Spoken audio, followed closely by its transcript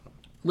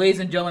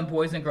Ladies and gentlemen,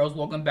 boys and girls,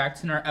 welcome back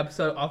to another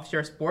episode of Off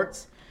Share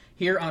Sports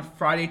here on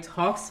Friday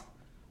Talks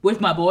with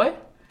my boy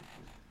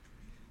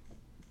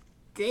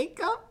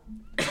Jacob?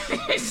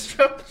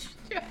 Jacob.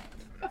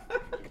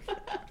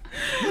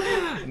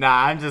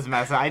 Nah, I'm just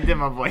messing. I did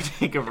my boy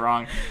Jacob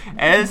wrong.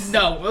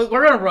 No,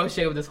 we're gonna roast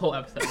Jacob this whole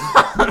episode.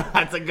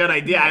 That's a good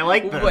idea. I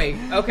like this. Wait,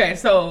 okay,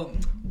 so,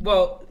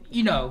 well,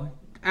 you know,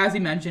 as he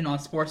mentioned on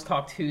Sports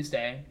Talk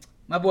Tuesday,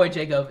 my boy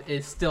Jacob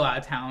is still out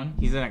of town.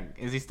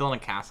 Is he still in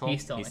a castle?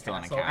 He's still in a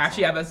castle. castle.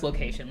 Actually, I have his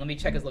location. Let me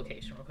check his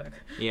location real quick.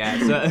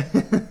 Yeah.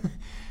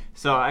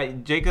 So,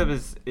 Jacob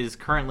is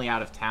currently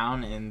out of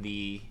town in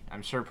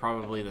I'm sure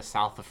probably the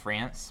south of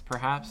France,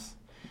 perhaps.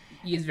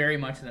 He is very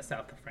much in the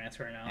south of France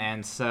right now.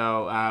 And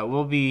so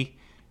we'll be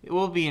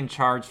in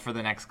charge for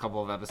the next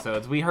couple of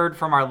episodes. We heard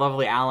from our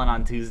lovely Alan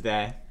on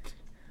Tuesday.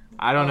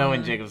 I don't know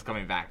when Jacob's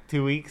coming back.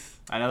 2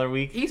 weeks? Another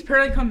week? He's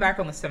apparently coming back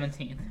on the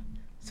 17th.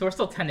 So we're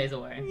still 10 days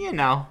away. You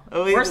know.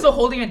 We're still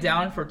holding it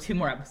down for 2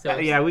 more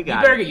episodes. Yeah, we got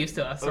it. You better get used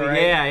to us, all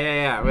right?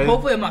 Yeah.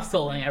 Hopefully I'm not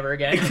soloing ever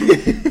again.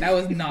 That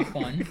was not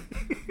fun.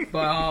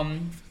 But,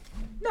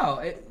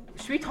 no.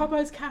 Should we talk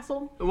about his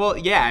castle? Well,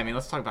 yeah. I mean,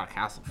 let's talk about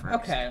castle first.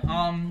 Okay.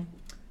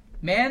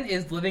 Man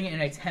is living in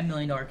a $10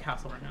 million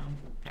castle right now.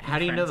 How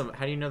do you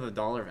know the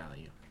dollar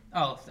value?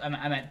 Oh, I'm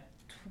at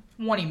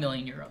 20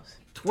 million euros.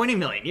 20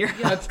 million. Yeah,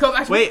 let's go.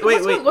 Actually,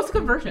 Wait. What's the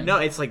conversion? No,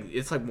 it's like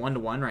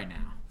 1-to-1 right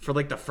now for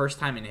like the first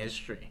time in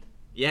history.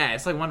 Yeah,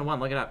 it's like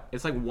 1-to-1. Look it up.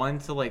 It's like 1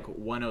 to like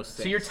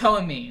 106. So you're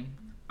telling me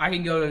I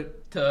can go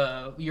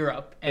to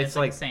Europe and it's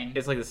like the same.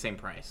 It's like the same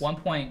price. What's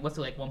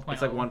it like 1.0?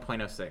 It's like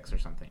 1.06 or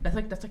something. That's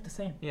like the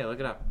same. Yeah, look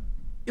it up.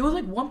 It was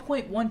like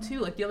 1.12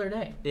 like the other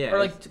day. Yeah, or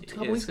like a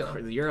couple weeks ago.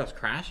 The euro's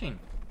crashing.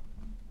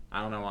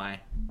 I don't know why.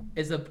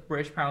 Is the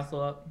British pound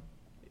still up?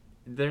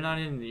 They're not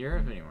in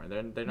Europe anymore.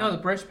 They're not. No, the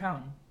British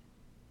pound.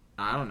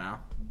 I don't know.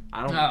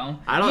 I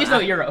don't. You just know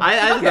Euro.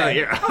 I just know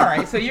Euro. All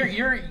right, so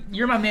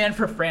you're my man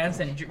for France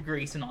and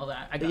Greece and all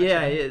that. I got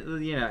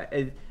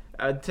you.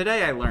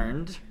 Today I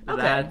learned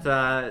that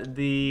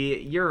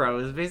the euro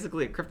is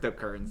basically a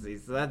cryptocurrency,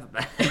 so that's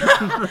bad.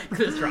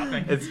 Because it's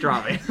dropping. It's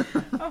dropping.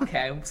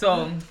 Okay,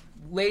 so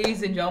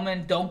ladies and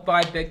gentlemen, don't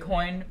buy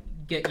Bitcoin,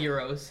 get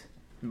euros.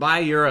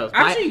 Buy euros.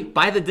 Actually,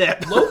 buy the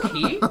dip. Low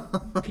key,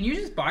 can you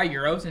just buy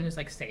euros and just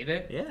like save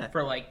it? Yeah.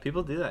 For like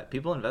people do that.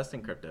 People invest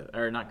in crypto,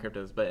 or not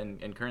cryptos, but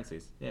in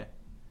currencies. Yeah.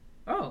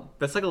 Oh.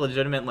 That's like a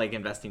legitimate like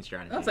investing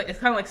strategy. It's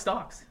kind of like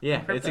stocks.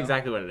 Yeah, it's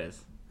exactly what it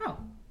is. Oh.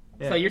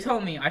 Yeah. So you're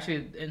telling me I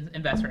should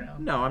invest right now?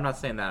 No, I'm not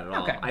saying that at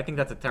all. Okay. I think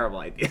that's a terrible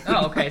idea.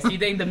 Oh, okay. So you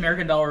think the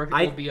American dollar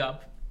will be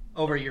up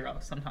over euro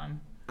sometime?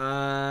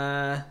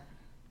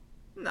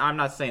 I'm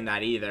not saying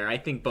that either. I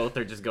think both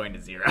are just going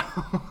to zero.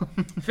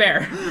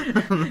 Fair.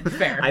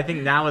 I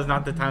think now is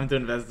not the time to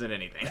invest in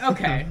anything.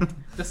 Okay.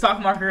 The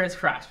stock market has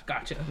crashed.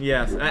 Gotcha.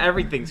 Yes,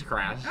 everything's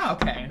crashed. Oh,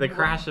 okay. The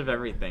crash of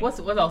everything.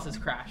 What else has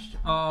crashed?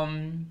 There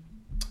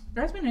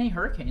hasn't been any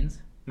hurricanes.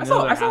 I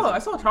saw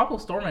a tropical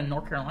storm in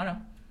North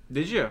Carolina.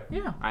 Did you?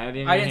 Yeah. I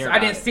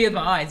didn't see it with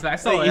my eyes, but I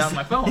saw it on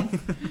my phone.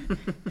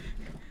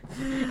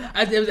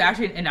 It was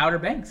actually in Outer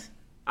Banks.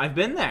 I've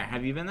been there.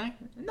 Have you been there?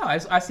 No,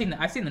 I've seen the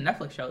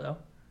Netflix show though.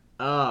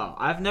 Oh,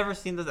 I've never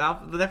seen the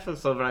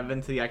Netflix show, but I've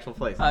been to the actual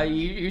place.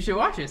 You should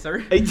watch it,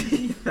 sir. I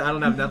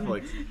don't have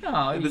Netflix.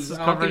 No, this is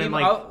covered in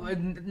like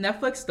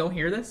Netflix. Don't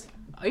hear this.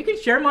 You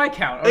can share my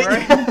account, all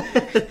right?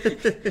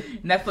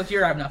 Netflix,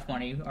 you have enough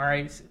money, all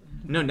right?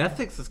 No,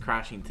 Netflix is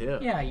crashing too.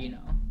 Yeah, you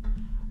know.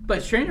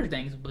 But Stranger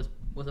Things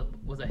was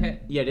a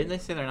hit. Yeah, didn't they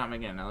say they're not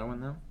making another one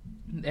though?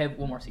 They have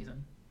one more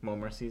season. One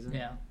more season?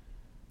 Yeah,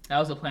 that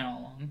was the plan all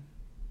along.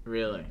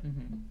 Really?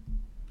 Mm-hmm.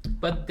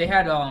 But they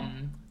had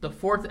the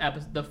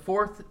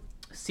fourth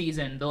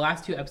season. The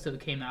last 2 episodes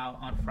came out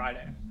on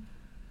Friday.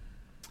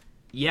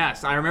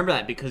 Yes, I remember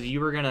that because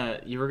you were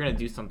gonna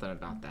do something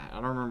about that. I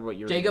don't remember what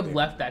you were. Jacob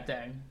left that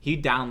day. He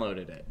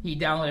downloaded it. He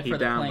downloaded it for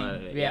the plane.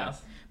 It, yeah.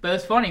 Yes. But it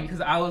was funny because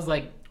I was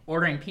like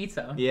ordering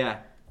pizza. Yeah.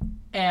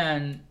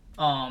 And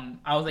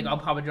I was like on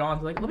Papa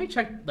John's, like let me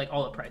check like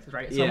all the prices,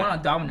 right? So yeah. I went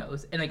on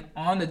Domino's, and like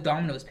on the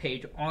Domino's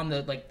page, on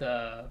the like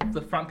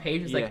the front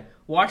page, is yeah. like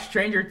watch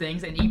Stranger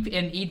Things and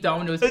eat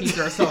Domino's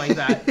pizza or something like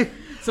that.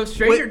 So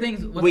Stranger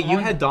Things was you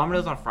had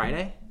Domino's on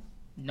Friday?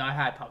 No, I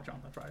had Papa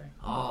John's on Friday.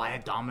 Oh, I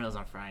had Domino's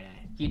on Friday.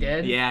 You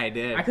did? Yeah, I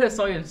did. I could have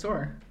saw you in the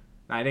store.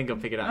 I didn't go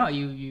pick it up. Oh,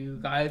 you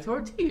got it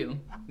toward to you.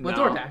 With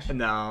no, DoorDash.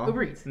 No.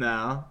 Uber Eats.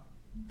 No.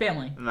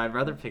 Family. My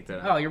brother picked it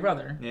up. Oh, your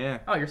brother. Yeah.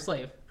 Oh, your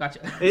slave. Gotcha.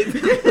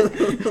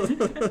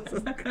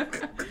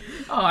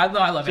 I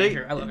love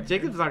Andrew. I love Andrew.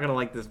 Jacob's not gonna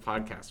like this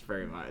podcast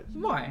very much.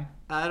 Why?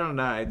 I don't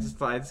know. I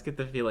just get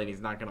the feeling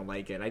he's not gonna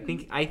like it. I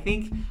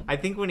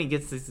think when he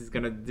gets this, he's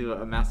gonna do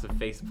a massive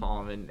face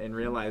palm and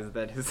realize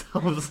that his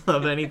hopes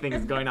of anything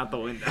is going out the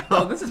window.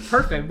 Oh, this is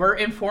perfect. We're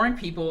informing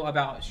people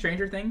about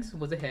Stranger Things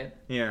was a hit.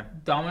 Yeah.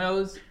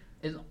 Domino's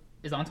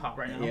is on top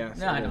right now. Yes,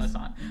 no, I know it's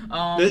not.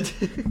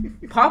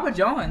 Papa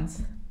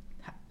John's.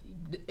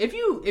 If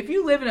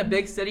you live in a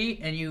big city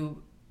and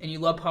you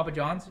love Papa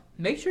John's,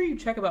 make sure you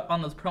check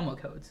on those promo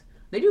codes.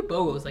 They do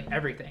BOGOs like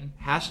everything.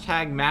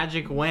 Hashtag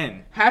magic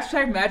win.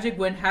 Hashtag magic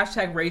win.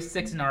 Hashtag race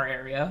 6 in our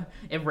area.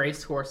 If Rays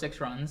score 6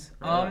 runs.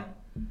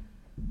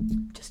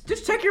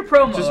 Just check your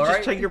promo.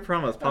 Just check your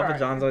promos. Papa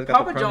John's always got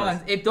Papa the promos.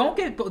 John's. If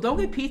don't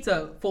get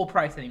pizza full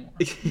price anymore.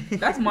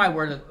 That's my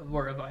word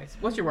of advice.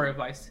 What's your word of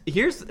advice?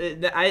 Here's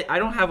I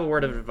don't have a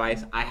word of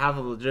advice. I have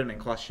a legitimate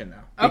question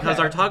though, because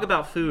our talk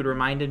about food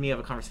reminded me of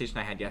a conversation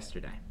I had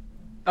yesterday.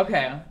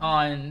 Okay.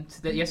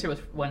 Yesterday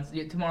was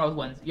Wednesday. Tomorrow is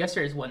Wednesday.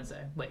 Yesterday is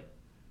Wednesday. Wait.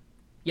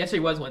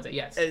 Yesterday was Wednesday.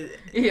 Yes.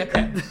 Yeah.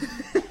 Okay.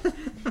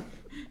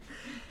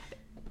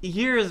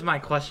 Here is my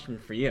question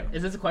for you.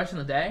 Is this a question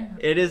of the day?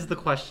 It is the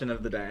question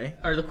of the day.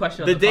 Or the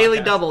question of the Daily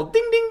podcast? Double.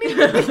 Ding, ding, ding.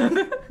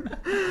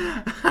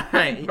 All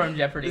right. From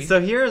Jeopardy.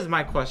 So here is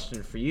my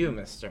question for you,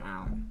 Mr.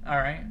 Allen. All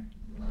right.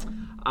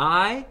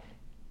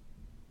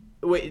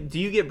 Wait, do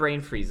you get brain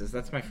freezes?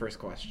 That's my first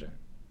question.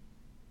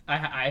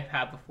 I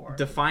have before.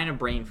 Define a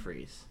brain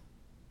freeze.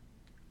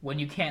 When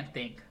you can't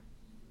think.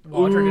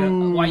 While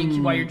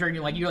you're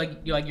drinking,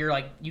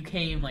 you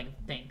can't even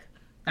think.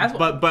 That's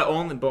but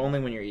only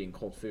when you're eating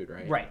cold food,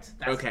 right? Right.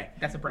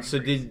 That's a brain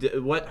freeze.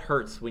 So what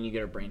hurts when you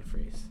get a brain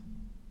freeze?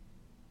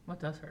 What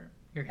does hurt?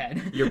 Your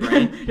head. Your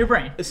brain. Your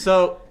brain.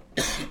 So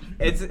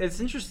it's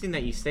interesting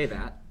that you say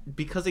that,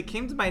 because it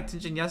came to my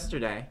attention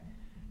yesterday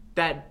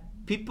that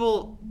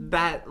people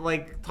that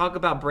talk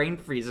about brain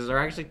freezes are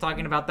actually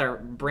talking about their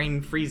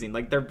brain freezing,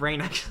 like their brain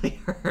actually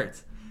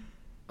hurts.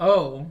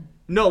 Oh.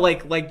 No,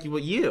 like what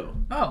you.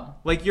 Oh.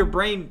 Like your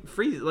brain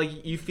freezes,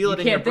 like you feel it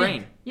in your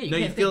brain. Yeah,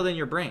 you feel it in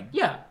your brain.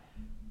 Yeah.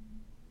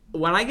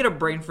 When I get a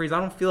brain freeze, I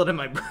don't feel it in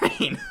my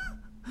brain.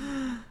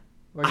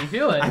 Where do you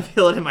feel it? I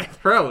feel it in my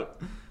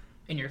throat.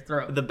 In your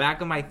throat. The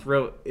back of my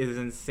throat is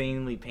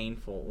insanely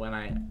painful when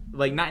I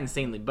not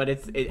insanely, but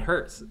it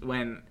hurts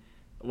when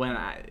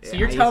I. So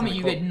you're telling me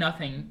you get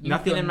nothing.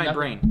 Nothing in my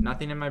brain.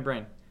 Nothing in my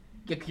brain.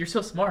 You're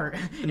so smart.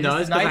 No,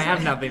 it's because I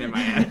have nothing in my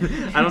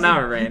head. I don't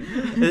have a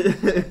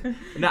brain.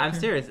 No, I'm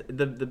serious.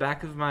 The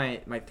back of my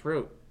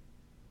throat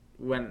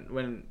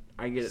when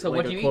I get so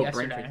what did you eat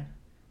yesterday?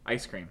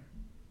 Ice cream.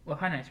 What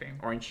kind of ice cream?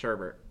 Orange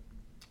sherbet.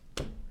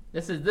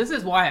 This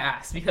is why I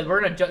asked, because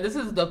we're gonna judge. This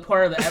is the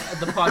part of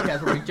the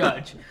podcast where we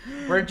judge.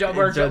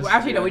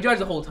 Actually, no, we judge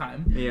the whole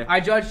time. Yeah.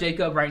 I judge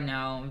Jacob right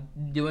now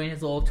doing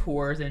his little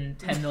tours in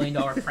 $10 million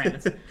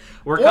France.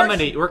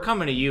 We're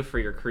coming to you for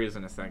your cruise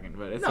in a second,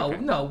 but it's okay.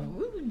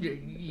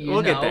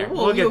 We'll get there.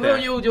 We'll get there.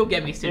 You'll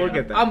get me soon. We'll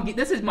get there.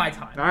 This is my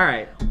time. All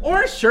right.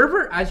 Orange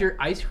sherbet as your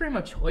ice cream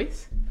of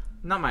choice?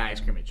 Not my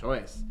ice cream of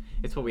choice.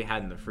 It's what we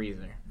had in the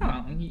freezer.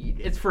 Oh,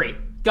 it's free.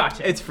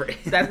 Gotcha. It's free.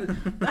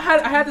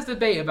 I had this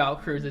debate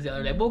about cruises the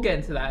other day. We'll get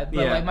into that.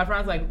 But my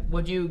friend's like,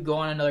 would you go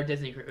on another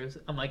Disney cruise?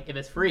 I'm like, if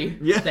it's free,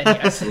 then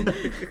yes.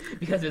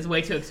 Because it's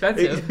way too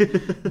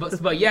expensive.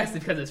 But yes,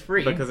 because it's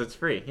free. Because it's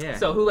free, yeah.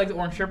 So who likes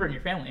orange sherbet in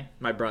your family?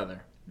 My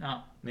brother.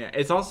 No. Yeah,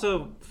 it's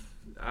also,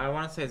 I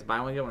want to say it's buy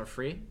one, get one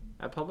free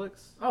at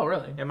Publix. Oh,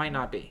 really? It might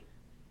not be.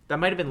 That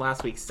might have been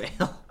last week's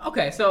sale.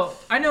 Okay, so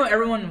I know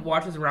everyone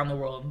watches around the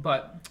world,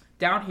 but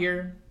down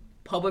here,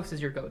 Publix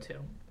is your go-to.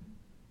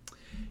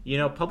 You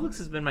know, Publix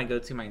has been my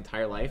go-to my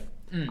entire life.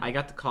 I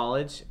got to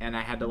college, and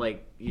I had to,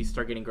 you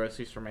start getting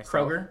groceries for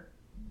myself. Kroger?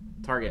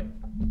 Target.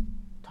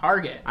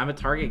 I'm a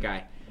Target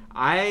guy.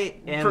 I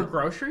am... For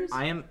groceries?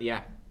 I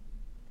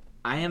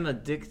am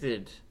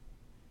addicted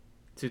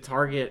to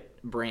Target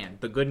brand,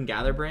 the Good and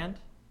Gather brand.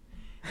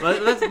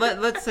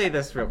 Let's say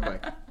this real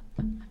quick.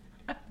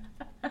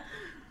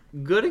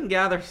 Good and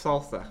Gather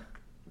salsa.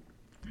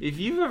 If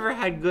you've ever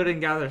had Good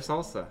and Gather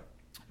salsa...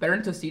 Better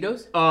than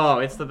Tostitos? Oh,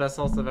 it's the best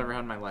salsa I've ever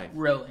had in my life.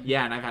 Really?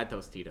 Yeah, and I've had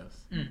Tostitos.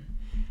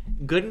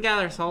 Good and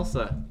Gather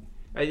salsa.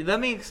 Let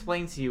me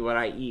explain to you what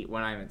I eat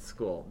when I'm at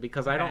school,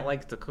 because I don't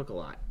like to cook a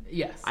lot.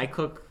 Yes. I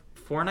cook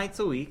 4 nights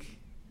a week.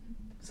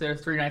 So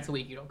there's 3 nights a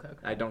week you don't cook?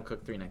 I don't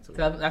cook 3 nights a week.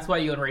 So that's why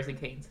you go to Raising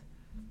Cane's.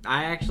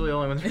 I actually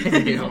only went to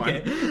Raising Cane's Okay.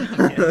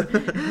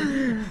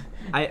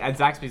 At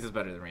Zaxby's is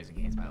better than Raising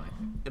Cane's, by the way.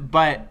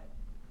 But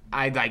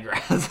I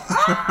digress.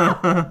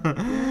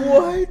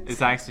 What?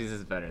 Zaxby's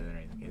is better than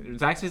Raising Cane's.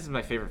 Zaxby's is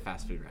my favorite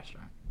fast food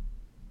restaurant.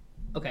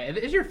 Okay, if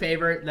it's your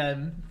favorite,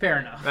 then fair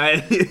enough.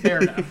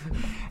 Fair enough.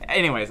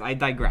 Anyways, I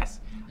digress.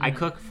 I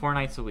cook 4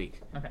 nights a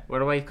week. Okay. What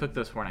do I cook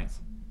those 4 nights?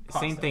 Pasta.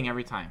 Same thing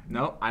every time.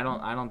 No, I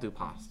don't do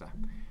pasta.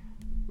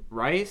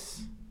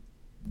 Rice,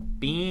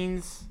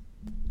 beans,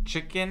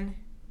 chicken,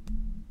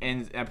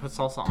 and I put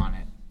salsa on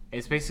it.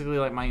 It's basically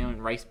like my own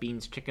rice,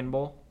 beans, chicken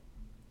bowl.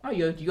 Oh,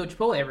 you go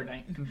Chipotle every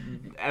night.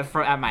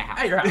 At my house.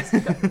 At your house.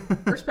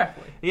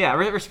 Respectfully. Yeah,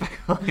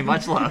 respectfully.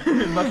 Much love.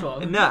 Much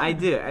love. No, I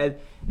do.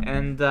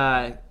 And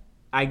I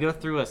go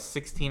through a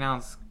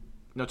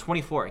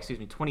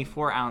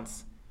 24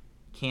 ounce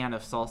can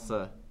of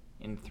salsa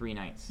in 3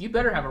 nights. You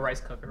better have a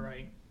rice cooker,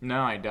 right?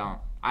 No, I don't.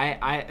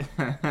 I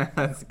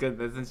that's good.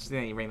 That's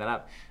interesting that you bring that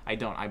up. I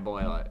don't. I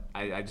boil it.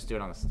 I just do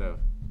it on the stove.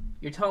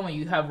 You're telling me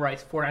you have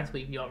rice 4 nights a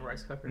week, you don't have a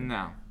rice cooker? No.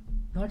 You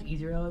know how much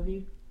easier that would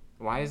be?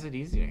 Why is it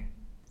easier?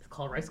 It's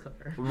called rice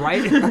cooker.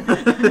 Right?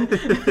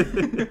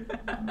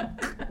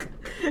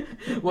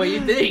 What do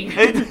you think?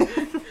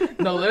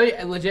 No, literally,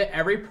 legit,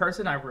 every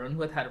person I roomed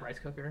with had a rice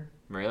cooker.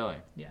 Really?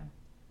 Yeah.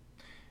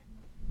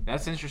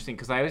 That's interesting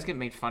because I always get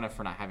made fun of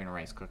for not having a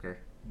rice cooker.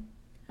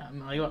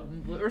 Like,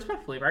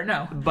 respectfully, right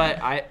now.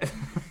 But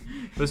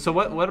so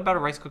what about a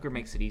rice cooker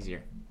makes it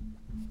easier?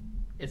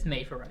 It's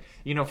made for rice.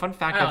 You know, fun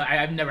fact.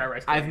 I've never had a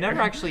rice cooker. I've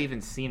never actually even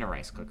seen a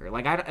rice cooker.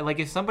 Like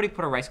if somebody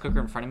put a rice cooker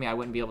in front of me, I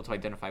wouldn't be able to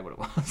identify what it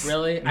was.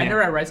 Really? Yeah. I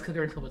never had a rice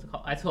cooker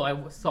until I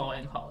saw it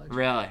in college.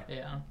 Really?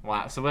 Yeah.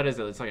 Wow. So what is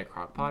it? It's like a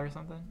crock pot or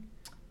something?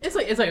 It's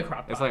like a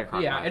crock pot. It's like a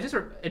crock pot. Yeah.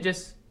 It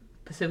just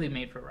specifically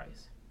made for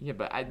rice. Yeah,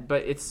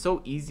 but it's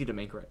so easy to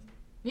make rice.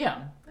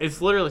 Yeah.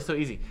 It's literally so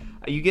easy.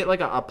 You get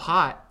like a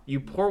pot. You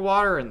pour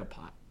water in the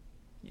pot.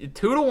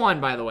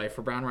 2-to-1, by the way,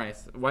 for brown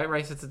rice. White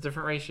rice, it's a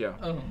different ratio.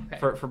 Oh, okay.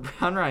 For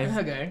brown rice,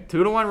 okay.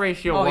 2-to-1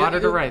 ratio, water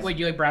to rice. Wait,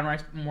 do you like brown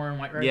rice more than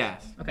white rice?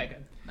 Yes. Okay,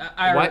 good.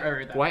 I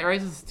read that. White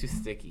rice is too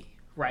sticky.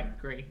 Right,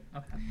 great.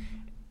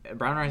 Okay.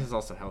 Brown rice is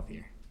also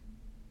healthier.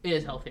 It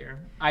is healthier.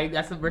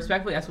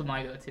 Respectfully, that's what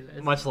my go-to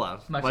is. Much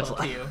love. Much love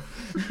to you.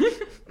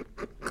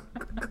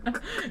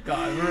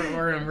 God,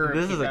 we're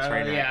this is a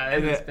train wreck. Yeah,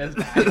 that's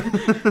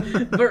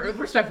bad. But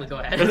respectfully, go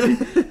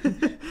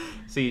ahead.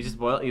 So you just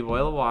boil the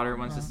water.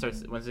 Once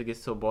it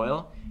gets to a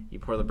boil, you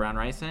pour the brown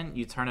rice in.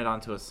 You turn it on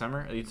to a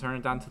simmer. You turn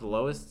it down to the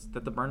lowest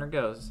that the burner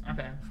goes.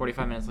 Okay.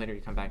 45 minutes later, you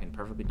come back and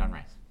perfectly done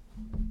rice.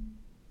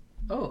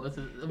 Oh,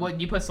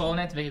 what you put salt in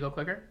it to make it go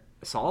quicker?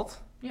 Salt?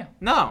 Yeah.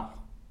 No.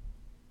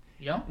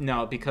 You don't?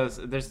 No, because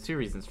there's 2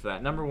 reasons for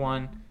that. Number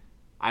 1,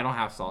 I don't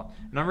have salt.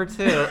 Number 2,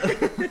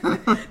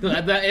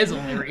 that is the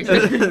only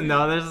reason.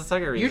 No, there's a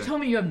second reason. You're telling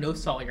me you have no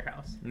salt in your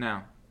house?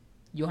 No.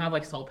 You don't have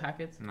like salt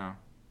packets? No.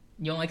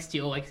 You don't like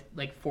steal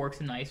like forks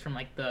and knives from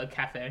like the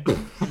cafe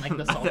and like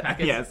the salt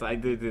packets? Yes, I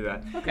do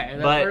that. Okay,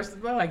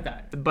 I like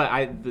that.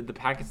 But the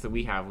packets that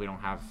we have we don't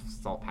have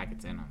salt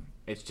packets in them.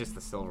 It's just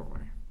the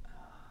silverware.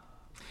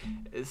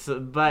 So,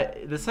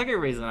 but the second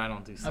reason I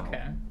don't do salt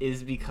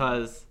is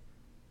because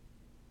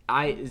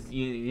I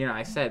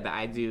said that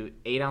I do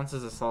 8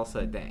 ounces of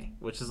salsa a day,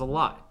 which is a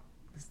lot.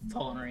 There's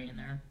culinary in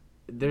there.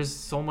 There's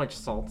so much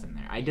salt in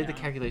there. I did the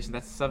calculation.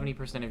 That's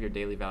 70% of your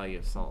daily value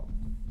of salt.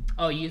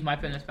 Oh, you use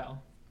MyFitnessPal.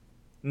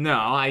 No,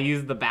 I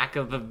use the back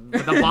of the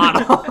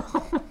bottle.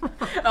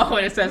 Oh,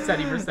 and it says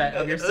 70%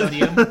 of your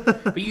sodium.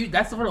 But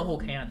that's for the whole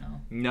can, though.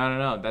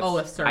 No.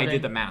 That's serving. I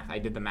did the math to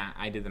get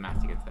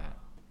to that.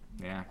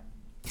 Yeah.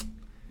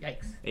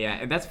 Yikes. Yeah,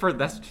 and that's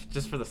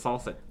just for the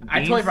salsa.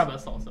 I totally forgot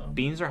about salsa.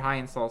 Beans are high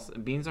in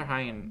salsa. Beans are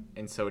high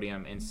in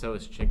sodium, and so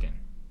is chicken.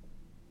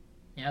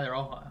 Yeah, they're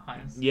all high.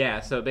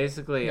 Yeah, so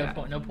basically,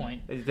 no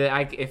point.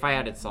 If I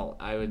added salt,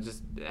 I would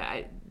just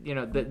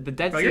the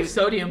Dead Sea. Your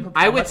sodium.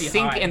 I would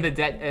sink in the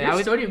dead.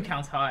 Your sodium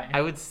counts high.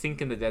 I would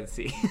sink in the Dead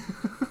Sea.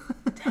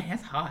 Dang,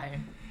 that's high.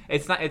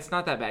 It's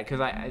not that bad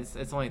because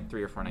it's only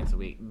 3 or 4 nights a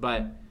week,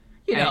 but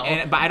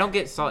but I don't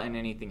get salt in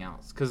anything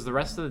else because the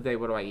rest of the day,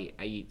 what do I eat?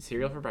 I eat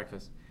cereal for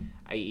breakfast.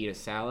 I eat a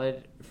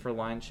salad for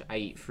lunch. I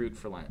eat fruit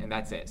for lunch, and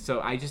that's it. So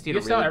I just eat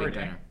a really big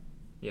dinner.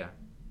 Yeah.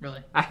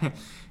 Really?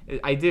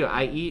 I do.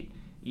 I eat.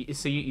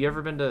 So you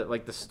ever been to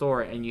like the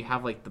store and you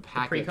have like the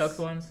packets? The pre-cooked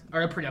ones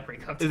or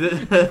pre-cooked?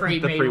 The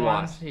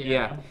pre-washed ones.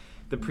 Yeah.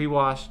 The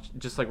pre-washed,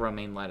 just like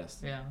romaine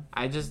lettuce. Yeah.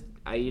 I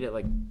eat it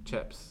like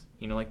chips.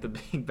 You know, like the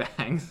big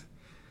bags.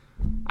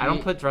 I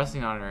don't put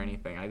dressing on it or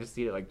anything. I just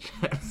eat it like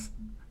chips.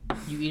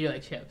 You eat it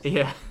like chips?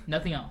 Yeah.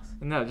 Nothing else?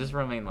 No, just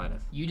romaine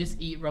lettuce. You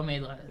just eat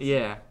romaine lettuce?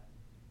 Yeah.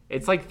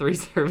 It's like 3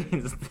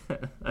 servings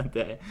a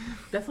day.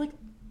 That's not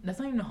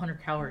even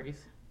 100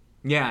 calories.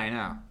 Yeah, I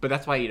know. But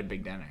that's why I eat a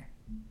big dinner.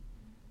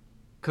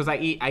 Because I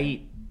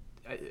eat.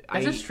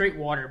 That's just straight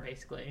water,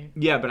 basically.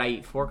 Yeah, but I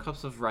eat 4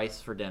 cups of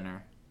rice for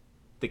dinner,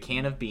 the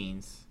can of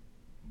beans,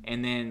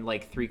 and then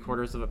like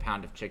 3/4 of a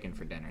pound of chicken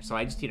for dinner. So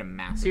I just eat a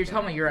massive. So you're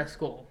telling me you're at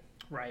school,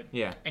 right?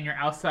 Yeah. And you're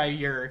outside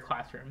your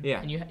classroom.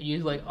 Yeah. And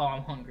you're like, oh,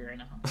 I'm hungry right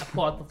now.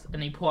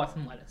 And you pull out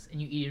some lettuce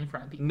and you eat it in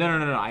front of people. No.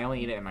 I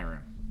only eat it in my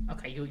room.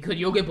 Okay,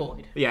 you'll get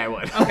bullied. Yeah, I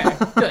would. Okay,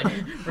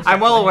 good. I'm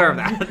well aware of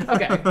that.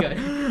 Okay, good.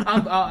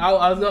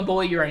 I was gonna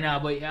bully you right now,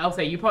 but I'll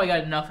say you probably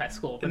got enough at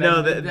school. But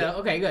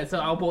okay, good. So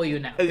I'll bully you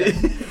now.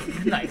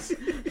 Nice.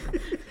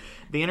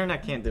 The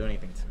internet can't do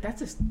anything to me. That's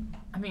just.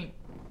 I mean,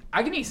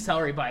 I can eat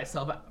celery by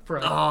itself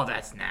for. Oh,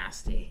 that's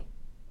nasty.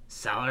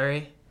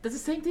 Celery. That's the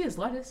same thing as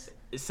lettuce.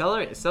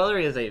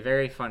 Celery is a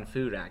very fun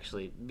food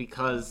actually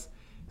because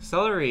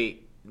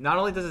celery not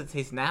only does it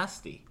taste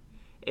nasty.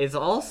 It's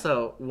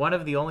also one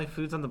of the only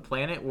foods on the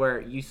planet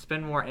where you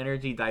spend more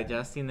energy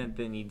digesting it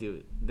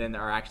than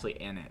are actually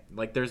in it.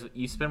 Like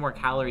you spend more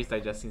calories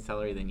digesting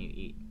celery than you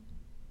eat.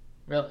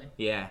 Really?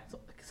 Yeah. So,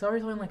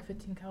 celery's only like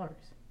 15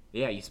 calories.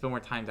 Yeah, you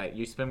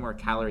spend more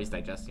calories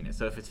digesting it.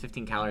 So if it's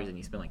 15 calories, then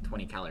you spend like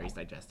 20 calories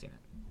digesting it.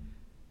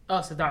 Oh,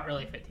 so not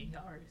really 15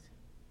 calories.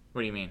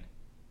 What do you mean?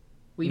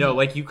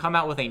 Like you come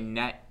out with a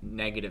net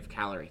negative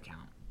calorie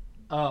count.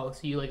 Oh,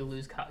 so you like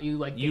lose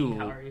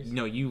calories?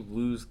 No, you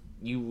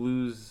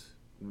lose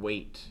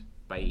weight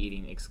by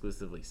eating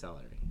exclusively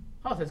celery.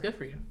 Oh, so that's good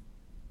for you.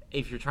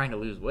 If you're trying to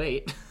lose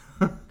weight.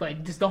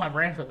 But just don't have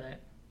ranch with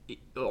it.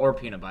 Or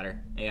peanut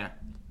butter, yeah.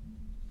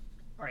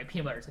 All right,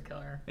 peanut butter's a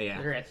killer.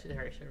 Yeah. There is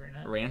sugar in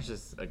it. Ranch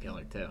is a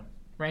killer too.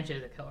 Ranch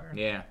is a killer.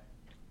 Yeah.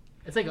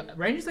 It's like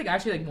ranch is like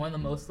actually like one of the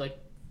most like,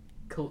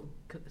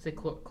 is it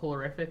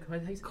calorific? How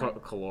do you say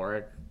it?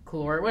 Caloric.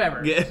 Caloric,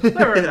 whatever. Yeah.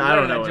 Whatever. I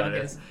don't know that what junk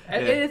it is. is.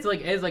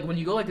 It's like when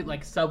you go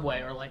like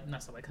Subway or like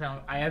not Subway. Cause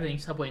I haven't eaten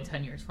Subway in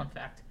 10 years. Fun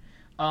fact.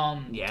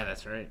 Yeah,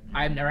 that's right.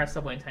 I've never had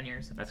Subway in 10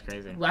 years. That's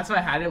crazy. Last time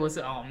I had it was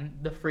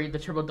the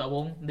triple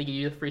double. They give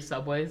you the free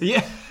Subways.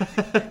 Yeah.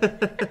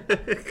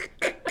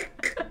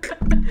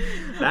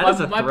 That is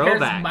a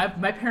throwback.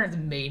 My parents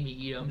made me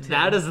eat them too.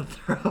 That is a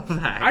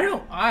throwback.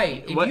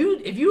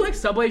 If you like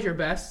Subway is your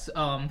best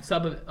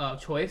sub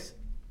choice,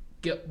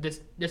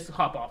 just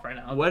hop off right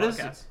now. What do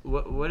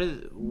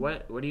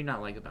you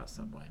not like about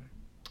Subway?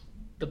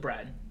 The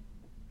bread.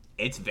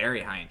 It's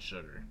very high in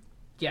sugar.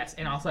 Yes,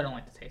 and also I don't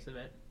like the taste of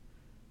it.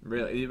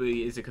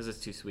 Really? Is it because it's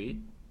too sweet?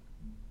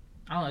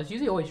 I don't know. It's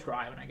usually always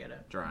dry when I get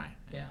it. Dry.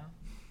 Yeah.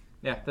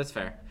 Yeah, that's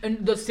fair.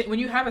 And when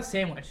you have a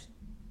sandwich,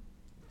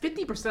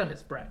 50% of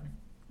it's bread.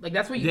 Like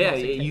that's what you. Yeah,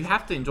 you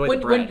have to enjoy the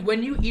bread.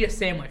 When you eat a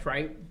sandwich,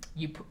 right?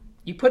 You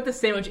put the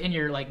sandwich in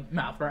your like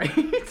mouth, right?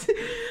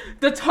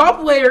 The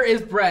top layer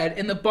is bread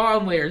and the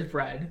bottom layer is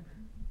bread,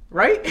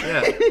 right?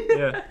 Yeah.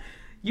 Yeah.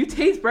 You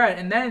taste bread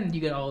and then you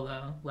get all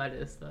the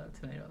lettuce, the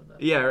tomato.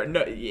 Yeah.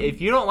 No,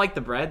 if you don't like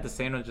the bread, the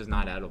sandwich is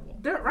not edible.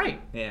 They're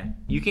right. Yeah.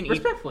 You can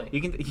respectfully.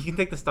 You can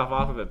take the stuff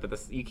off of it, but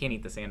you can't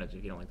eat the sandwich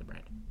if you don't like the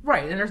bread.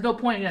 Right, and there's no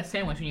point in a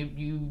sandwich when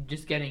you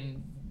just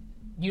getting.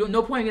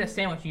 No point in getting a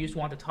sandwich. You just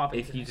want the toppings.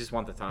 If you just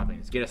want the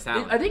toppings, get a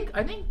salad. I think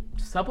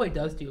Subway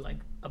does do like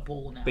a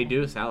bowl now. They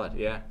do a salad.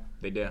 Yeah,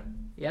 they do.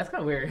 Yeah, it's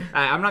kind of weird.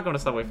 I'm not going to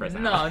Subway for a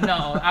salad.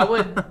 No, I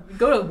would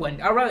go to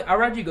Wendy's. I'd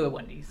rather you go to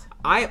Wendy's.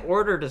 I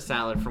ordered a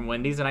salad from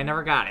Wendy's and I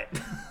never got it.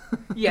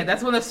 Yeah,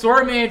 that's when the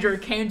store manager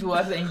came to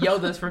us and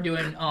yelled at us for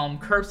doing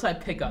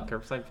curbside pickup.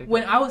 Curbside pickup.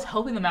 When I was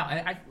helping them out,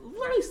 and I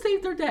literally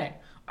saved their day.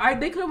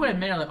 They could have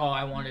admitted like, oh,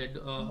 I wanted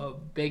a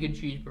bacon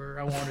cheeseburger.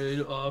 I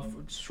wanted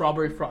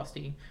strawberry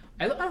frosty.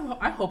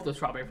 I hope those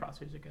strawberry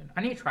frosties are good.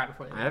 I need to try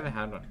before they. I haven't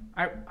had one.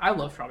 I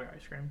love strawberry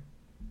ice cream.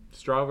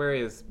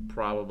 Strawberry is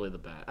probably the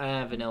best.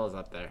 Vanilla's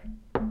up there.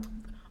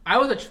 I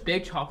was a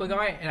big chocolate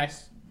guy, and I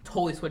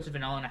totally switched to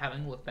vanilla, and I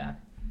haven't looked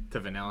back. To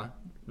vanilla?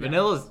 Yeah.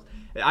 Vanilla's...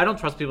 I don't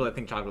trust people that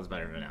think chocolate's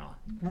better than vanilla.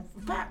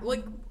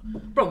 Like,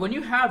 bro, when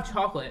you have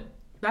chocolate,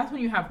 that's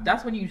when you have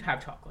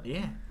chocolate.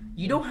 Yeah.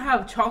 You don't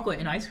have chocolate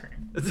in ice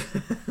cream.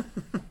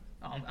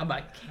 I'm about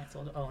to get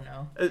canceled. Oh,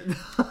 no.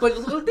 But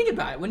think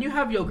about it. When you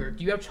have yogurt,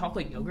 do you have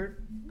chocolate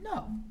yogurt?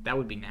 No. That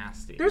would be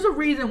nasty. There's a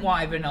reason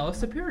why vanilla is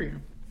superior.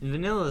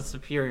 Vanilla is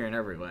superior in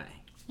every way.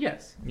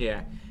 Yes.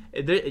 Yeah.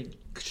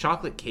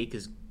 Chocolate cake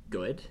is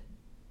good,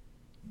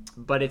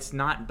 but it's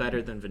not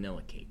better than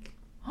vanilla cake.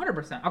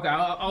 100%. Okay,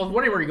 I was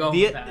wondering where you're going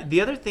with that.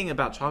 The other thing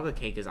about chocolate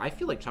cake is I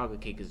feel like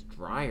chocolate cake is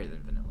drier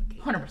than vanilla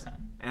cake. 100%.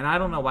 And I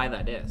don't know why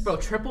that is. Bro,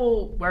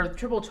 triple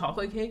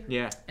chocolate cake?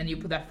 Yeah. And you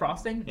put that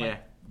frosting? Yeah.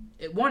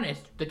 One is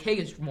the cake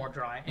is more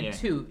dry, and yeah.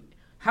 two,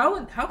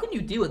 how can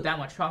you deal with that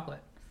much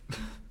chocolate?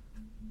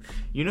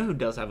 You know who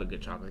does have a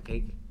good chocolate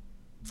cake?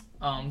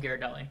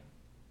 Ghirardelli.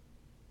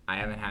 I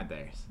haven't had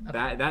theirs.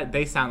 Okay. That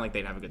they sound like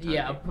they'd have a good chocolate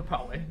cake. Yeah,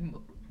 probably.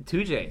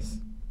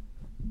 2J's.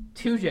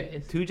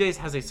 2J's. 2J's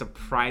has a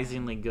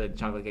surprisingly good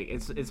chocolate cake.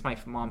 It's my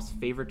mom's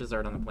favorite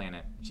dessert on the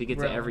planet. She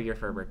gets it every year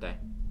for her birthday.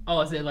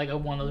 Oh, is it like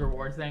one of those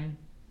rewards thing?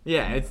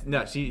 Yeah, it's one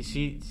of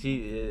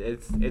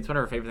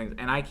her favorite things,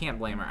 and I can't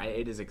blame her.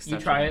 It is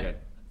exceptionally good. You try it? Good.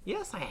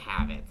 Yes, I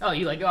have it. Oh,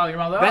 you like? Oh, your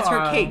mother. That's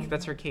her cake.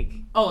 That's her cake.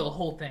 Oh, the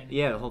whole thing.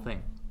 Yeah, the whole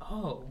thing.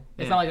 Oh,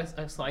 it's not like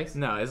a slice.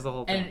 No, it's the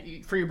whole thing.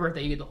 And for your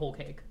birthday, you get the whole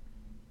cake.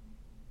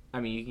 I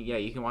mean,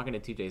 you can walk into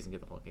 2J's and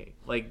get the whole cake.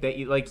 So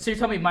you're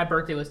telling me my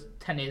birthday was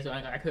 10 days ago,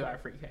 and I could have got a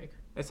free cake?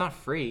 It's not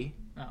free.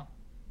 Oh.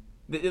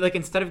 Like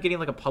instead of getting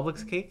like a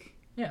Publix cake.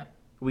 Yeah.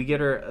 We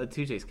get her a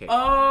 2J's cake.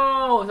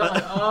 Oh,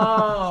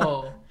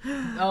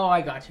 so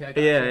I got you.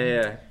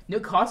 Yeah. No,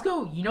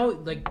 Costco, you know,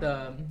 like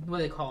what do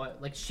they call it?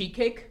 Like sheet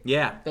cake?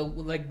 Yeah. The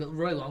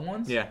really long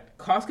ones? Yeah.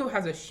 Costco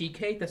has a sheet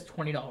cake that's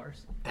 $20.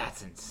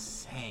 That's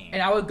insane.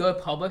 And I would go to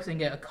Publix and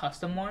get a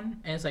custom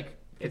one, and it's like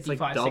 $55, it's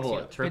like double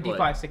it, triple $55,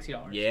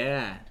 $60.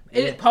 Yeah.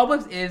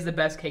 Publix is the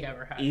best cake I've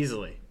ever had.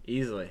 Easily.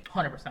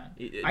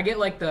 100%. I get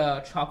like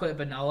the chocolate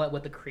vanilla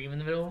with the cream in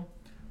the middle.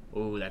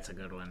 Ooh, that's a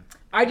good one.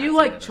 I do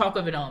like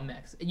chocolate vanilla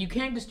mix. You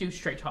can't just do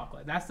straight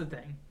chocolate. That's the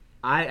thing.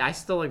 I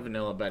still like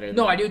vanilla better.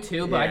 No, I do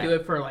too, but I do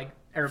it for like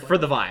everybody. For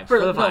the vibes.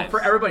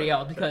 For everybody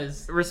else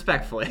because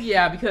respectfully.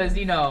 Yeah, because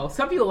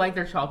some people like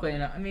their chocolate,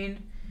 and I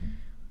mean,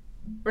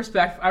 I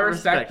respect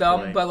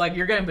them, but like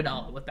you're getting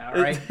vanilla with that,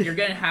 right? You're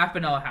getting half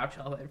vanilla, half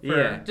chocolate.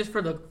 Just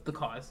for the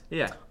cause.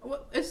 Yeah.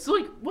 It's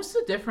like, what's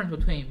the difference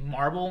between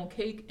marble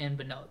cake and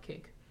vanilla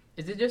cake?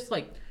 Is it just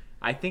like?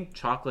 I think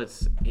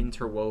chocolate's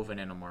interwoven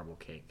in a marble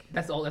cake.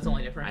 That's the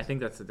only difference. I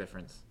think that's the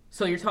difference.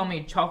 So you're telling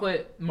me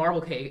chocolate marble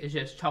cake is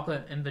just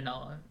chocolate and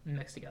vanilla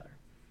mixed together?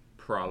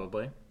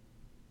 Probably.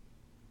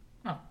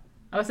 Oh,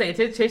 I would say it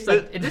just tastes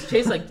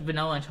like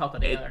vanilla and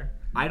chocolate together.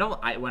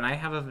 When I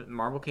have a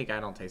marble cake, I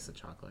don't taste the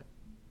chocolate.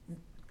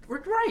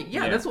 Right.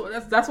 Yeah. That's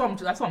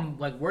what I'm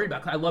like worried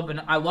about. 'Cause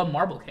I love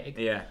marble cake.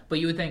 Yeah. But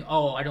you would think,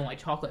 oh, I don't like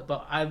chocolate,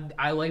 but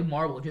I like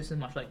marble just as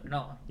much like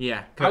vanilla.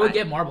 Yeah. I would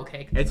get marble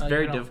cake. It's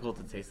very difficult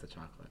to taste the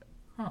chocolate.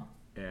 Huh.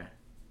 Yeah.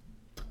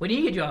 We need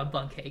to get you on a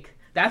bun cake.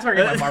 That's where I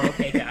get my marble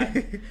cake at.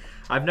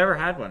 I've never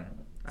had one.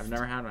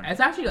 It's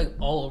actually like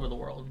all over the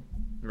world.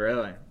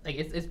 Really? Like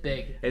it's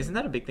big. Isn't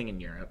that a big thing in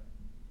Europe?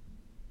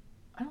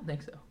 I don't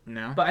think so.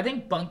 No. But I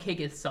think bun cake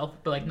itself,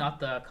 but like not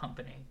the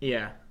company.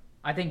 Yeah.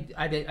 I think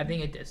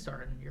it did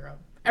start in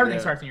Europe. Everything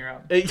starts in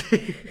Europe.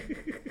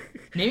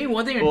 Maybe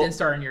one thing that did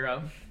start in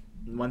Europe.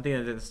 One thing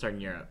that didn't start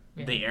in Europe.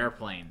 Yeah. The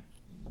airplane.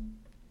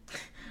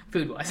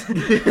 Food wise.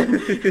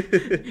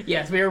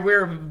 Yes,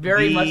 we're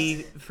very much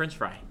the French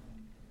fry.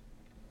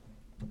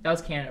 That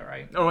was Canada,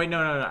 right? Oh wait, no,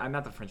 I'm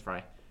not the French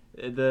fry.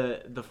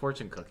 The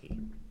fortune cookie.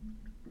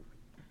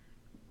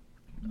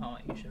 Oh,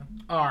 you should.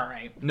 All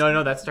right.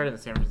 No, that started in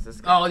San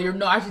Francisco. Oh,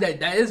 actually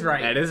that is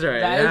right. That is right.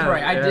 That is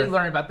right. I did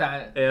learn about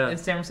that in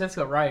San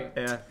Francisco, right?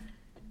 Yeah.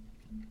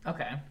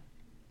 Okay.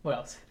 What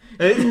else?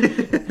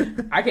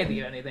 I can't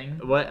think of anything.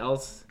 What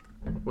else?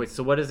 Wait,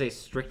 so what is a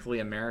strictly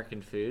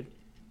American food?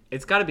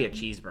 It's got to be a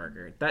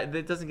cheeseburger.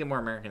 That doesn't get more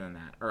American than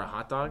that. Or a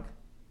hot dog.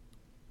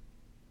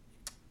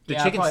 The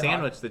chicken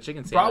sandwich. The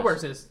chicken sandwich.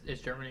 Bratwurst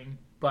is German,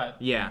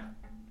 but yeah.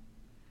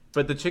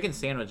 But the chicken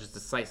sandwich is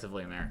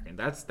decisively American.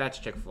 That's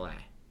Chick-fil-A.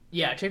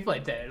 Yeah, Chick-fil-A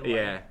did.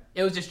 Yeah.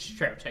 It was just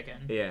straight up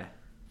chicken. Yeah.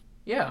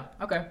 Yeah.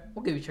 Okay.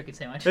 We'll give you a chicken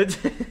sandwich.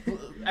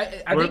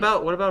 What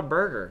about a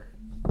burger?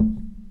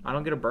 I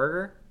don't get a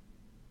burger.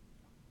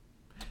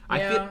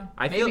 Yeah.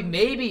 I feel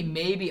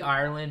maybe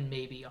Ireland.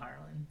 Maybe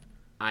Ireland.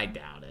 I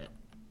doubt it.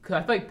 Cause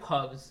I feel like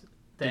pubs.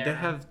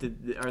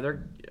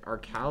 There. Are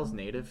cows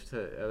native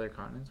to other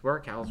continents? Where are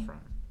cows from?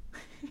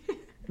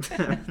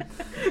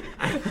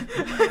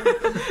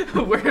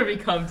 Where have we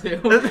come to?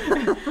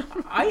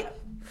 I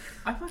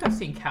feel like I've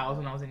seen cows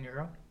when I was in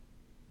Europe,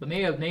 but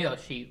maybe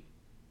those sheep.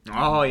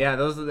 Oh yeah,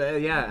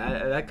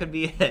 that could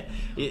be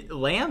it.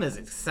 Lamb is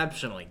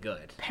exceptionally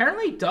good.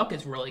 Apparently, duck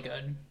is really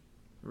good.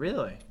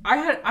 Really? I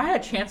had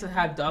a chance to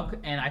have duck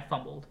and I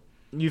fumbled.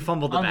 You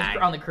fumbled the bag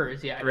on the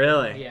cruise, yeah.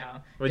 Really? Yeah.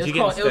 What'd you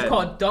get instead? It was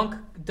called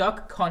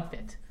duck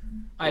confit.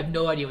 I have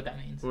no idea what that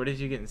means. What did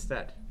you get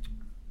instead?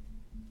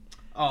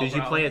 Oh, did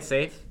you play it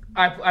safe?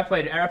 I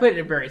played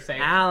it very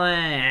safe. Alan.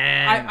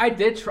 I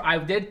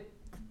did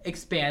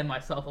expand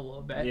myself a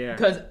little bit. Yeah.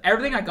 Because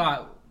everything I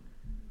got,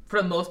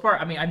 for the most part,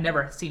 I mean, I've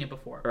never seen it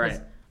before.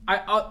 Right.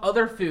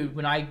 Other food,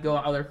 when I go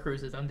on other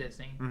cruises on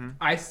Disney,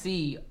 I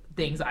see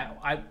things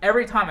I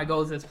every time I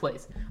go to this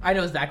place, I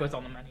know exactly what's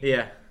on the menu.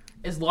 Yeah.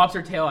 It's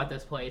lobster tail at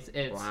this place.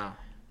 It's wow.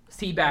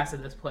 Sea bass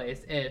at this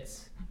place.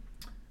 It's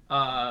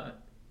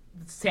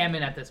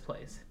salmon at this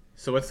place.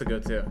 So what's the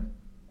go-to?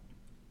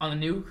 On the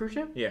new cruise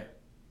ship? Yeah.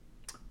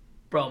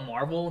 Bro,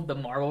 the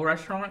Marvel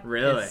restaurant.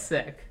 Really? It's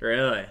sick.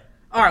 Really?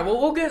 All right.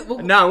 Well, we'll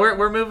no,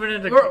 we're moving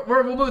into.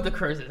 We'll move the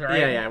cruises, right?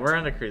 Yeah, we're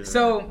on the cruises.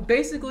 So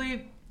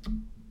basically,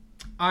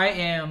 I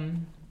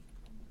am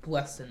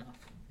blessed enough.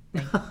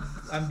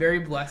 I'm very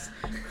blessed.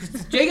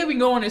 Jacob can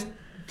go on his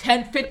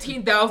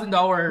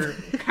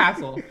 $15,000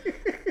 castle.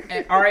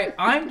 And, all right,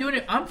 I'm doing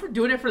it. I'm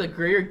doing it for the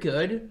greater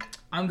good.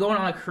 I'm going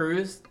on a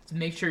cruise to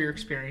make sure your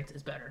experience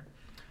is better.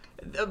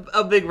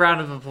 A big round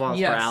of applause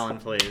for Alan,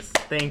 please.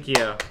 Thank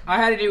you. I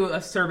had to do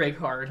a survey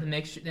card to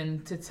make sure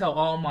and to tell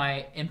all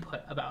my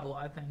input about a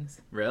lot of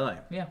things. Really?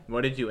 Yeah.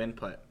 What did you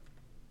input?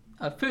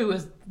 Food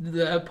was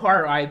the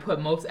part I put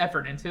most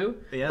effort into.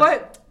 Yes.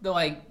 But the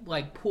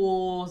like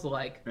pools,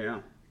 yeah.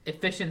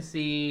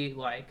 Efficiency,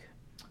 like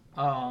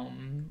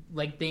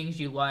things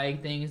you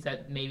like, things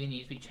that maybe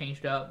need to be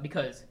changed up,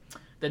 because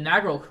the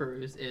inaugural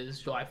cruise is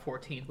July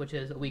 14th, which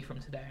is a week from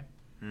today.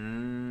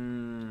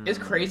 It's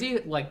crazy.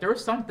 Like, there were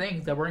some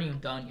things that weren't even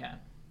done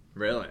yet.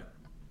 Really?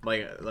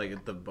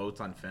 Like the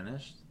boat's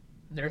unfinished?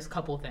 There's a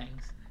couple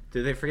things.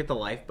 Did they forget the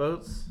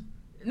lifeboats?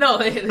 No,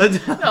 they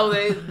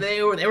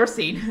were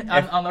seen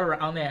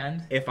on the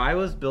end. If I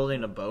was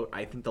building a boat,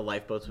 I think the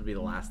lifeboats would be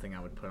the last thing I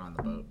would put on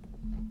the boat.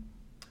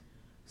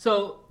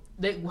 So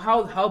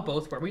how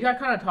boats work? We got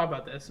kind of talk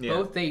about this. Yeah.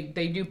 Both they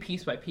do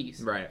piece by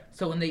piece. Right.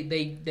 So when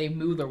they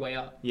move their way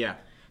up. Yeah.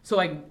 So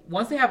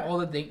once they have all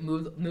the things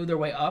move their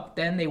way up,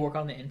 then they work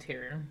on the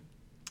interior.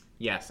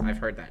 Yes, I've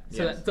heard that.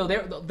 So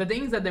the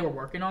things that they were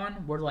working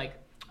on were like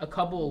a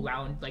couple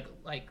lounge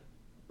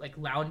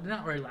lounge,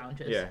 not really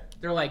lounges. Yeah.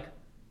 They're like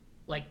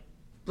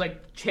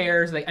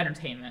chairs, like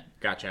entertainment.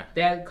 Gotcha.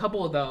 They had a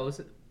couple of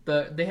those.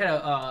 They had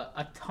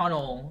a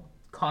tunnel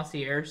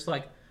concierge.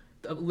 So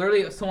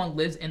literally someone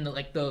lives in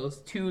those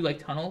two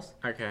tunnels.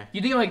 Okay.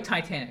 You think of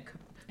Titanic,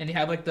 and they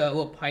have the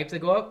little pipes that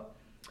go up.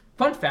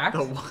 Fun fact.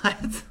 The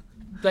what?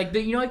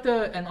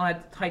 And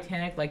on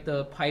Titanic,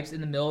 the pipes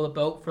in the middle of the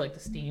boat for the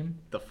steam.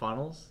 The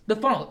funnels. The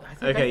funnel.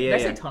 Okay, I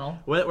said tunnel.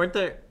 Weren't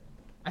there?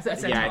 I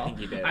said yeah, tunnel. I think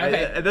you did.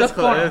 Okay. That's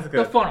cool. Funnel. That's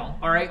good. The funnel.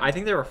 All right. I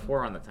think there were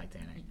 4 on the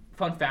Titanic.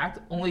 Fun fact: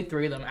 only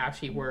 3 of them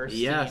actually were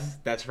steam. Yes,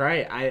 that's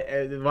right.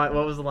 What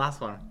was the last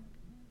one?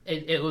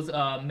 It was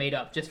made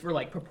up just for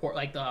like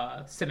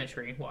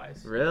symmetry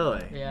wise.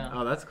 Really? Yeah.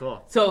 Oh, that's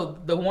cool. So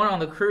the one on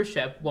the cruise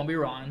ship when we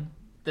were on,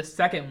 the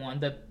second one,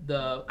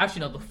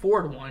 the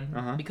Ford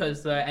one,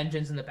 because the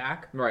engine's in the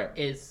back,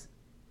 is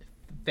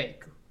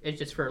fake. It's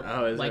just for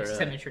like really?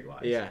 Symmetry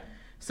wise. Yeah.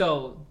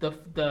 So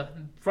the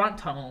front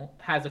tunnel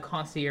has a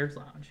concierge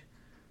lounge,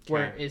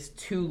 where it's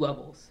 2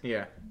 levels.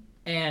 Yeah.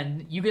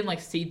 And you can like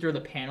see through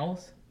the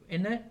panels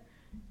in it,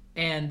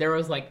 and there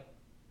was like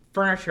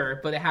furniture,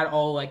 but it had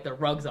all like the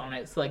rugs on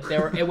it, so like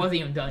it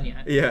wasn't even done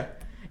yet. Yeah.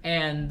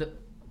 And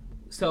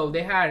so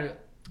they had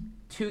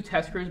 2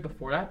 test cruises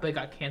before that, but it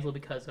got canceled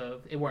because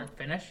of it weren't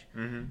finished.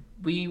 Mm-hmm.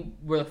 We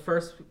were the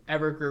first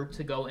ever group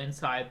to go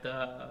inside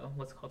the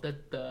what's it called,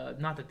 the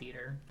not the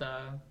theater,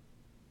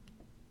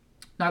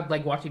 not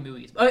like watching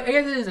movies. I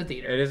guess it is a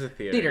theater. It is a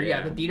theater.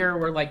 Yeah, the theater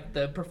where like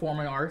the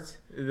performing arts.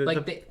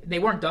 They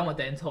weren't done with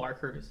it until our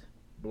cruise.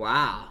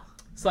 Wow.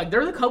 So like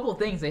there's a couple of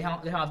things they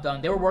have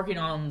done. They were working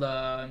on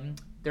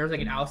there was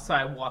like an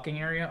outside walking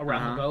area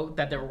around the boat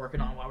that they were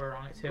working on while we were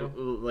on it too.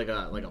 Like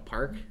a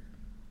park.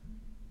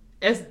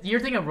 You're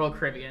thinking of Royal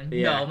Caribbean.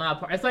 Yeah. No, not a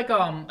park. It's like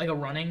a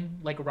running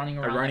around.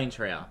 A running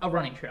trail. A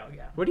running trail,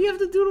 yeah. What do you have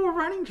to do to a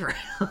running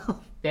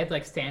trail? They have to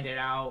like stand it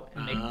out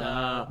and make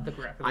the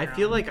grip. I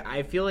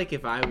feel like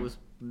if I was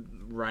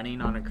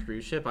running on a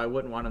cruise ship, I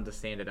wouldn't want them to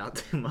stand it out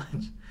too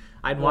much.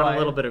 I'd want a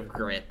little bit of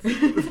grit.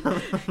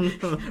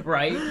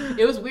 Right?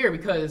 It was weird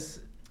because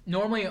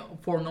normally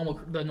for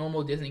the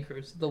normal Disney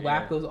cruise, the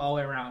lap goes all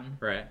the way around.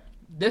 Right.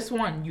 This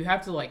one you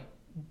have to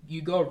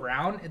you go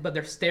around, but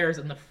there's stairs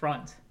in the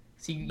front.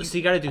 So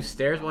you got to do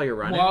stairs while you're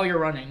running? While you're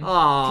running.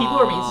 Aww. People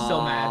are being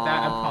so mad at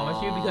that, I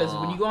promise you, because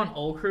when you go on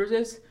old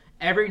cruises,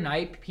 every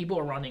night people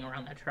are running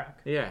around that track.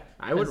 Yeah,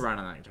 I would run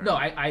on that track. No,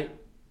 I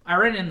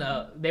ran in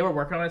they were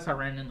working on it, so I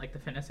ran in like the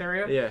fitness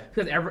area. Yeah.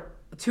 Because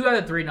 2 out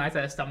of 3 nights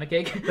I had a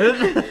stomachache.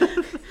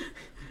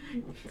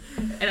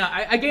 And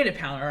I gained a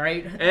pound,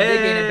 alright? I did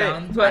gain a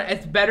pound, but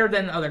it's better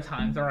than other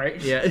times, alright?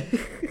 Yeah.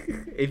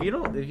 If you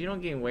don't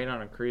gain weight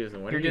on a cruise,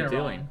 then what are you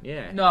doing? Wrong.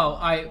 Yeah. No,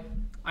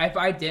 if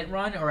I didn't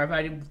run, or if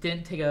I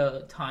didn't take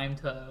a time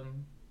to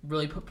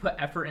really put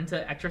effort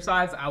into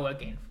exercise, I would have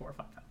gained 4 or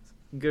 5 pounds.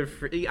 Good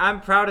for you.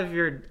 I'm proud of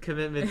your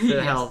commitment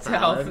to health. To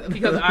health,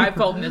 because I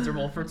felt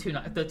miserable for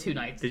the 2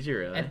 nights. Did you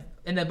really?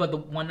 But the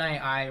one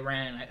night I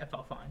ran, I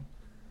felt fine.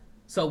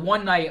 So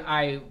one night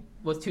I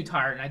was too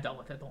tired and I dealt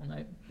with it the whole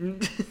night.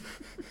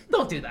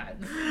 Don't do that.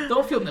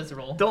 Don't feel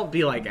miserable. Don't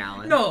be like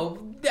Alan.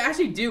 No,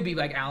 actually do be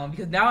like Alan,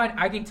 because now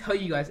I can tell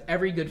you guys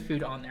every good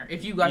food on there.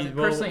 If you guys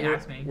personally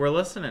ask me. We're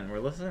listening.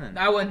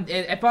 I wouldn't.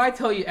 If I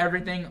tell you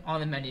everything on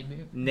the menu.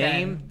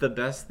 Name the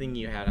best thing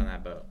you had on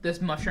that boat.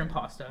 This mushroom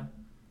pasta.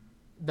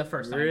 The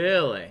first time.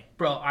 Really?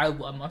 Bro, I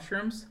love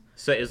mushrooms.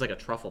 So it was like a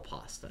truffle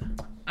pasta.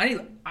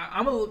 I'm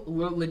gonna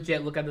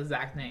legit look at the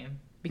exact name,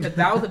 because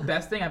that was the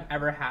best thing I've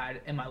ever had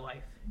in my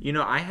life. You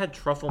know, I had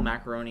truffle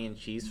macaroni and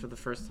cheese for the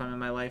first time in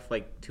my life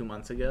like 2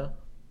 months ago.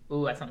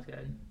 Ooh, that sounds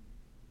good.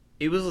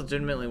 It was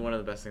legitimately one of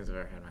the best things I've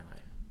ever had in my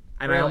life.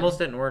 And really? I almost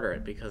didn't order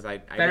it because I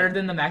Better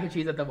than the mac and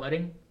cheese at the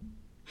wedding?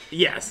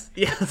 Yes.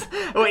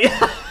 Oh, yeah.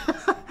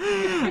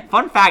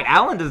 Fun fact,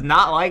 Alan does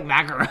not like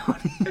macaroni.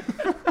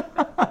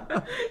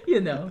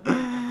 You know.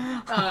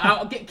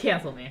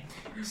 Cancel me.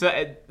 So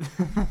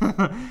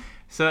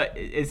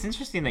it's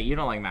interesting that you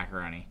don't like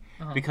macaroni.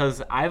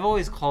 Because I've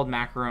always called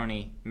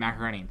macaroni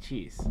and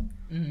cheese.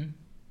 Mm-hmm.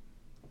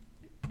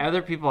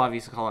 Other people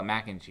obviously call it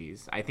mac and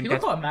cheese. I think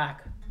people call it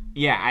mac.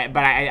 Yeah,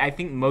 but I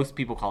think most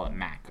people call it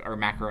mac or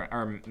mac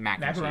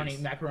and cheese.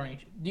 Macaroni.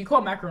 Do you call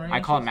it macaroni? I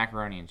call it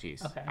macaroni and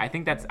cheese. Okay. I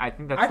think that's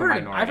I've the heard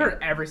minority. I've heard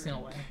every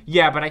single way.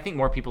 Yeah, but I think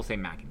more people say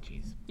mac and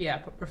cheese.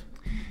 Yeah,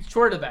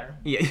 shorter the better.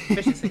 Yeah.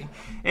 Efficiency.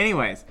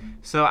 Anyways,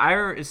 so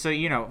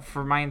you know,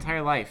 for my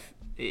entire life,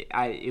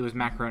 it was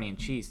macaroni and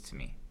cheese to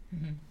me.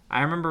 Mm-hmm.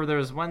 I remember there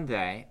was one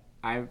day,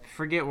 I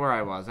forget where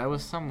I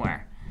was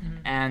somewhere,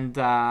 and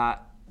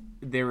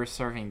they were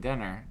serving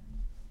dinner,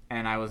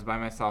 and I was by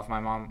myself.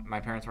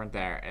 My parents weren't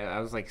there. I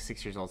was like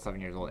 6 years old,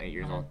 7 years old, 8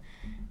 years old.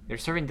 They're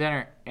serving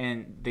dinner,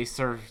 and they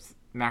served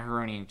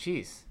macaroni and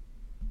cheese,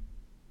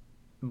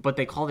 but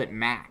they called it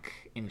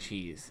mac and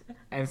cheese,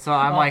 and so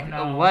I'm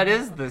no. What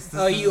is this?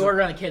 You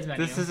ordered on the kids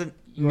menu. This isn't.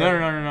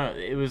 No.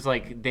 It was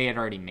like they had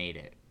already made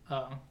it.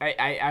 Oh.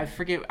 I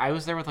forget. I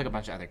was there with like a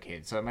bunch of other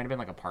kids, so it might have been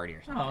like a party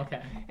or something. Oh,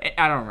 okay.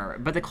 I don't remember.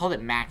 But they called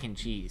it mac and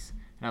cheese.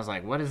 And I was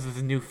like, what is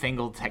this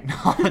newfangled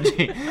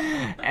technology?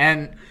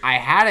 And I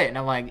had it, and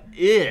I'm like,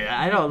 ew,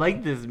 I don't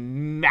like this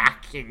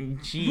mac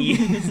and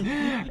cheese.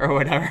 Or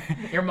whatever.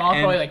 Your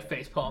mom's probably like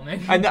face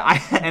palming. And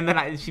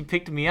then she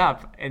picked me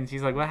up, and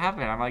she's like, what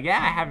happened? I'm like,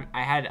 yeah,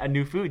 I had a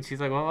new food. She's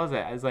like, what was it?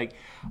 I was like,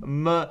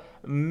 mac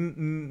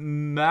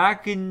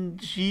and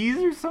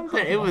cheese or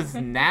something. It was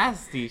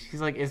nasty.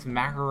 She's like, it's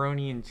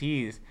macaroni and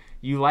cheese.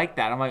 You like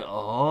that? I'm like,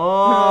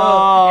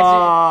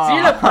 oh. So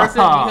you're the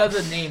person, because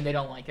of the name, they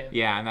don't like it.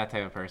 Yeah, I'm that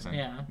type of person.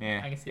 Yeah.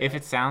 I can see if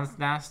that. it sounds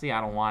nasty,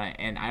 I don't want it.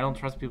 And I don't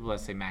trust people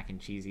that say mac and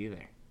cheese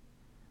either.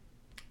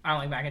 I don't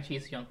like mac and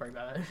cheese, so you don't worry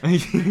about it.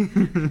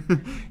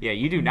 Yeah,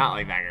 you do not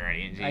like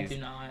macaroni and cheese. I do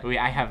not.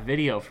 I have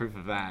video proof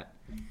of that.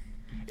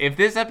 If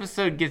this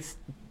episode gets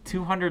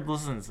 200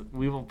 listens,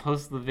 we will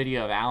post the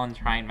video of Alan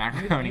trying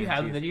macaroni and cheese. You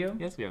have the video?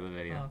 Yes, we have the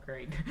video. Oh,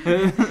 great.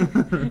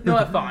 No,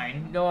 what?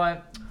 Fine. No,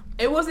 what?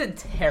 It wasn't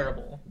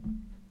terrible.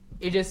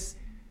 It just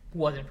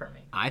wasn't for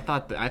me. I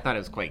thought it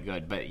was quite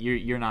good, but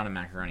you're not a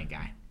macaroni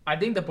guy. I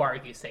think the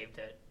barbecue saved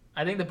it.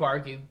 I think the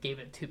barbecue gave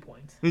it 2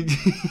 points.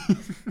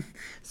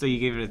 So you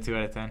gave it a 2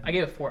 out of 10? I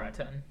gave it 4 out of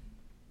 10.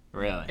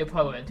 Really? It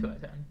probably went 2 out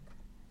of 10.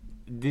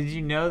 Did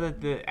you know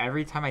that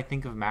every time I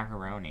think of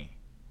macaroni,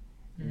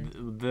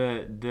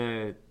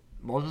 the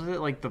what was it,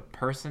 like, the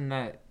person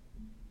that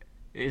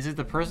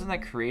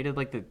created,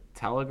 like, the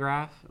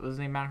telegraph was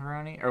named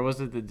Macaroni, or was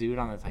it the dude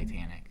on the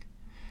Titanic?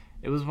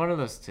 It was one of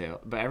those two.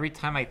 But every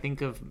time I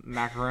think of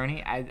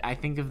macaroni, I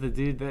think of the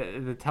dude,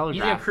 the telegraph.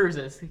 You think of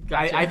cruises.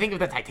 Gotcha. I think of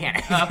the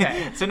Titanic.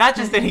 Okay. So not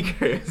just any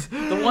cruise.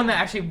 The one that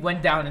actually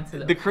went down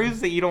into the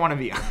cruise that you don't want to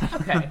be on.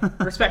 Okay,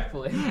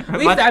 respectfully. At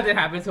least that didn't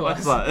happen to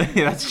us.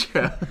 Yeah, that's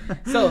true.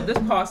 So this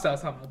pasta I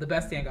was talking about, the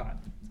best thing I got.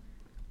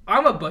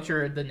 I'm a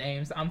butcher the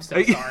names. I'm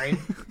so sorry.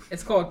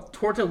 It's called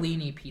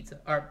tortellini pizza.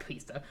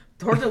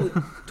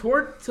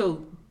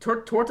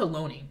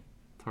 Tortelloni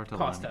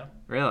pasta.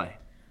 Really?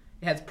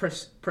 It has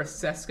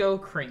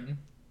prosecco cream.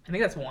 I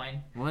think that's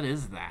wine. What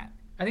is that?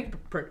 I think.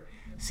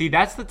 See,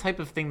 that's the type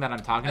of thing that I'm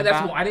talking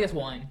about. I think it's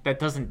wine. That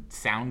doesn't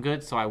sound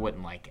good, so I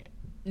wouldn't like it.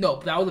 No,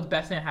 but that was the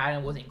best thing I had,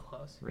 and it wasn't even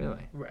close.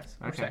 Really?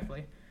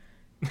 Respectfully.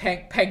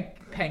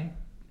 Pancetta.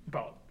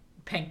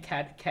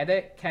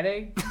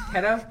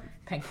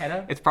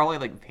 It's probably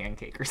like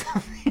pancake or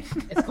something.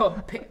 It's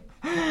called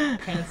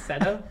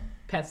pancetta.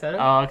 Pancetta.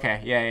 Oh, okay.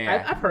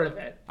 Yeah. I've heard of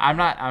it. I'm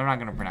not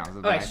gonna pronounce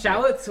it. Okay,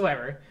 shallots,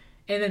 whatever.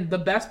 And then the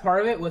best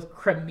part of it was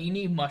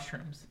cremini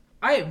mushrooms.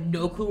 I have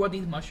no clue what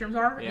these mushrooms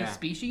are, the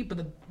species,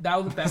 but that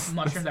was the best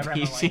mushrooms I've ever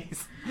had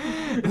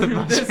in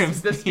my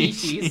life. The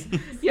species.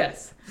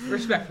 Yes,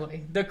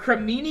 respectfully. The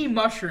cremini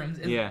mushrooms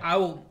is, I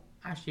don't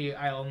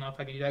know if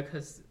I can do that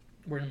because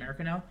we're in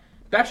America now.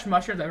 Best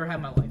mushrooms I've ever had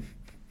in my life.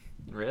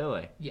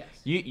 Really? Yes.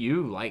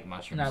 You like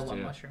mushrooms too. And I love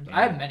mushrooms. Yeah.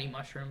 I had many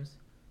mushrooms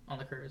on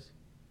the cruise.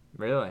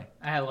 Really?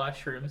 I had a lot of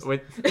shrooms.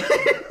 Wait.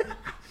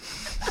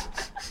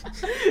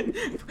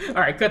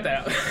 All right, cut that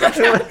out. Cut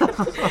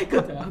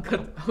that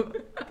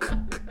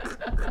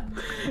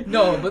out.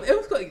 No, but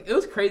it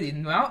was crazy. The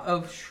amount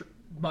of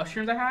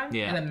mushrooms I had,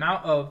 and the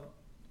amount of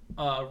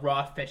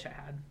raw fish I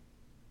had.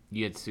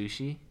 You had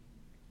sushi?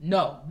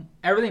 No,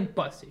 everything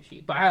but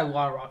sushi. But I had a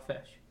lot of raw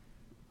fish.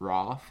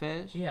 Raw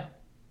fish? Yeah.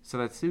 So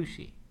that's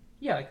sushi.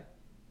 Yeah,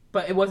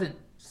 but it wasn't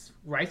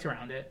rice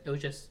around it. It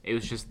was just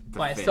the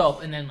by fish.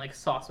 itself, and then like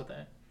sauce with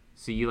it.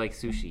 So you like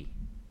sushi?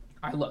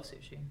 I love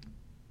sushi.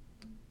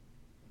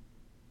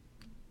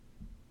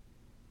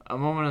 A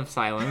moment of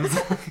silence.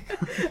 I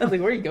was like,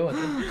 where are you going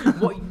with this?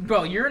 Well,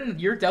 bro,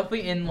 you're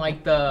definitely in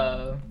like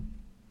the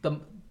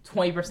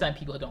 20%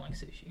 people that don't like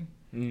sushi.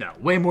 No,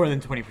 way more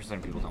than 20%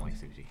 of people don't like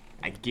sushi.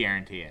 I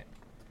guarantee it.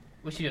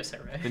 We should do a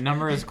survey. The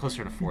number is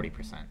closer to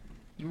 40%.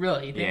 You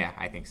really? You think? Yeah,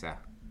 I think so.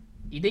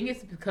 You think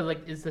it's because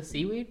like it's the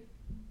seaweed,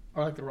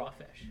 or like the raw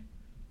fish?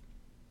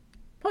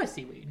 Probably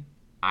seaweed.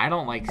 I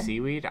don't like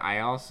seaweed. I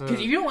also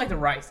because if you don't like the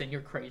rice, then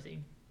you're crazy.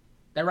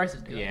 That rice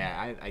is good.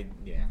 Yeah, I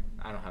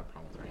don't have a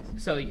problem with rice.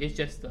 So it's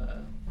just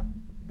the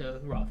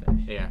raw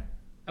fish. Yeah.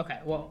 Okay.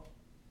 Well,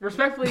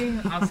 respectfully,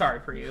 I'm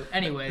sorry for you.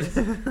 Anyways,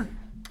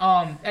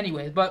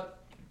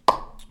 but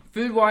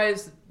food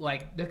wise,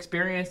 like the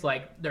experience,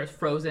 like there's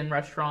Frozen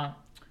restaurant,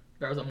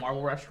 there was a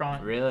Marvel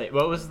restaurant. Really?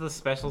 What was the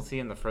specialty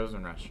in the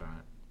Frozen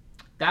restaurant?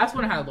 That's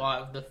when I had a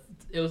lot of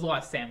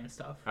salmon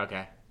stuff.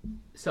 Okay.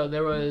 So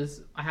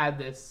I had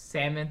this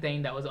salmon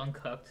thing that was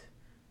uncooked.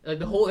 Like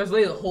there's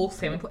literally the whole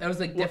salmon. It was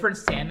like different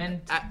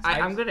salmon.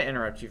 I'm gonna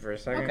interrupt you for a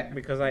second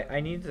because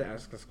I need to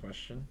ask this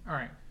question. All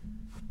right.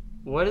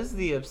 What is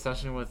the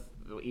obsession with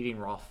eating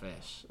raw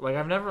fish? Like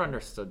I've never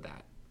understood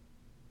that.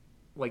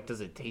 Like,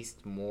 does it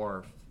taste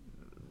more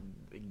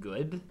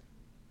good?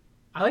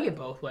 I like it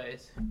both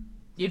ways.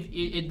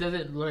 It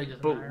doesn't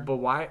matter. But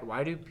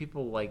why do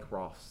people like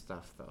raw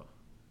stuff though?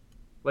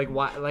 Like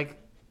why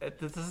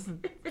this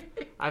doesn't.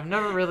 I've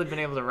never really been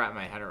able to wrap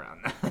my head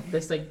around that.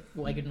 This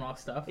liking raw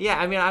stuff. Yeah,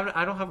 I mean,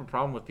 I don't have a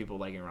problem with people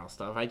liking raw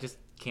stuff. I just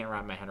can't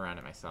wrap my head around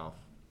it myself.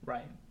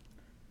 Right.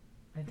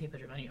 I didn't take a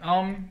picture of any.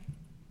 I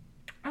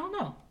don't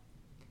know.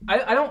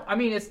 I don't. I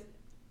mean, it's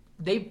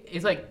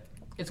like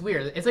it's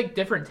weird. It's like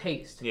different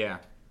taste. Yeah.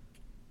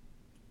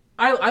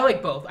 I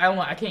like both. I don't.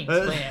 I can't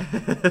explain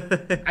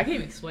it. I can't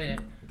even explain it.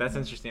 That's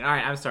interesting. All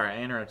right, I'm sorry.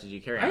 I interrupted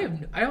you. Carry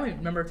on. I don't even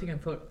remember taking a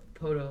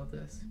photo of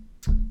this.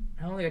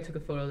 I don't think I took a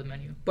photo of the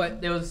menu,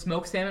 but there was a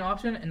smoked salmon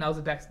option, and that was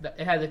the best.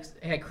 It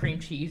had cream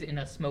cheese and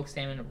a smoked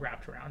salmon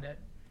wrapped around it.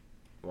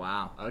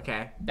 Wow.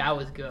 Okay. That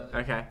was good.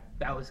 Okay.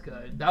 That was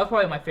good. That was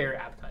probably my favorite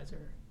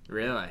appetizer.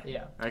 Really?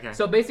 Yeah. Okay.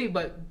 So basically,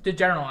 but to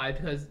generalize,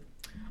 because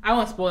I don't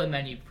want to spoil the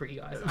menu for you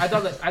guys. I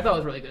thought it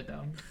was really good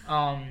though.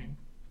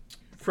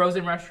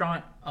 Frozen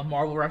restaurant, a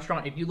Marvel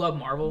restaurant. If you love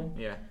Marvel,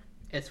 yeah,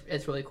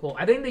 It's really cool.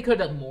 I think they could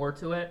have done more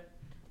to it.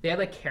 They had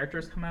like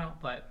characters come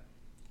out, but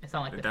it's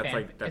not like the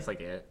fan. That's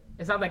like it.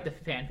 It's not like the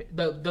fan.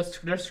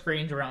 There's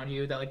screens around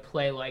you that like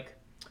play like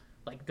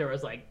there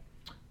was like.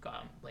 God,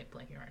 I'm like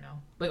blanking right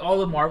now. Like all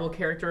the Marvel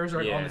characters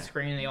are like, on the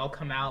screen. And they all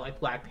come out like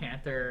Black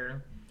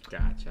Panther.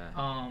 Gotcha.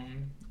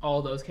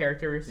 All those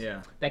characters.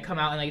 Yeah. That come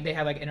out and like they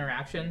have like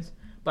interactions.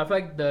 But I feel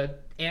like the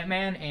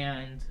Ant-Man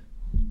and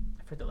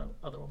I forget the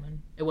other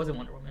woman. It wasn't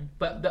Wonder Woman,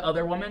 but the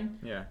other woman.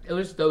 Yeah. It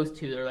was those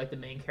two. They're like the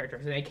main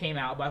characters, and they came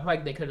out. But I feel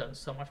like they could have done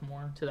so much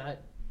more to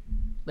that,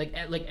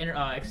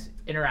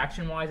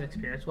 interaction wise,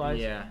 experience wise.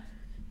 Yeah.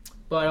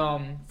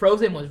 But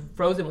Frozen was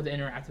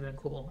interactive and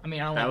cool. I mean,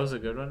 that was a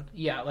good one.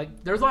 Yeah,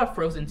 like there's a lot of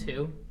Frozen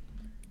 2,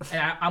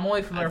 and I'm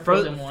only familiar with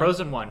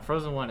Frozen 1.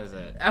 Frozen 1 is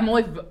it? I'm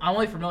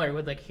only familiar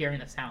with like hearing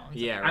the sounds.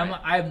 Yeah, right.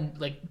 I'm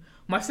like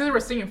my sister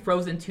was singing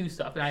Frozen 2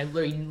 stuff, and I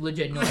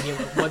legit no idea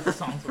what the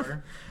songs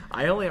were.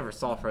 I only ever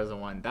saw Frozen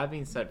 1. That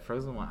being said,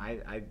 Frozen 1,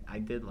 I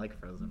did like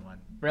Frozen 1.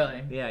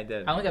 Really? Yeah, I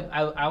did. I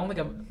don't think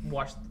I've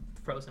watched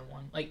Frozen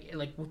 1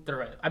 like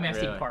through it. I mean, I've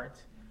seen parts.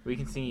 We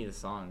can sing you the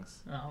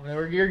songs. Oh,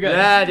 you're good.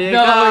 Yeah, dude.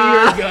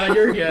 No,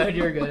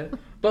 you're good.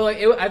 But like,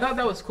 I thought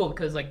that was cool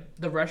because like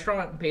the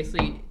restaurant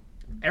basically,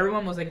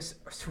 everyone was like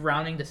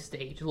surrounding the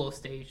stage, a little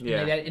stage. Yeah.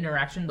 And they had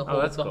interaction the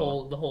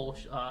whole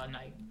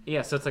night.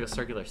 Yeah, so it's like a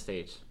circular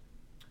stage.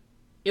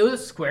 It was a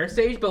square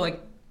stage, but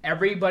like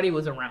everybody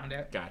was around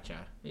it. Gotcha.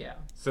 Yeah.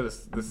 So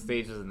the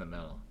stage was in the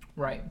middle.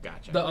 Right.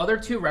 Gotcha. The other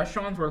two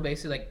restaurants were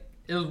basically like,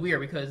 it was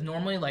weird because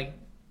normally like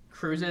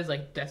cruises,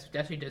 like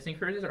Disney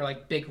cruises, are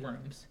like big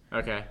rooms.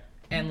 Okay.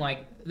 And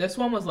like this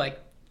one was like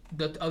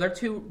the other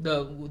two,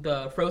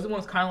 the Frozen one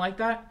was kind of like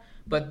that,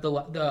 but the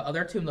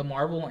other two, the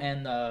Marvel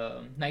and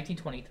the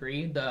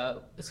 1923,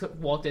 the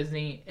Walt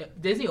Disney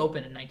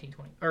opened in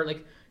 1920, or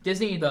like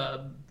Disney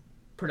the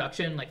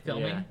production like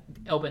filming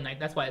opened like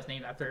that's why it's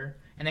named after.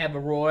 And they have a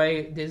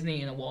Roy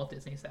Disney and a Walt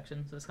Disney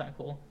section, so it's kind of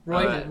cool.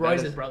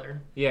 Roy's his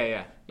brother.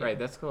 Yeah, right.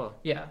 That's cool.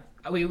 Yeah,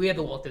 we had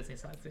the Walt Disney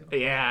side too.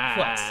 Yeah.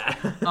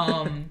 Flex.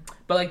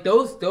 But like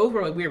those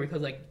were like weird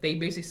because like they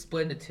basically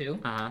split into two,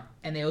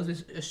 and there was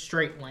just a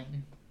straight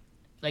lane,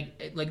 like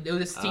there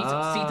was seats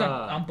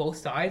on both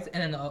sides,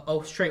 and then a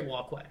straight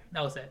walkway.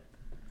 That was it.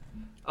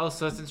 Oh,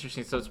 so that's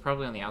interesting. So it's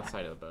probably on the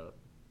outside of the boat.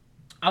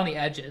 On the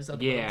edges of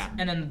the boats.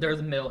 And then there's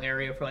a middle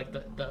area for like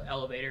the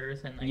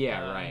elevators and like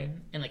right.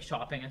 And like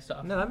shopping and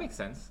stuff. No, that makes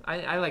sense.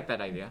 I like that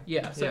idea.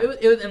 Yeah. So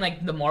it was and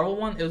like the Marvel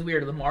one, it was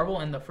weird. The Marvel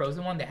and the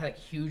Frozen one, they had like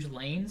huge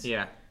lanes.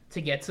 Yeah.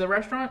 To get to the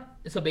restaurant.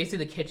 So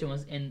basically the kitchen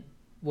was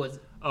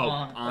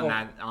on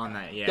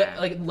that. Yeah.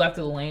 Like left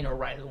of the lane or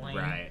right of the lane.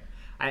 Right.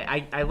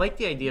 I like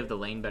the idea of the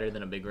lane better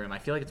than a big room. I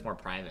feel like it's more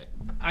private.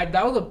 I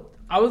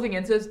was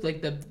against this.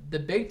 Like the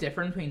big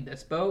difference between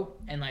this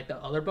boat and like the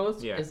other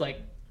boats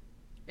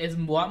is a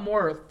lot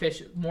more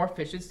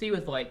efficiency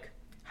with like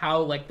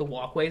how like the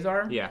walkways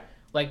are. Yeah.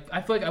 Like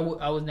I feel like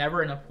I was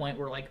never in a point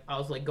where like I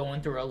was like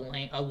going through a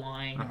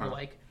line or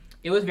like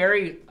it was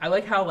very. I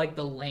like how like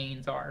the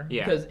lanes are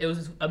because it was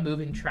just a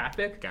moving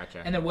traffic.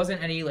 Gotcha. And there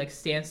wasn't any like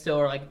standstill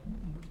or like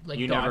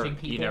dodging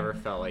people. You never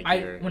felt like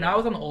when I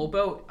was on the old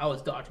boat, I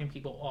was dodging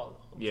people all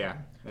the time.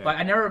 But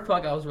I never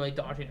felt like I was really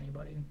dodging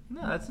anybody.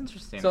 No, that's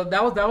interesting. So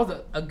that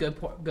was a good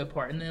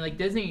part. And then like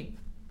Disney.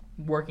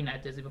 Working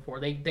at Disney before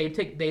they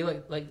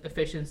like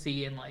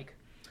efficiency and I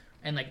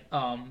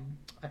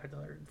heard the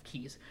other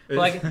keys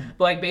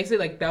but basically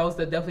like that was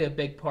definitely a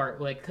big part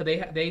like cause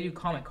they do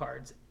comic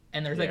cards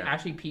and there's like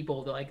actually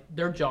people that like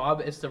their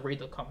job is to read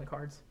the comic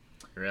cards.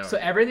 Really? So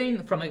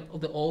everything from like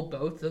the old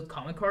boats, the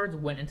comic cards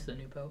went into the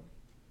new boat.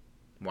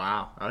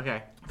 Wow.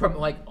 Okay. From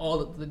like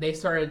they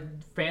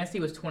started. Dream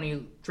was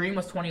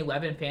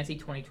 2011, Fantasy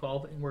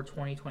 2012, and we're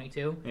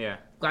 2022. Yeah.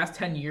 Last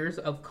 10 years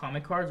of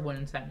comic cards went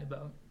into that new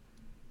boat.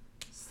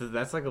 So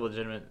that's like a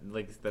legitimate,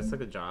 that's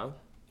like a job?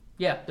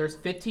 Yeah, there's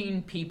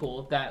 15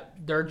 people that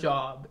their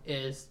job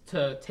is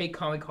to take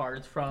comic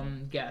cards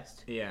from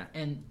guests. Yeah.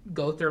 And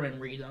go through them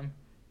and read them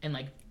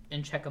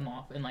and check them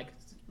off and like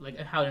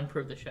how to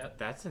improve the ship.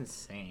 That's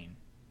insane.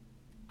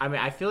 I mean,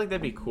 I feel like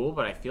that'd be cool,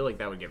 but I feel like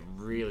that would get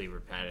really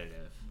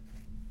repetitive.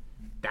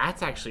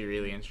 That's actually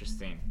really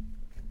interesting.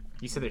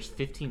 You said there's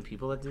 15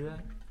 people that do that?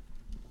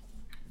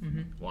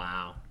 Mm-hmm.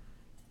 Wow.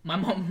 My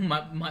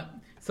mom,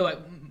 so like,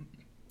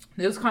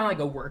 it was kind of like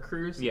a work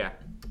cruise. Yeah.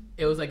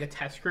 It was like a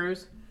test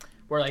cruise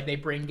where like they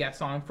bring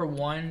guests on for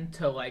one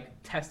to like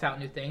test out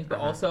new things, but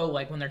also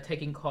like when they're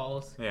taking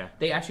calls,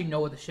 they actually know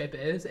what the ship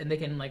is and they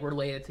can like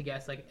relate it to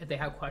guests like if they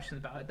have questions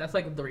about it. That's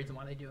like the reason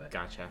why they do it.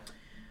 Gotcha.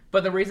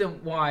 But the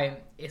reason why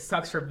it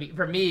sucks for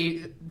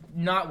me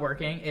not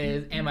working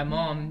is, and my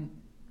mom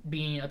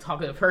being a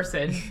talkative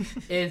person,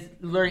 is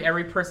literally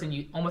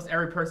almost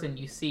every person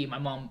you see, my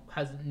mom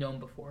has known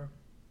before.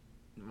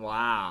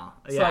 Wow.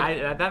 So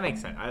yeah, that makes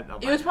sense.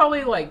 It was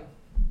probably like,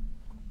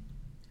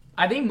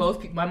 I think most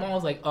people, my mom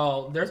was like,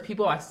 oh, there's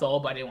people I saw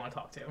but I didn't want to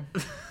talk to.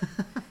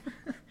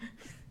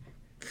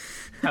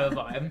 Have a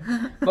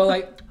vibe. But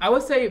like, I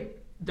would say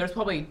there's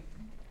probably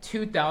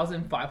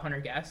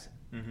 2,500 guests.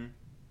 Mm-hmm.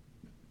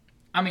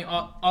 I mean,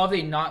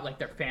 obviously not like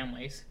their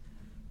families.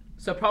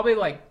 So probably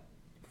like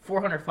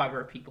 400,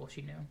 500 people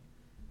she knew.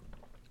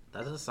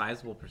 That's a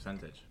sizable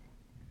percentage.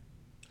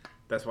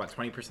 That's what,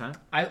 20%?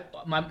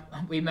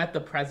 We met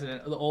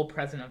the old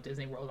president of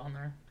Disney World on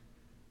there.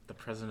 The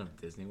president of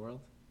Disney World?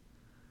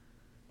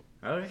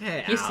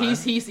 Okay.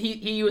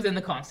 He was in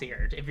the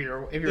concierge. If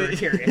you're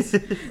curious.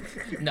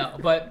 No,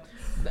 but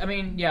I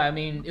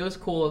mean, it was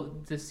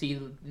cool to see.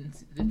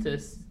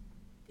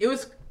 It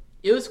was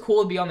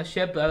cool to be on the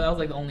ship, but that was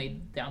like the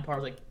only down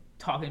part. Was like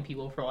talking to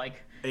people for like.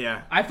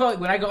 Yeah. I felt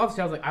like when I got off the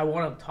ship, I was like, I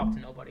want to talk to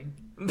nobody.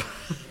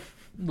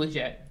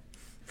 Legit.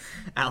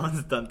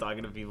 Alan's done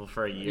talking to people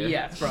for a year.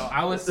 Yes, bro.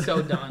 I was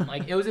so done.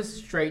 Like it was just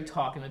straight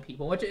talking with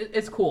people, which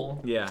it's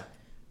cool. Yeah.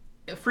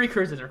 Free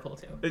cruises are cool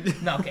too.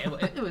 No, okay,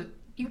 it was.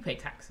 You pay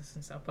taxes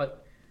and stuff,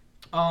 but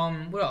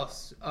what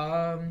else?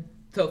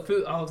 So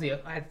food. Obviously,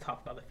 I had to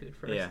talk about the food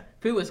first. Yeah.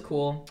 Food was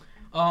cool.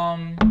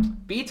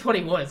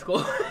 B21 is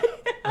cool.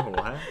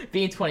 What?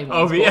 B21.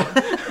 Oh, yeah.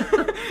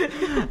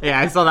 Yeah,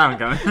 I saw that one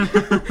coming.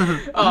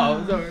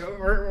 Oh, so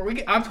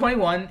I'm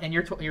 21 and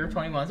you're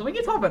 21, so we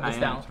can talk about this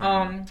now.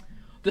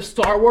 The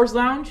Star Wars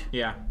Lounge.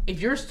 Yeah.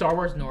 If you're a Star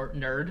Wars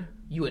nerd,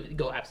 you would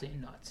go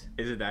absolutely nuts.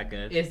 Is it that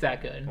good? It's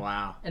that good.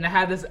 Wow. And I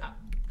had this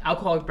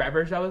alcoholic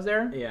beverage that was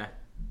there. Yeah.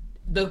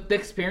 The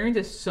experience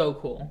is so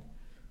cool.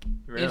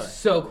 Really? It's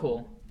so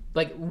cool.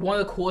 Like one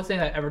of the coolest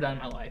things I've ever done in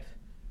my life.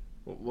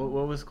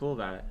 What was cool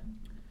about it?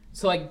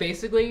 So like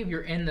basically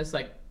you're in this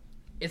like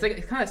it's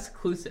kind of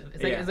exclusive.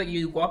 It's like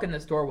you walk in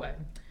this doorway,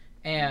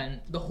 and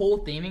the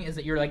whole theming is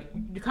that you're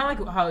kind of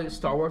like how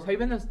Star Wars. Have you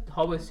been to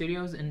Hollywood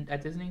Studios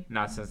at Disney?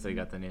 Not since they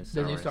got the new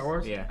Star Wars. The new Star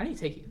Wars. Yeah. I need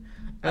to take you.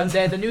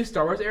 The new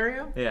Star Wars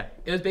area. Yeah.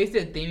 It was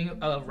basically a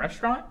theming of a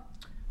restaurant,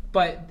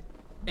 but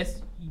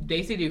it's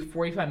basically do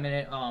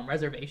 45-minute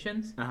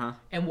reservations.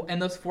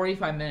 And those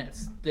 45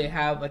 minutes they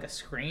have like a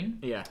screen.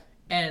 Yeah.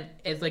 And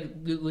it's like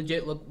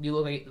legit. You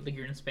look like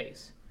you're in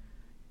space,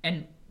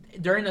 and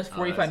during those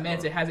 45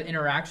 minutes, cool. It has an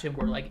interaction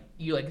where like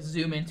you like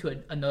zoom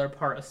into another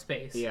part of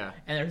space. Yeah.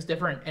 And there's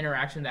different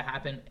interactions that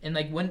happen, and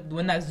like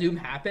when that zoom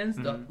happens,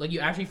 like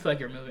you actually feel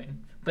like you're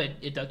moving,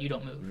 but you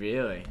don't move.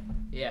 Really?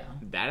 Yeah.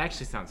 That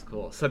actually sounds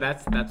cool. So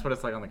that's what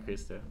it's like on the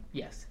cruise too.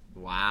 Yes.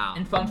 Wow.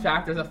 And fun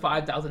fact, there's a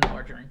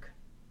 $5,000 drink.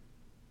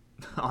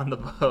 On the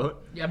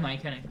boat? Yeah, I'm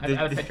not kidding. I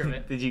have a picture of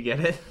it. Did you get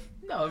it?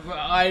 No,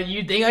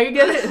 you think I could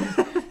get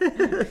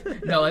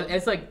it? No,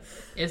 it's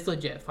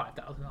legit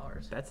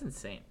 $5,000. That's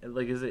insane.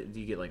 Like, do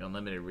you get like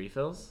unlimited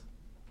refills?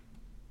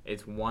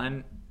 It's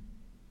one.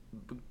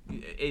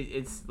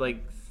 It's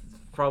like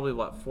probably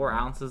 4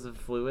 ounces of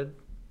fluid.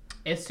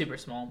 It's super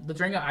small. The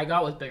drink I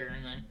got was bigger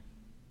than that.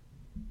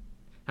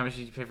 How much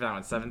did you pay for that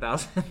one?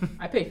 $7,000.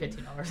 I paid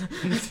 $15.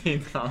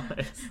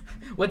 $15.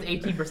 With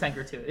 18%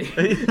 gratuity.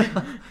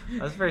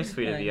 That's very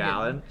sweet of you,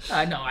 Alan.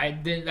 No, I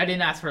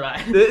didn't ask for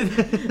that.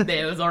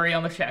 It was already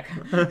on the check.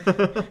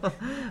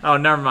 Oh,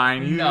 never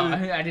mind. No,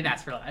 I didn't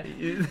ask for that.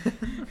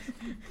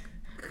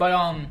 But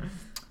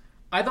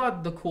I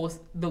thought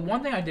the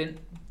one thing I didn't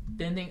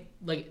think,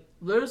 like,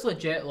 there was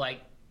legit,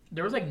 like,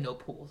 there was like no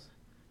pools.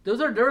 There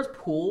was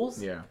pools.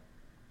 Yeah.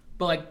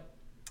 But like,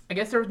 I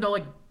guess there was no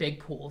like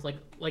big pools. Like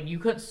you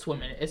couldn't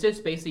swim in it. It's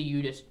just basically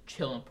you just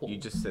chill in pools. You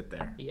just sit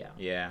there. Yeah.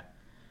 Yeah.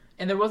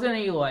 And there wasn't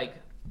any like,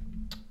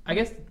 I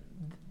guess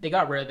they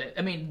got rid of it.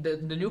 I mean, the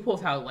new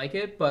pools how I like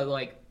it, but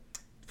like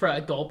for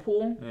an adult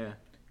pool. Yeah.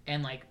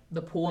 And like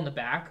the pool in the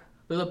back.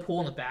 There's a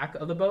pool in the back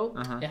of the boat.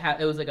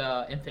 It was like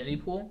a infinity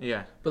pool.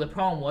 Yeah. But the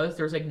problem was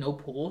there was like no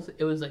pools.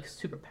 It was like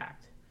super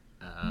packed.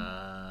 And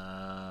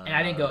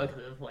I didn't go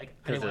because of like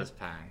it was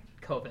packed.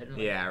 COVID.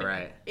 Yeah.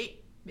 Right.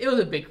 It was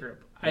a big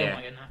group. I didn't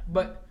like it.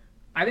 But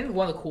I think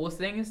one of the coolest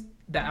things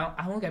that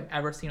I don't think I've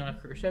ever seen on a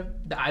cruise ship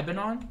that I've been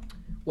on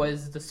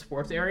was the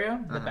sports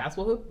area, the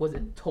basketball hoop, was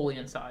it totally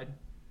inside.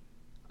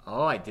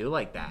 Oh, I do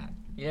like that.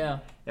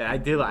 Yeah. Yeah, I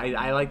do.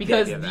 I like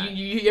because the idea of that.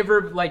 you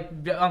ever like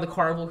on the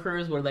Carnival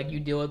cruise where like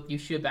you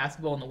shoot a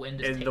basketball and the wind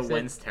just takes it? The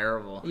wind's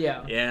terrible.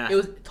 Yeah. Yeah. It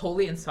was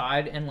totally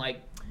inside, and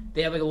like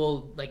they have like a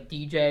little like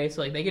DJ,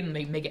 so like they can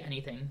make it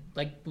anything.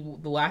 Like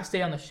the last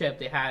day on the ship,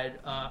 they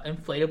had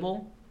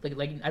inflatable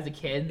like as a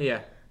kid. Yeah.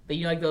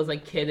 You know, like those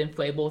like kid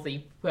inflatables that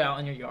you put out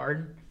in your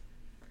yard,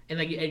 and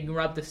like you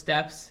run up the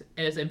steps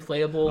and it's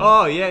inflatable.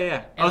 Oh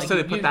yeah. And, so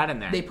they put that in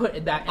there. They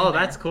put that. Oh,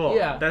 that's cool.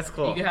 Yeah, that's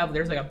cool. You can have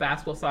there's like a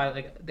basketball side,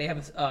 like they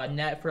have a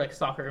net for like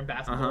soccer and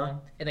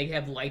basketball, and they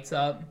have lights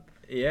up.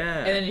 Yeah.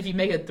 And then if you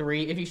make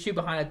if you shoot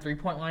behind a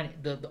 3-point line,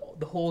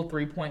 the whole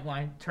 3-point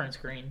line turns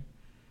green.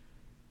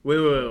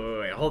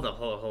 Wait. Hold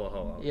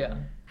on. Yeah.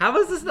 How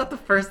was this not the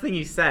first thing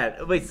you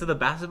said? Wait, so the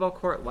basketball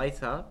court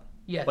lights up?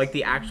 Yes. Like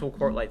the actual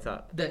court lights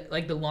up?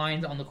 The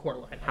lines on the court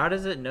line. How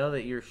does it know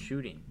that you're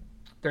shooting?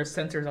 There's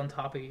sensors on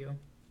top of you.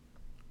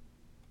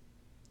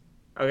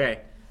 Okay.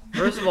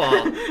 First of all...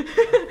 I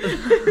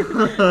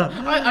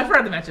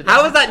forgot to mention that.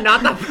 How was that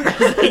not the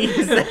first thing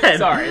you said?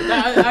 Sorry.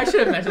 I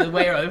should have mentioned it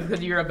way earlier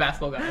because you're a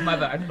basketball guy. My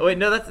bad. Wait,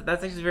 no, that's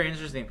actually very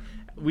interesting.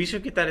 We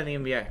should get that in the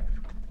NBA.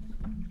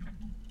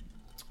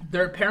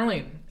 They're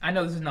apparently... I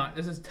know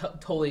this is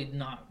totally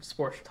not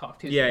sports talk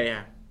too.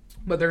 Yeah.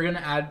 But they're gonna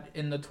add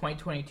in the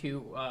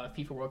 2022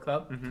 FIFA World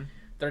Cup. Mm-hmm.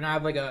 They're gonna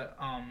have like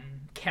a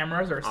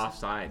cameras or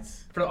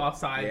offsides for the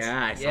offsides.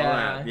 Yeah, I saw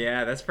that.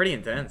 Yeah, that's pretty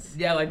intense.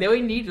 Yeah, like they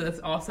don't need this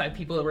offside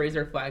people to raise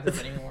their flags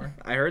anymore.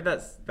 I heard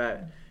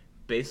that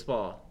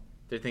baseball.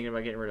 They're thinking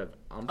about getting rid of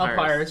umpires.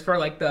 Umpires for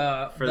like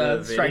the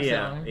strike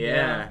zone.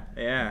 Yeah.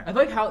 I feel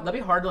like that'd be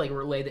hard to like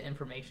relay the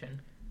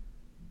information.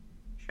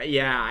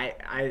 Yeah,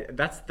 I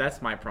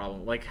that's my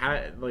problem. Like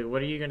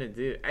what are you gonna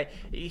do?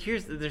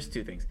 There's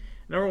two things.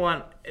 Number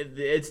one,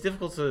 it's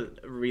difficult to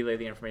relay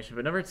the information,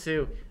 but number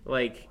two,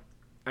 like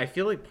I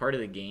feel like part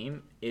of the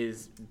game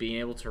is being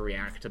able to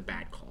react to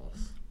bad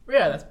calls.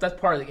 Yeah, that's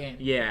part of the game.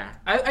 Yeah,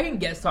 I can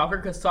get soccer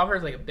because soccer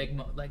is like a big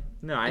no,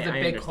 it's a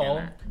big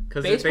call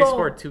because they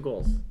scored 2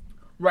 goals.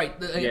 Right,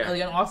 like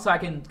an offside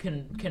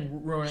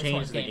can ruin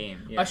change the game.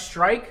 Yeah. A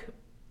strike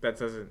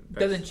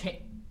doesn't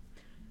change.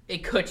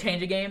 It could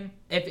change a game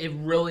if it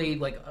really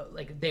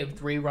like they have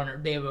 3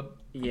 runners. They have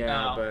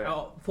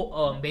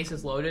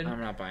bases loaded. I'm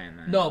not buying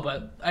that. No,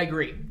 but I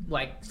agree.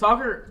 Like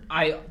soccer,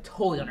 I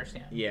totally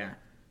understand. Yeah.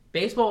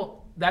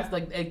 Baseball, that's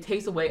like it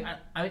takes away.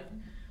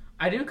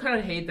 I do kind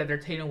of hate that they're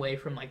taking away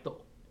from like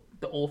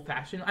the old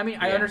fashioned. I mean,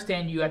 I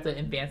understand you have to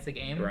advance the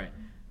game, right?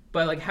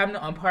 But like having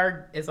an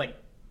umpire is like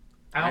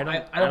I don't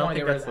want to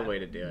get rid of that. That's the way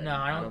to do it. No,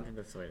 I don't think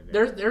that's the way to do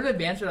it. There's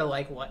advances that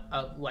like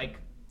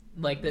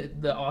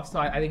the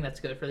offside. I think that's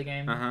good for the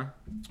game.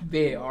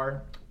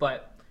 VAR,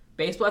 but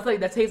baseball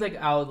that takes like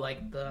out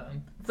like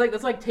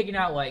that's like taking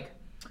out like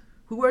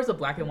who wears the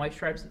black and white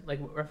stripes like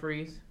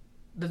referees.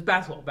 There's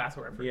basketball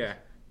referees. Yeah.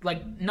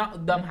 Like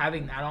not them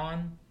having that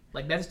on,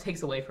 like that just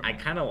takes away from. I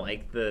kind of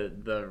like the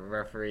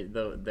referee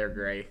their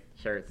gray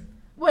shirts.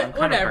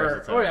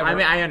 Whatever. I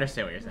mean, I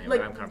understand what you're saying. Like,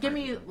 but I'm kind of give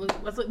me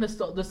let's like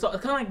nostalgia.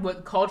 Kind of like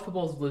what college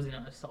football is losing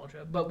on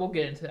nostalgia, but we'll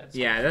get into that.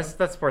 Yeah,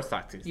 that's sports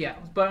talk too. Yeah,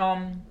 but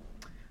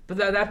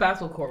that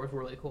basketball court was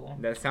really cool.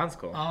 That sounds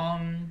cool.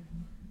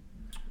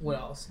 What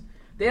else?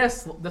 They had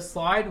the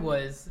slide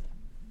was.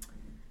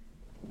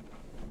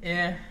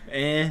 Wait,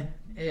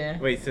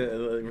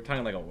 so we're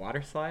talking like a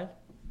water slide?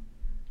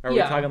 Or are we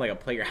talking like a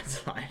playground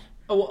slide?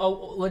 A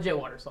legit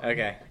water slide.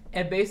 Okay.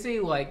 And basically,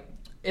 like,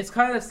 it's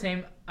kind of the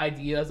same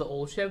idea as the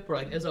old ship, where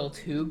like there's little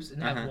tubes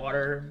and have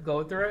water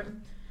go through it.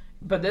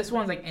 But this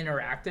one's like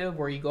interactive,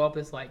 where you go up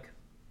this like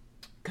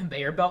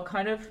conveyor belt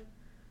kind of.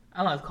 I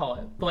don't know how to call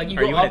it, but like you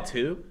go up. Are you in a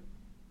tube?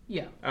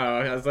 Yeah. Oh,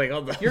 I was like,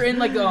 hold on. You're in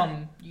like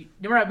remember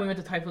when we went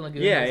to Typhoon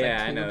Lagoon?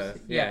 Yeah, I know those.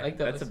 Yeah, like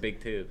those. That's a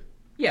big tube.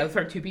 Yeah, it's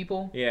for 2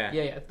 people.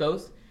 Yeah,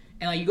 those.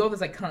 And like you go up this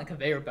like kind of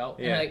conveyor belt,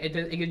 yeah. and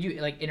like it gives you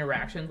like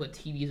interactions with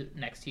TVs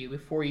next to you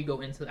before you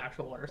go into the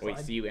actual water slide.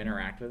 Wait, so you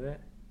interact with it?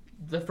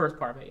 The first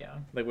part of it, yeah.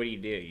 Like, what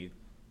do?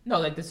 No,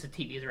 like this is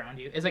TVs around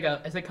you. It's like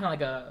kind of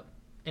like a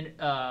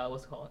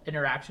what's it called?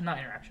 Interaction, not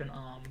interaction.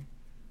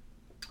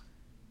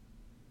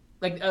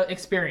 Like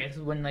experience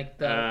when like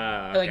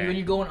like when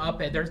you're going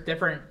up it, there's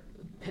different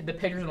the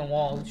pictures on the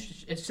wall.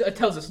 It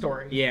tells a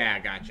story. Yeah,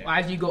 gotcha.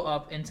 As you go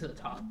up into the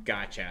top.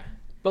 Gotcha.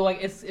 But like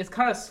it's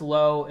kind of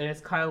slow and it's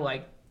kind of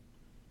like.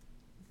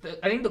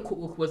 I think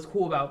what's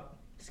cool about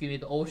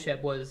the old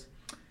ship was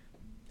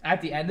at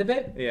the end of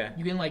it. Yeah.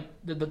 You can like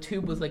the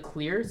tube was like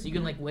clear, so you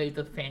can like wave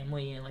the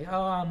family and like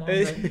I'm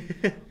on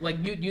like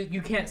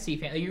you can't see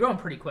family. You're going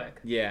pretty quick.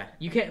 Yeah.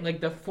 You can't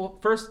like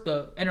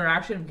the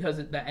interaction because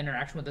the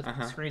interaction with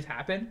the screens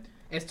happen.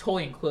 It's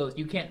totally enclosed.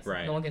 You can't.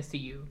 Right. No one can see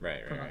you.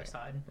 Right. From the other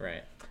side.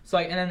 Right. So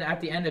like and then at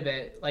the end of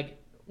it,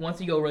 like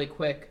once you go really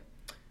quick.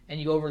 And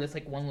you go over this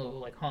like one little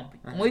like hump.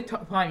 Only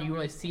time you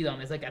really see them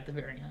is like at the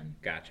very end.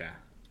 Gotcha.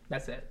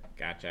 That's it.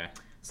 Gotcha.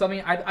 So I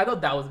mean, I thought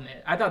that was a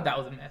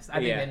miss. I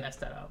think they messed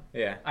that up.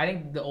 Yeah. I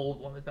think the old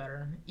one was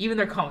better. Even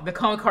the comic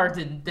card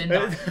did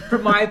not.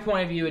 From my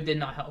point of view, it did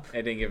not help.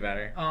 It didn't get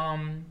better.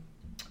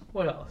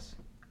 What else?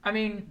 I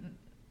mean,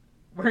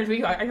 I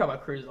talk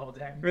about cruises all the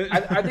time.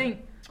 I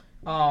think,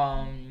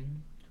 but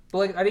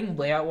like I think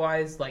layout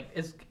wise, like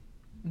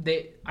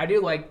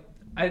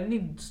I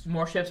need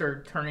more ships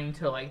are turning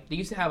to like they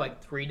used to have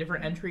like 3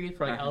 different entries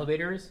for like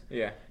elevators.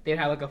 Yeah. They'd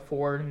have like a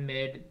forward,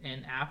 mid,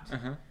 and aft.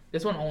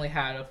 This one only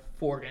had a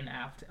forward and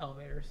aft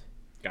elevators.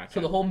 Gotcha.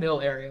 So the whole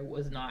middle area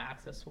was not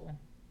accessible.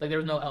 Like there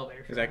was no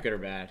elevators. Is that good or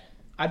bad?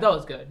 I thought it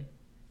was good.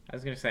 I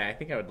was gonna say I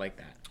think I would like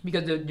that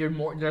because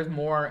there's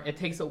more. It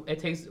takes.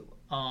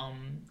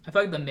 I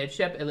feel like the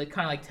midship it like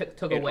kind of like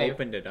took away. It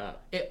opened it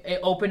up. It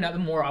opened up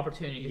more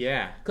opportunities.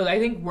 Yeah. Because I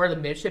think where the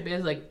midship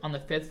is, like on the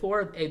 5th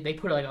floor, they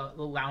put like a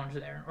lounge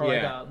there, or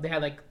like they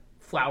had like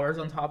flowers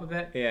on top of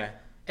it. Yeah.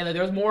 And like,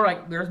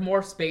 there's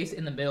more space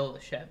in the middle of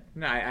the ship.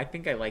 No, I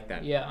think I like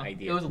that.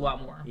 Idea. It was a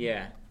lot more.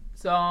 Yeah.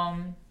 So,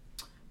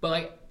 but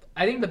like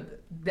I think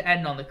the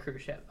end on the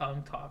cruise ship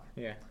talk.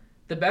 Yeah.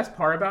 The best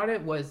part about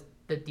it was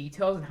the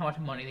details and how much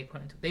money they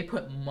put into it. They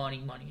put money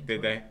into it.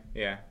 Did they?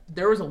 Yeah.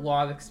 There was a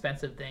lot of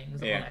expensive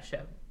things on that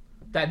ship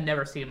that I've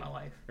never seen in my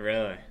life.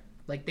 Really?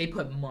 Like, they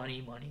put money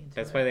into it.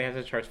 That's why they have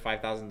to charge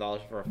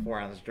 $5,000 for a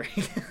 4-ounce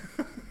drink.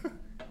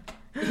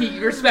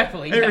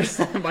 Respectfully, yes.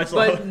 Much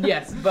but,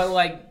 yes, but,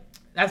 like,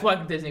 that's why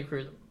Disney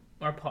cruises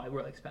are probably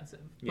really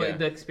expensive. But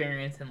the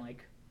experience and,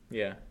 like,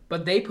 Yeah.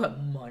 But they put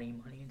money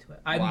into it.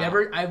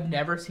 I've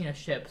never seen a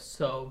ship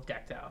so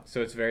decked out.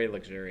 So it's very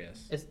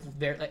luxurious. It's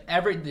very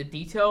like the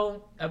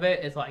detail of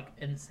it is like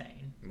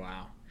insane.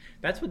 Wow.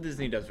 That's what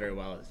Disney does very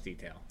well is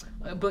detail.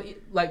 But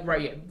like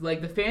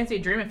like the Fantasy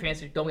Dream and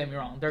Fantasy, don't get me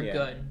wrong, they're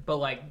good, but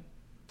like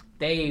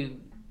they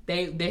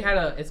had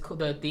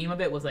the theme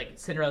of it was like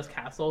Cinderella's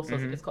castle, so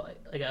it's called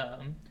like a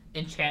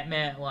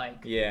enchantment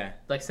like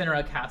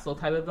Cinderella castle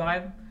type of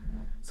vibe.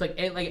 So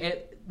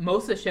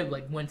most of the ship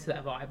like went to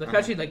that vibe,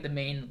 especially like the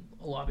main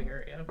lobby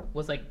area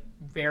was like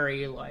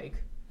very like.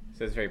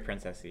 So it's very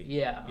princessy.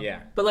 Yeah.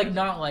 Yeah. But like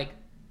not like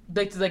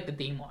the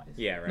theme wise.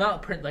 Yeah. Right.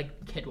 Not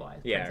like kid wise.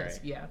 Yeah. Right.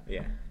 Yeah.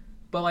 Yeah.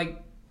 But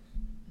like,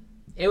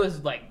 it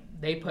was like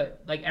they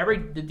put like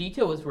the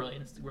detail was really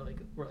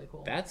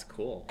cool. That's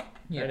cool.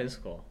 Yeah. That is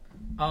cool.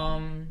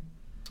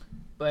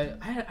 But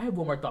I had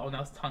one more thought when I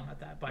was talking about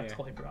that, but I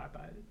totally forgot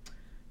about it.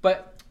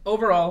 But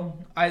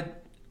overall,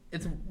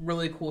 it's a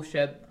really cool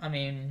ship. I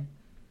mean,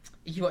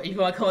 if you want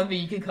to come with me,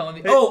 you can come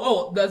with me.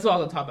 Oh, that's what I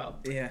was going to talk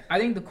about. Yeah. I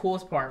think the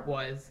coolest part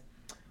was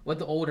with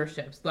the older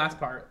ships. The last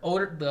part,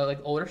 the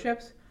older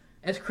ships.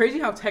 It's crazy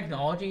how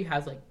technology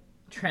has like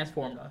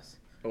transformed us.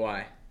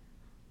 Why?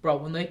 Bro,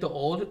 when like the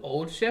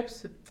old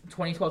ships,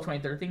 2012,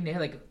 2013, they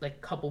had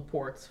like couple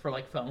ports for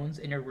like phones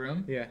in your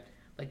room. Yeah.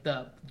 Like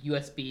the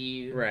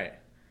USB. Right.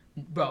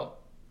 Bro,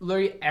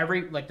 literally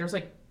there's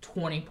like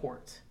 20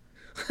 ports.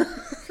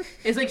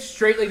 It's like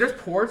straight like there's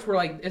ports where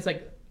like it's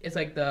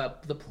like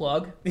the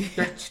plug.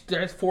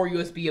 There's 4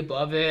 USB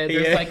above it.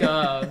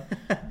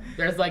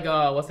 There's like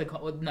what's it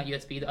called? Not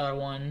USB, the other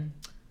one.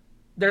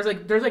 There's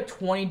like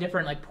 20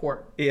 different like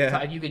port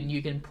types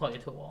you can plug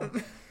into a wall.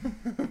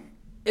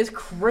 It's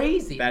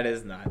crazy. That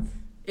is nuts.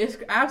 It's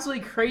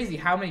absolutely crazy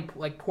how many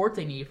like ports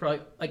they need for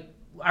like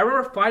I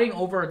remember fighting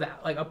over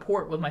that like a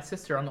port with my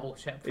sister on the old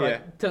ship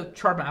to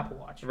charge my Apple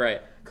Watch.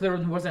 Right. Because there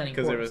wasn't any ports.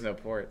 Because there was no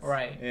ports.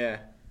 Right. Yeah.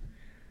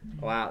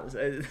 Wow.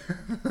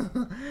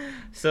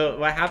 So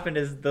what happened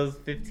is those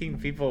 15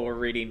 people were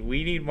reading,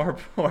 we need more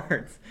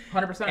ports.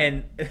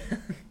 100%.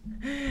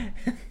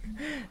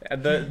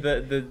 And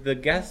the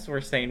guests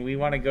were saying, we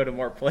want to go to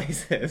more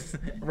places.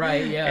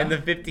 Right, yeah. And the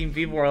 15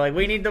 people were like,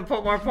 we need to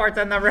put more ports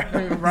on the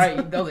road.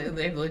 Right. No,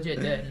 they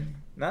legit did.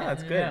 No,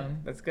 that's good. Yeah.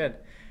 That's good.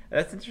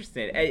 That's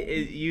interesting.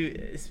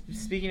 You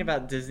speaking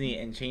about Disney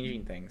and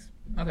changing things.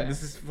 Okay.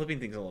 This is flipping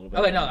things a little bit.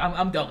 Okay, no,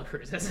 I'm done with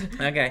cruises.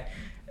 Okay.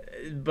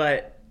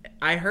 But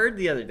I heard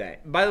the other day.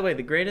 By the way,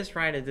 the greatest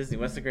ride at Disney.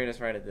 What's the greatest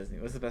ride at Disney?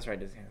 What's the best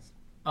ride Disney has?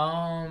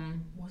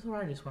 What's the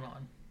ride I just went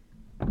on?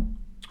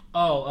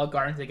 Oh,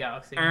 Guardians of the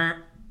Galaxy.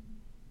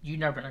 You've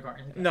never been to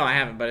Guardians of the Galaxy? No, I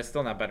haven't, but it's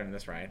still not better than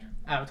this ride.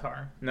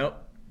 Avatar. Nope.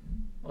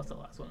 What's the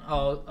last one?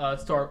 Oh,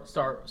 Rise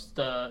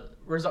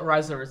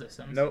of the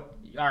Resistance. Nope.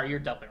 Alright, you're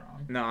definitely wrong.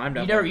 No, I'm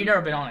definitely. You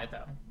never been on it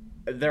though.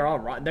 They're all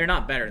wrong. They're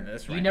not better than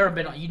this ride. You never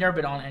been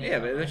on any. Yeah,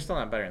 but they're still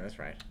not better than this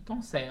ride.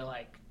 Don't say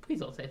please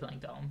don't say something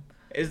dumb.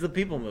 Is the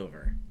People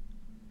Mover.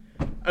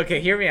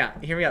 Okay, hear me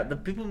out. The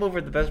People Mover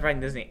is the best ride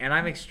in Disney, and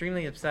I'm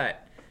extremely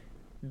upset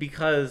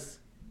because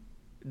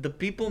the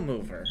People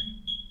Mover,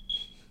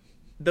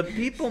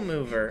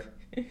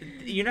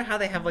 you know how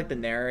they have like the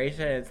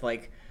narration? It's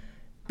like,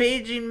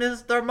 paging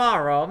Mr.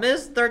 Morrow,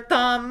 Mr.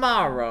 Tom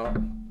Morrow,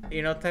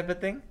 type of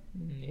thing.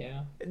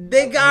 Yeah.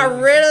 They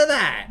got rid of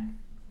that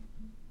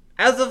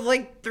as of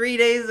like 3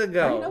 days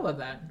ago. How do you know about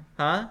that?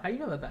 Huh? How do you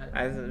know about that?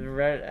 I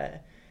read.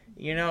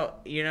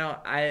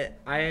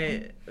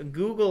 I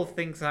Google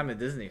thinks I'm a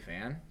Disney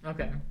fan.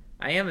 Okay.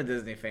 I am a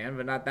Disney fan,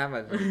 but not that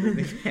much of a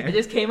Disney fan. It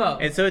just came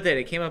up. And so it did.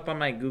 It came up on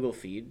my Google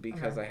feed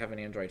because I have an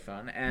Android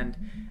phone. And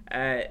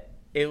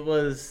it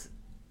was...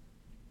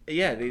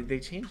 Yeah, they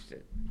changed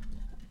it.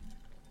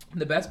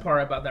 The best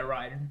part about that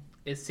ride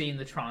is seeing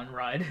the Tron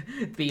ride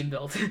being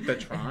built. The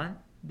Tron?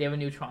 They have a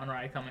new Tron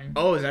ride coming.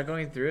 Oh, is that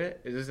going through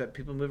it? Is this that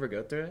People Mover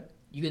go through it?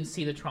 You can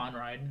see the Tron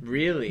ride.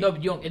 Really? No,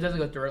 but it doesn't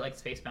go through it like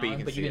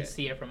Spacebound, but you can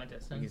see it from a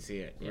distance. You can see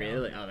it. Yeah.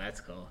 Really? Oh, that's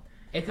cool.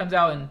 It comes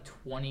out in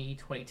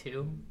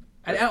 2022.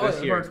 At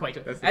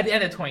the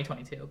end of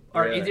 2022.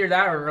 Or really? Either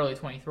that or early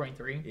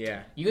 2023.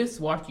 Yeah. You can just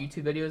watch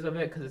YouTube videos of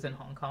it because it's in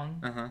Hong Kong.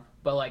 Uh-huh.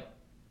 But like...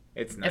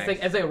 It's nice.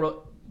 It's like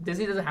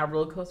Disney doesn't have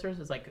roller coasters.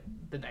 It's like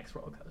the next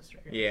roller coaster.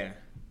 Yeah.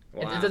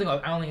 Wow. It doesn't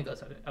go... I don't think it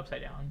goes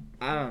upside down.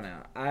 I don't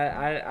know.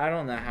 I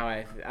don't know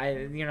how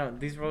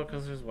these roller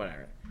coasters,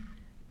 whatever.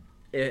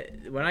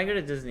 When I go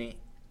to Disney,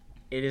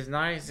 it is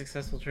not a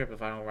successful trip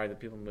if I don't ride the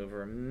People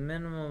Mover a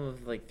minimum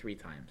of like 3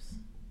 times.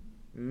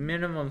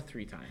 Minimum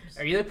 3 times.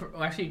 Are you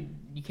actually,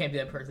 you can't be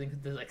that person because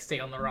they like stay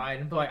on the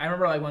ride. But like I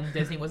remember like when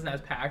Disney wasn't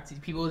as packed,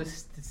 people would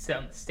just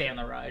stay on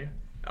the ride.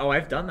 Oh,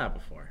 I've done that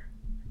before.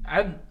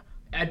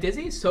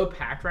 Disney is so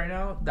packed right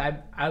now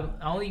that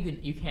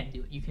you can't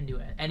do it. You can do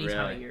it any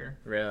time of year.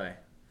 Really?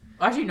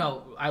 Actually,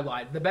 no, I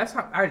lied. The best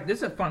time... this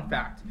is a fun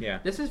fact. Yeah.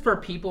 This is for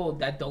people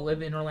that don't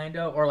live in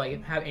Orlando or,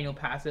 like, have annual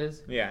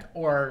passes. Yeah.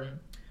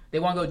 Or they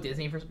want to go to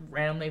Disney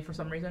randomly for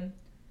some reason.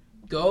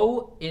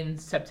 Go in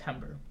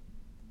September.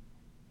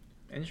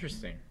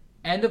 Interesting.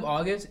 End of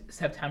August,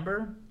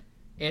 September.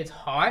 It's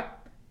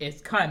hot.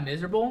 It's kind of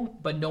miserable,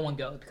 but no one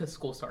goes because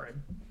school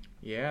started.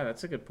 Yeah,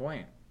 that's a good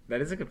point.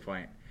 That is a good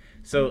point.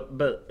 So,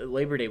 but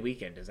Labor Day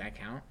weekend, does that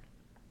count?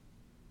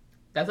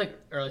 That's like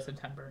early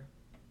September.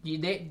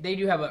 They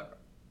do have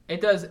it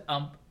does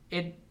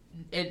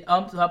it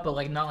umps up, but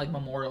like not like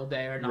Memorial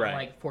Day or not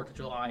like 4th of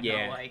July,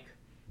 not like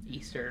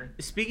Easter.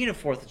 Speaking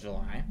of 4th of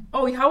July.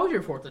 Oh, how was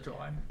your 4th of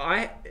July?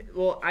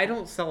 I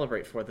don't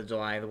celebrate 4th of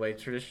July the way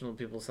traditional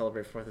people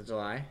celebrate 4th of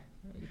July.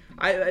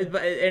 And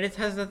it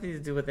has nothing to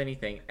do with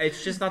anything.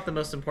 It's just not the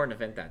most important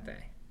event that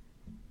day.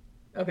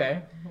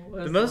 Okay.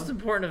 The most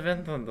important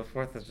event on the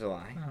 4th of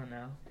July. Oh,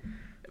 no.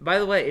 By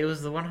the way, it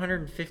was the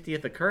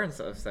 150th occurrence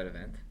of said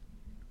event.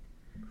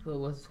 So it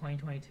was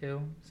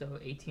 2022, so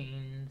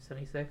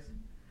 1876?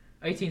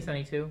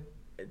 1872?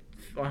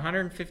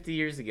 150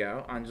 years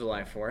ago, on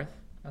July 4th.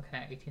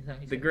 Okay,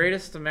 1872. The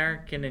greatest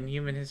American in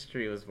human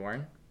history was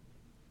born.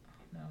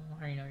 No,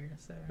 I already know what you're going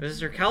to say.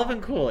 Mr.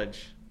 Calvin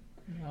Coolidge.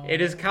 No.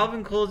 It is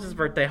Calvin Coolidge's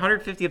birthday,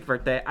 150th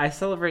birthday. I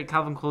celebrate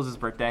Calvin Coolidge's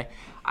birthday.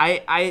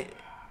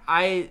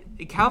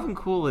 Calvin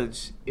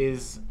Coolidge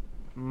is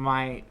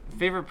my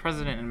favorite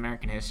president in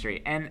American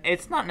history, and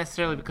it's not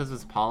necessarily because of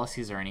his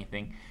policies or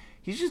anything.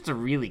 He's just a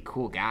really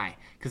cool guy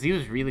because he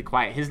was really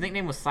quiet. His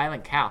nickname was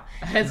Silent Cal.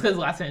 That's because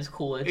last name is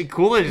Coolidge.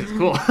 Coolidge is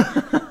cool.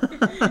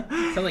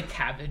 Sounds like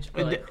cabbage,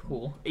 but like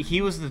cool.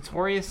 He was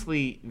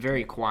notoriously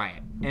very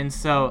quiet, and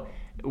so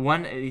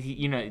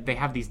they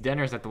have these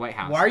dinners at the White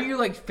House. Why are you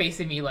like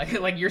facing me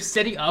like you're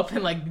sitting up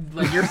and like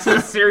you're so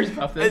serious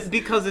about this?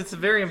 Because it's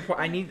very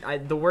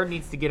important. The word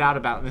needs to get out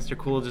about Mr.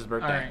 Coolidge's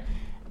birthday.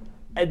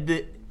 All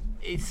right.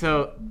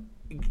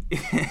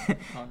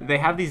 They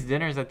have these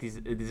dinners at these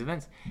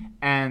events,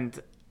 and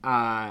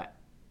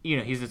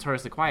he's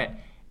notoriously quiet.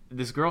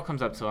 This girl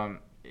comes up to him.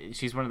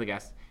 She's one of the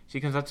guests. She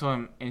comes up to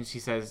him and she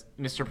says,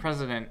 "Mr.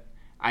 President,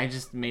 I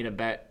just made a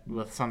bet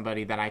with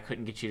somebody that I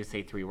couldn't get you to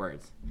say 3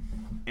 words."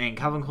 And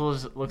Calvin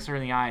Coolidge looks her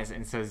in the eyes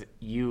and says,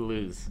 "You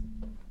lose."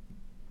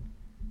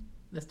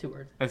 That's 2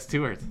 words. That's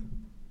 2 words.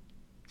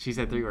 She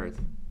said 3 words.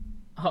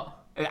 Oh.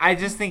 I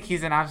just think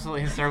he's an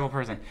absolutely hysterical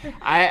person.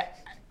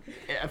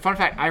 Fun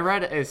fact, I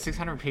read a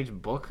 600-page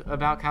book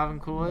about Calvin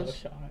Coolidge. No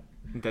shot.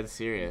 Dead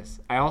serious.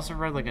 I also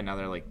read like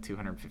another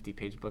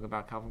 250-page book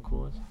about Calvin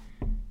Coolidge.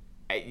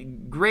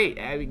 Great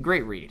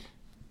read.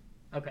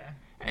 Okay.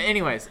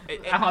 Anyways, I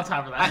don't have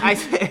time for that.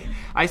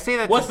 I say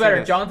that. What's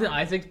better, Jonathan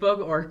Isaac's book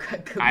or?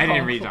 I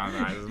didn't read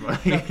Jonathan Isaac's book.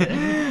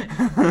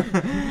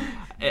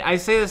 I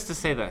say this to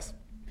say this.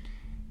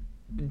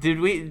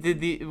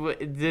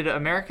 Did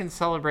Americans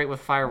celebrate with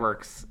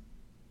fireworks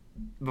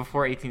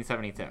before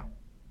 1872?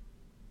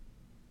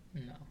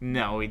 No.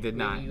 No, we did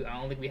not. I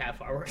don't think we have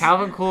fireworks.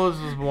 Calvin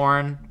Coolidge was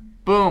born.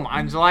 Boom!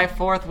 On July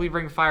 4th, we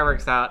bring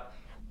fireworks out.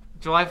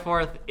 July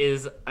 4th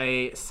is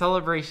a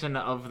celebration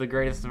of the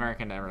greatest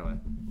American to ever live.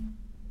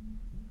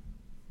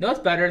 No, it's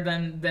better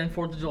than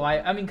 4th of July.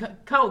 I mean,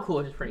 Calvin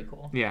Coolidge is pretty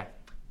cool. Yeah.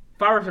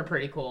 Fireworks are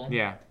pretty cool.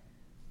 Yeah.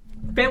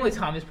 Family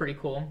time is pretty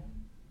cool.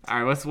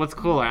 All right, what's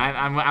cooler?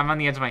 I'm on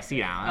the edge of my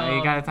seat now.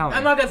 You gotta tell me.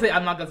 I'm not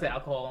gonna say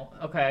alcohol.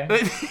 Okay.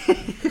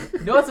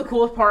 You know what's the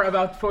coolest part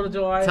about 4th of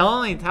July?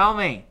 Tell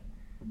me.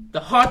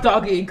 The hot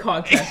dog eating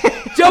contest.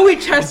 Joey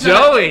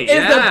Chestnut is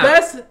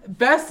the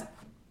best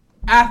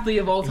athlete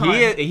of all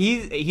time.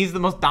 He's the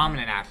most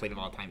dominant athlete of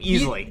all time.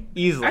 Easily.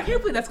 I can't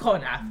believe that's called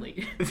an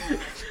athlete.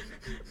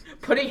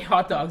 Putting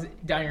hot dogs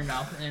down your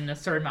mouth in a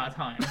certain amount of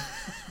time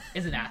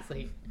is an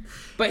athlete.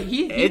 But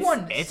he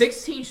won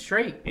 16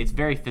 straight. It's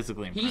very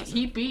physically impressive.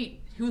 He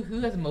beat who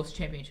has the most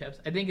championships?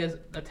 I think is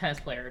a tennis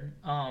player.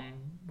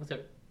 Was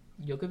it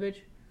Djokovic?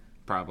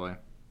 Probably.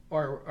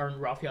 Or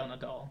Rafael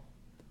Nadal.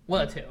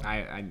 One of 2.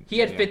 He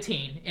had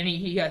 15, and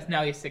he has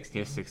 16. He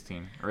has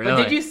 16. Really?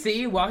 But did you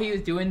see while he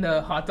was doing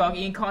the hot dog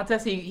eating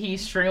contest, he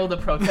strangled a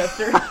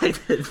protester? I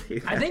did see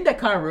that. I think that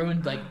kind of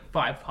ruined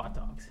 5 hot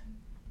dogs.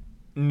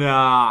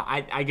 Nah,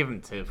 I give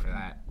him 2 for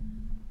that.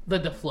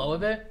 The flow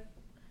of it,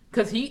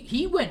 because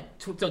he went.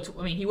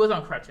 He was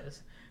on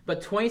crutches,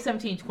 but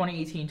 2017,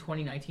 2018,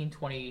 2019,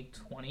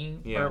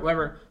 2020, or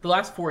whatever, the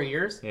last 4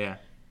 years. Yeah.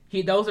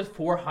 Those are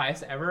 4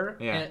 highest ever,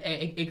 yeah.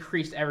 And it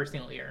increased every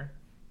single year.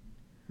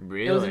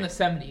 Really? It was in the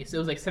 70s. It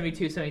was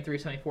 72, 73,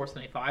 74,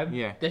 75.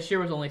 Yeah. This year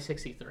was only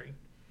 63.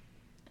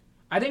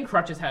 I think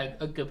Crutches had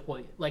a good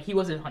point. He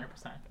wasn't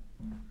 100%.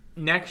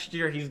 Next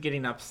year, he's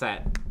getting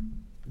upset.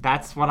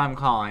 That's what I'm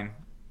calling.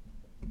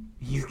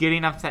 He's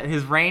getting upset.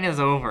 His reign is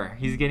over.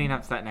 He's getting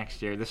upset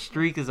next year. The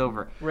streak is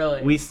over.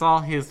 Really? We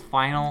saw his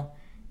final.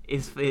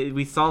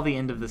 We saw the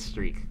end of the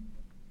streak.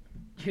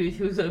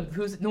 Who's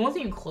no one's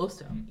even close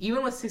to him.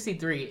 Even with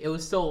 63, it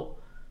was still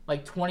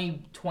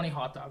 20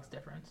 hot dogs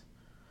difference.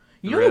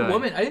 You know, really? The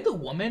woman, I think the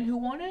woman who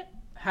won it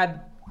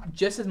had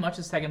just as much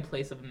as second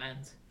place of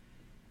men's.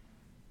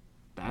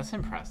 That's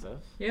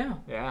impressive. Yeah.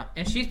 Yeah.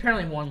 And she's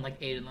apparently won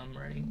 8 of them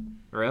already.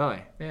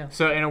 Really? Yeah.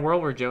 So in a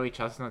world where Joey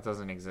Chestnut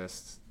doesn't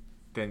exist,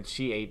 then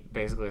she ate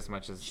basically as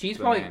much as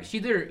she's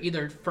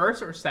either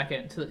first or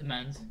second to the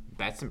men's.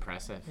 That's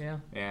impressive. Yeah.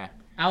 Yeah.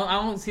 I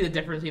don't see the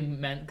difference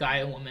between guy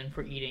and woman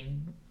for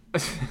eating.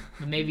 But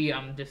maybe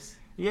I'm just.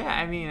 Yeah,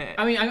 I mean.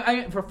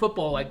 I for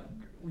football,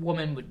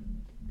 woman would.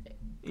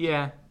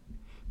 Yeah.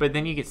 But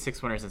then you get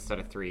 6 winners instead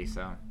of 3,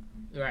 so.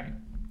 Right.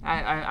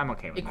 I'm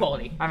okay with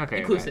equality. That. I'm okay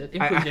Inclusive. with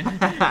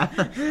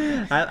that.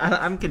 Inclusion.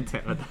 I'm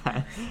content with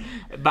that.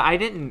 But I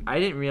didn't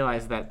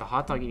realize that the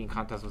hot dog eating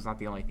contest was not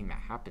the only thing that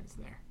happens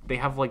there. They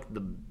have like the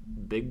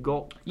big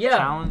gulp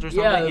challenge or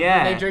something.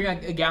 Yeah. They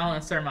drink a gallon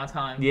in a certain amount of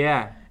time.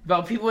 Yeah.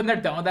 But people when they're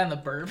done with that in the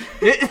burp.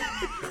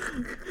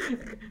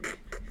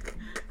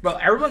 Bro,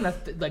 everyone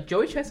that's like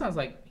Joey Chestnut's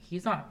like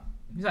he's not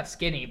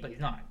skinny, but he's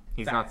not.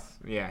 He's fat. not.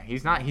 Yeah.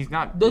 He's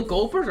not. The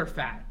golfers are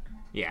fat.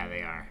 Yeah,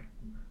 they are.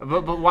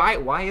 But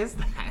why is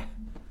that?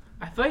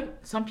 I feel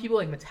like some people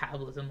like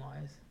metabolism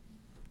wise.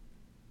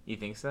 You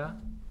think so?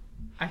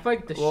 I feel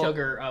like the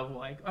sugar of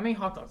like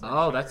hot dogs.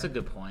 Oh, that's a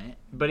good point.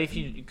 But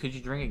could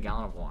you drink a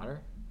gallon of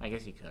water? I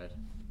guess you could.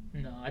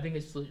 No, I think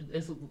it's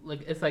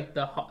like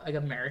the like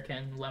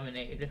American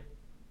lemonade.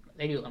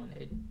 They do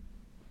lemonade.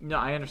 No,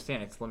 I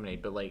understand it's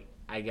lemonade, but like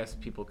I guess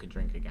people could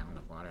drink a gallon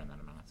of water in that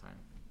amount of time.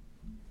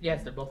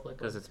 Yes, they're both liquid.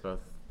 Because it's both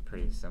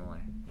pretty similar.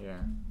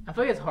 Yeah. I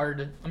feel like it's hard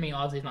to.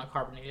 Obviously it's not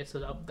carbonated, so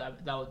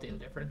that would do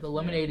different. The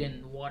lemonade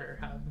and water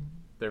have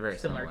they're very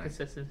similar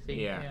consistency.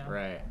 Yeah,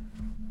 right.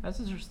 That's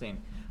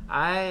interesting.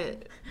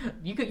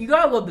 You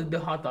gotta love the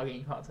hot dog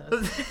eating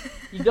contest.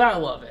 You gotta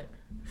love it.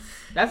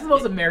 That's the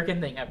most American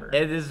thing ever.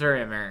 It is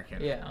very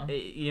American. Yeah.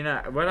 You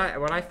know what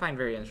I find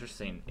very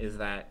interesting is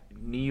that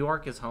New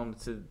York is home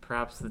to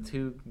perhaps the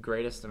 2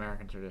 greatest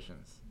American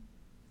traditions.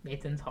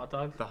 Nathan's hot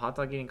dog. The hot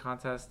dog eating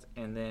contest,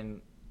 and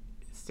then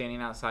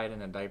standing outside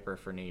in a diaper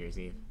for New Year's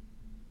Eve.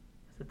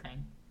 That's the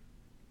thing.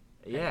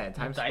 Yeah, in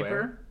Times Square.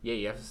 Diaper? Yeah,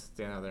 you have to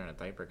stand out there in a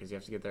diaper because you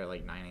have to get there at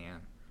like 9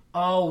 a.m.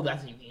 Oh,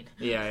 that's what you mean.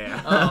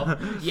 Yeah. Oh,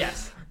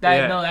 yes.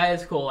 That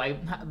is cool.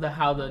 Like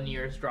how the New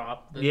Year's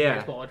drop, the New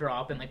Year's ball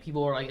drop, and like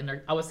people are like in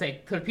their. I would say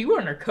because people are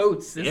in their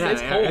coats.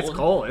 It's cold. It's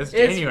cold. It's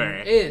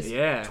January. It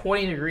is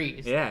 20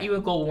 degrees. Yeah.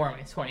 Even global warming,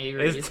 it's 20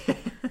 degrees.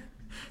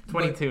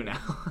 22 now.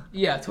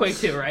 Yeah,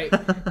 22, right?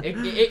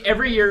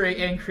 Every year it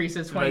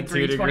increases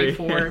 23,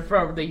 24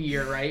 for the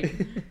year,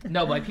 right?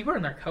 No, but like, people are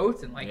in their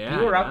coats and like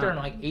people are out there in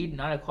like 8,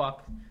 9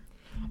 o'clock.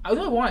 I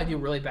really want to do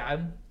really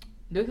bad.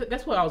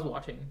 That's what I was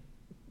watching.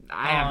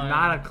 I have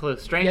not a clue.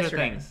 Stranger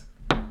Things.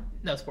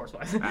 No,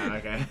 sports-wise. Oh,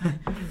 okay.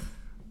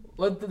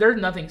 Well, there's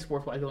nothing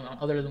sports-wise going on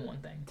other than one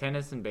thing.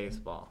 Tennis and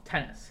baseball.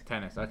 Tennis,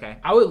 okay.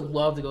 I would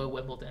love to go to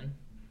Wimbledon.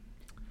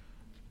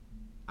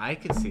 I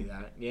could see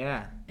that,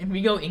 yeah. And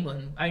we go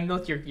England. I can go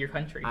to your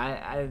country.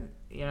 I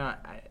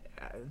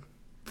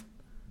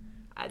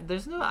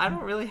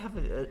don't really have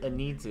a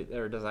need to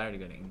or desire to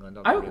go to England.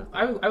 I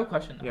have a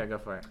question though. Yeah, go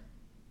for it.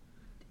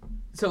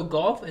 So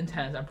golf and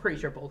tennis, I'm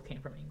pretty sure both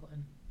came from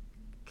England.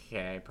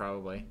 Okay,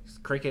 probably.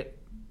 Cricket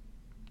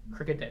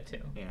did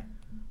too. Yeah.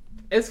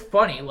 It's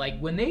funny, like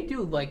when they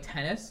do like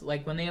tennis,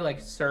 like when they like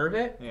serve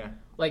it. Yeah.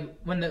 Like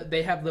when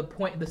they have the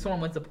point,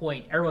 someone wins the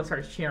point, everyone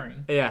starts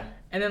cheering. Yeah.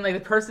 And then like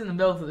the person in the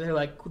middle,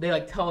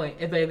 they tell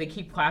if they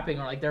keep clapping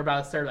or like they're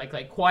about to start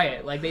like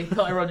quiet, like they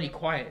tell everyone to be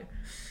quiet.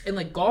 And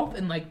like golf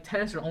and like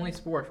tennis are only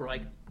sports where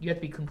like you have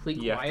to be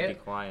completely quiet. Have to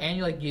be quiet.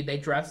 And they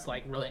dress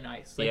like really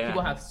nice. Like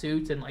people have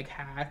suits and like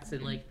hats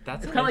and like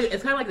it's kind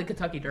of like the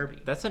Kentucky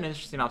Derby. That's an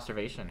interesting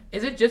observation.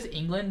 Is it just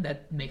England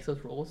that makes those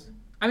rules?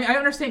 I mean, I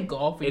understand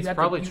golf. It's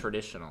probably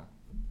traditional.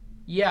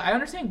 Yeah, I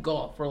understand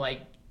golf where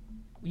like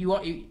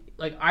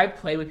like I've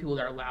played with people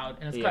that are loud,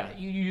 and it's kind of,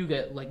 you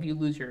get like you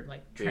lose your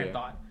like train of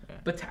thought. Yeah.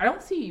 But I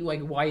don't see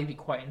like why you'd be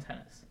quiet in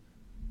tennis.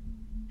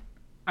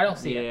 I don't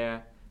see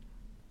it.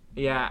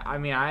 Yeah. I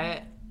mean,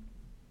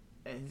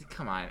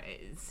 come on,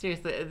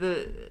 seriously.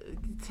 The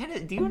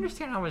tennis. Do you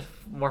understand how much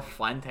more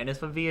fun tennis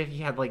would be if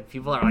you had like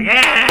people that are like,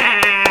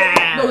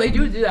 yeah. No, they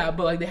do that,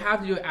 but like they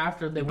have to do it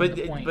after they win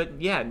the point. But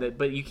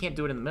you can't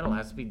do it in the middle. It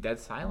has to be dead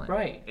silent.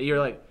 Right. You're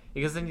like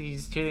because then you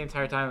just cheer the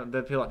entire time.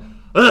 The people are like,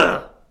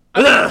 ugh.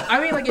 I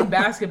mean, like in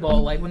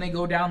basketball, like when they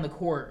go down the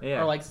court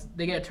or like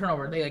they get a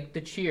turnover, they like the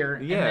cheer,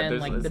 and then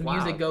like the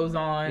music goes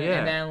on,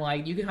 and then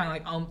like you can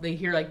kind of like they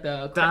hear like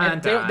the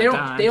they don't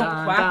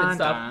clap and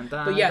stuff,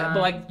 but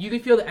like you can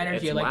feel the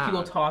energy of like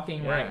people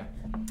talking, right?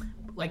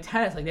 Like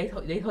tennis, like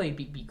they tell you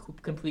be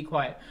complete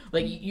quiet.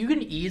 Like you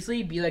can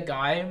easily be that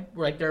guy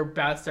where like they're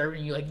about to serve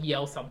and you like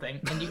yell something,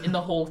 and the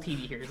whole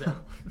TV hears it.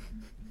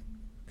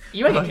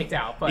 You might get kicked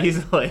out, but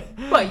easily.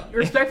 But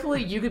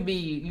respectfully, you could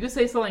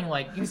say something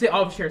like you could say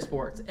I'll share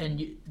sports,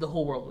 and the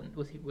whole world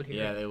would hear it.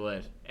 Yeah, they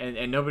would,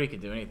 and nobody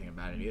could do anything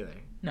about it either.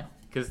 No,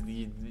 because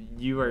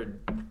you are.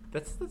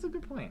 That's a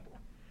good point.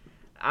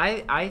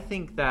 I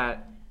think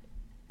that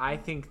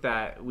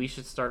we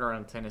should start our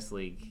own tennis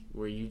league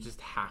where you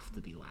just have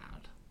to be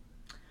loud.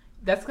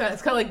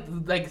 It's kind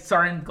of like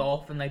starting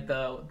golf and like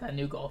that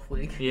new golf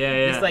league.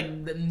 Yeah. It's like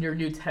your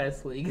new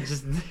tennis league.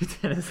 Just new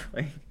tennis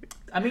league.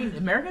 I mean,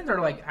 Americans are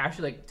like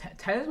actually like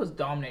tennis was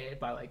dominated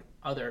by like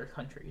other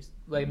countries.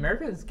 Like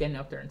America is getting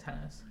up there in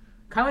tennis,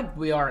 kind of like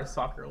we are in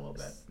soccer a little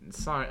bit.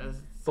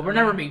 But we'll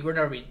never be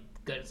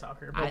good at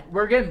soccer. But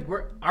we're in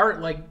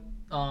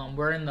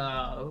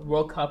the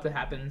World Cup that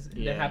happens.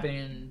 They're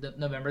happening in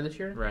November this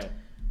year. Right.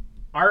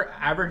 our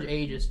average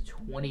age is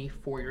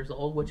 24 years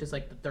old, which is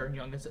like the third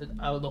youngest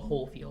out of the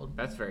whole field.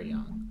 That's very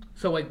young.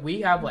 So like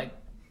we have like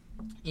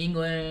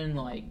England,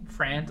 like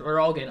France, we're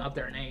all getting up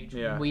there in age.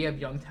 Yeah. We have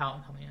young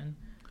talent coming in.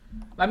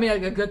 I mean,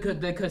 like,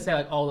 they could say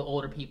like all the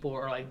older people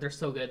are like they're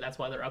so good, that's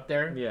why they're up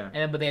there.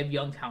 Yeah. But they have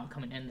young talent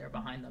coming in there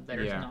behind them that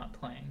are just not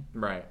playing.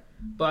 Right.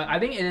 But I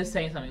think it is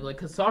saying something, like,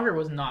 because soccer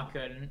was not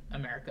good in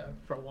America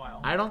for a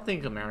while. I don't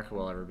think America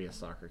will ever be a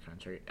soccer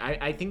country.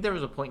 I think there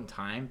was a point in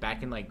time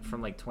back in like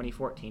from like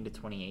 2014 to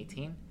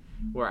 2018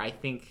 where I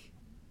think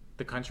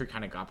the country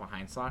kind of got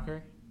behind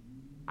soccer.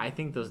 I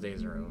think those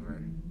days are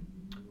over.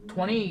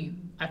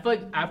 I feel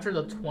like after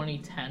the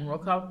 2010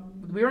 World Cup,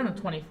 we were in the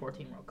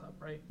 2014 World Cup,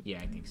 right? Yeah,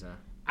 I think so.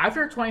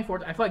 After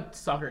 2014, I feel like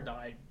soccer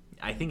died.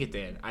 I think it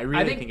did. I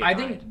really think it died. I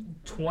think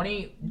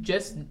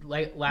just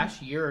like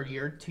last year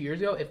or 2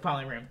 years ago, it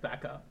finally ramped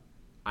back up.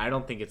 I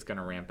don't think it's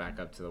gonna ramp back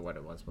up to what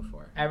it was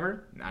before.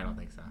 Ever? I don't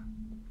think so.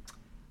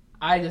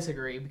 I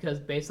disagree because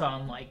based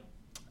on like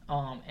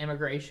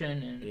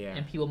immigration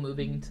and people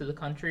moving to the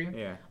country,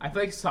 I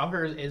feel like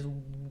soccer is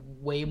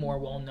way more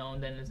well known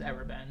than it's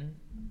ever been.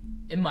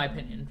 In my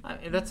opinion,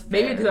 that's fair.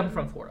 Maybe because I'm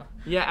from Florida.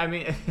 Yeah, I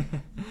mean,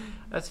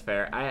 that's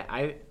fair.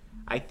 I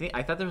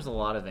thought there was a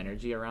lot of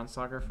energy around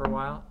soccer for a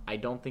while. I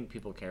don't think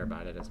people care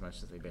about it as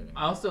much as they did.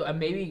 I also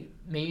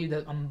maybe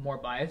that I'm more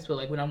biased, but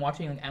like when I'm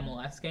watching like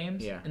MLS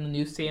games, and the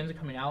new stadiums are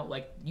coming out,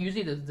 like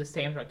usually the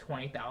stadiums are like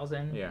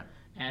 20,000. Yeah,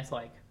 and it's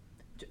like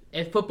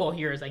if football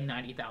here is like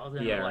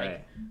 90,000, or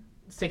like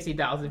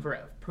 60,000 for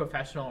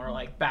professional, or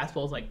like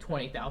basketball is like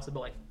 20,000,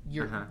 but like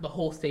the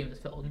whole stadium is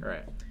filled.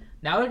 Right.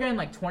 Now they're getting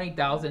like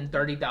 $20,000,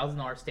 $30,000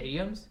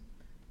 stadiums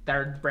that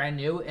are brand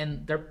new,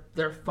 and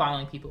they're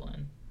filing people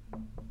in.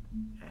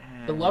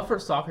 The love for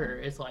soccer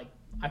is like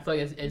I feel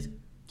like is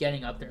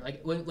getting up there.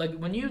 Like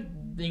when you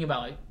think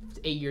about like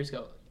 8 years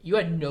ago, you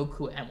had no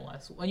clue what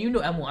MLS. Well, you knew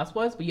MLS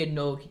was, but you had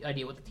no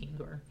idea what the teams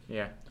were.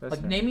 Yeah, that's like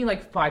fair. Name me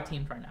like 5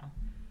 teams right now.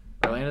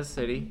 Atlanta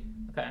City.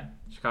 Okay.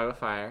 Chicago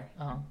Fire.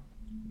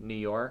 New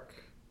York,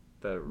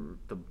 the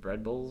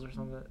Red Bulls or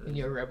something.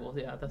 New York Red Bulls,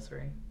 yeah, that's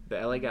right. The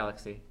LA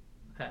Galaxy.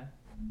 Okay.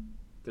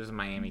 There's a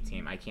Miami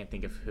team. I can't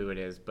think of who it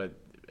is, but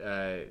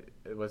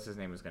what's his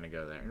name was going to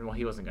go there. Well,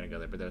 he wasn't going to go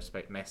there, but there was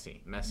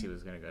Messi. Messi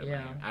was going to go to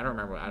Miami. I don't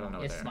remember. I don't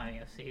know. It's Miami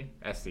FC.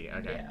 SC,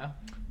 okay. Yeah.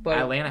 But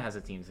Atlanta has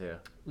a team too.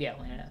 Yeah,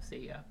 Atlanta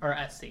FC, yeah. Or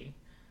SC.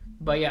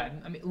 But yeah,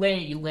 I mean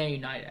Atlanta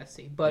United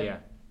SC.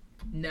 But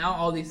now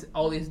all these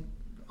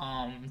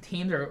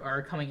teams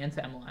are coming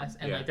into MLS,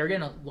 and like they're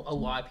getting a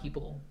lot of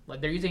people.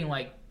 Like they're using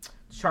like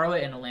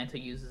Charlotte and Atlanta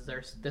uses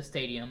the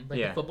stadium, like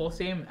the football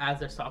stadium, as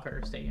their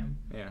soccer stadium.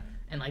 Yeah.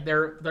 And like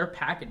they're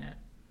packing it.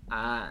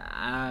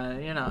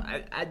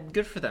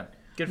 Good for them.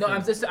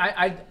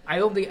 I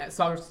don't think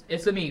soccer.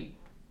 It's gonna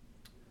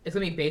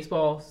be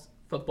baseball,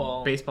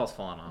 football. Baseball's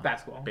falling off.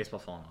 Basketball.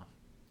 Baseball's falling off.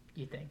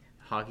 You think?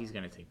 Hockey's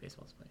gonna take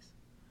baseball's place.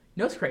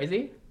 You know what's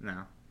crazy?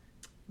 No.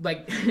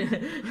 Like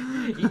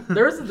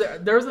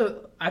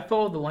I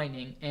followed the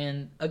Lightning,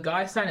 and a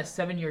guy signed a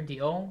 7-year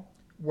deal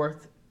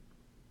worth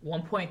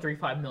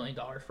 $1.35 million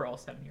for all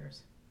 7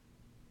 years.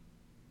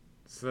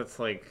 So that's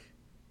like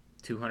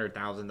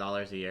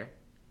 $200,000 a year.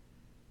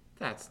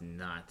 That's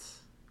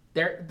nuts.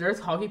 There's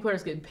hockey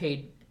players getting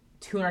paid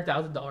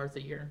 $200,000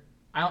 a year.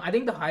 I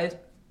think the highest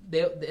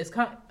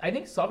I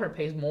think soccer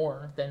pays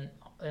more than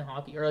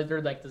hockey, or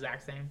they're like the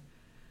exact same.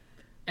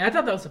 And I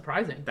thought that was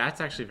surprising. That's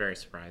actually very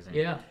surprising.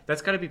 Yeah.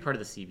 That's got to be part of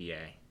the CBA.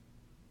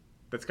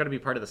 That's got to be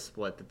part of the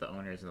split that the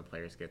owners and the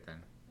players get then.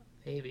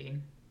 Maybe.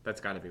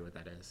 That's got to be what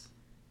that is.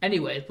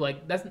 Anyways,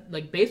 like that's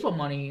like baseball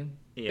money.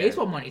 Yeah.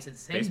 Baseball money is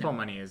insane. Baseball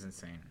money is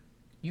insane.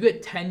 You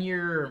get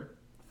 10-year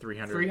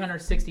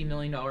 $360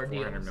 million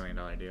deals. $400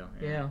 million deal.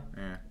 Yeah.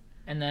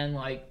 And then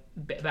like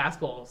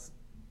basketball's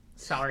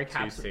salary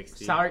cap.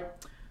 $260.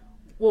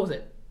 What was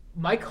it?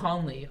 Mike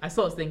Conley. I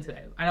saw this thing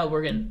today. I know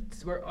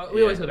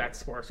we always go back to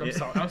sports. So I'm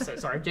sorry. I'm so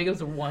sorry. Jacob's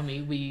the one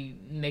we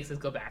makes us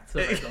go back.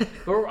 So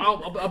but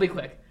I'll be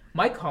quick.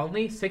 Mike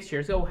Conley 6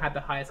 years ago had the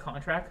highest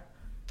contract.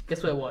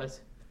 Guess what it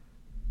was?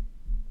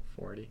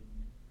 40.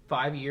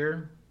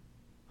 5-year,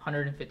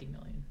 $150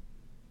 million.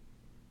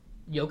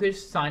 Jokic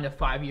signed a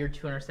 5-year,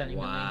 $270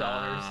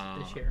 million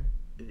this year.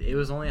 It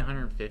was only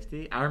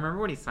 150. I remember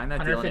when he signed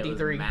that deal. And it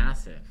was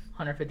massive.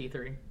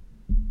 153.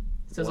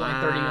 So it's only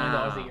 $30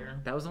 million a year.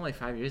 That was only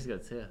 5 years ago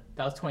too.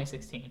 That was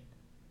 2016.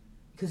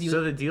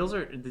 So the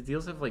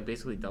deals have like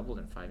basically doubled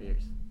in 5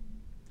 years.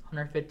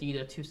 150 to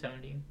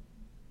 270.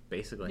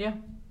 Basically. Yeah.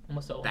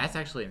 Almost double. That's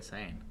actually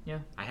insane. Yeah.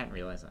 I hadn't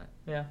realized that.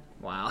 Yeah.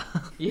 Wow.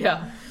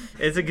 Yeah.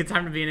 It's a good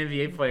time to be an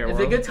NBA player. It's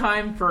a good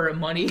time for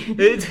money.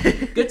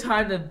 Good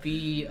time to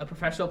be a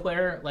professional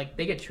player. Like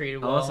they get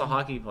treated well. Unless a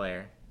hockey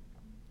player.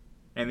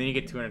 And then you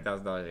get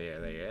 $200,000 a year.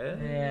 Like,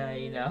 yeah,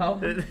 you know.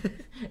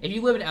 If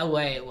you live in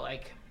LA,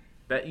 like.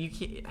 That you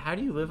can't. How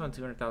do you live on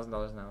 $200,000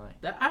 in LA?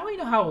 I don't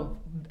even know how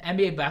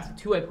NBA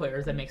basketball two-way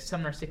players that make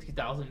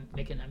 $760,000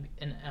 make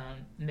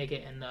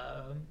it in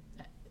the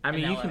I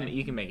mean,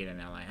 you can make it in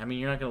LA. I mean,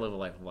 you're not gonna live a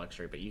life of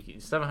luxury, but you can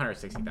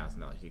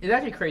 $760,000. It's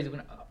actually crazy.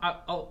 When I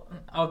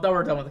thought we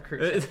were done with the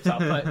cruise stuff,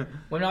 but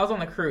when I was on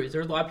the cruise,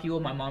 there was a lot of people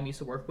my mom used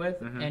to work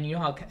with, and you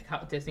know how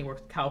Disney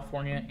works in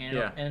California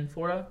and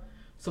Florida.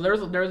 So there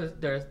was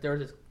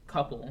this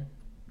couple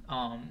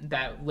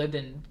that lived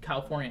in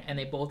California, and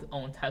they both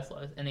own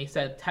Teslas, and they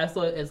said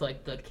Tesla is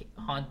like the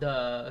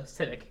Honda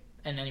Civic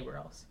and anywhere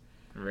else.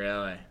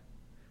 Really?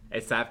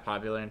 It's that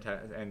popular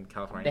in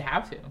California? They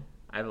have to.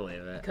 I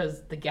believe it.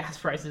 Because the gas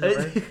prices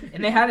were...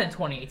 and they had it in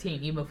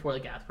 2018, even before the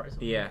gas prices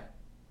were. Yeah.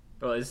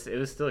 Well, it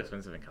was still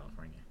expensive in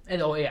California.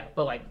 Yeah,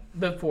 but like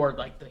before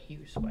like the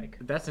huge spike.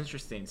 That's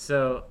interesting.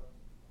 So,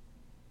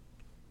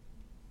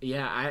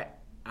 yeah,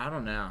 I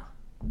don't know.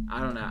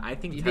 I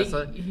think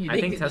Tesla's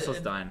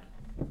done.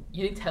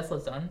 You think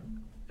Tesla's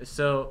done?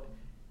 So,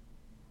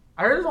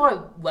 I heard there's a lot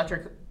of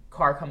electric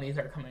car companies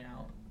that are coming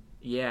out.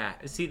 Yeah.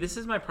 See, this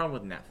is my problem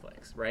with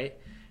Netflix, right?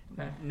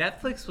 Okay.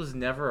 Netflix was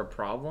never a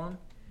problem.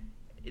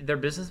 Their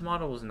business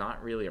model was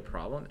not really a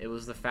problem. It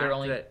was the fact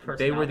that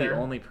they were the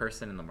only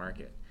person in the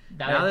market.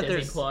 Now that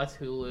Disney Plus,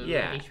 Hulu,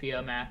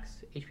 HBO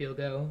Max, HBO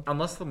Go.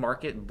 Unless the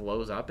market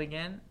blows up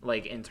again,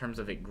 like in terms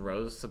of it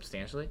grows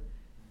substantially,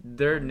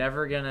 they're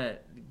never gonna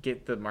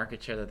get the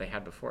market share that they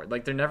had before.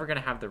 Like they're never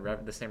gonna have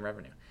the same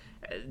revenue.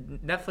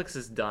 Netflix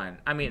is done.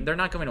 I mean, they're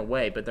not going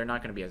away, but they're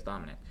not going to be as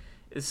dominant.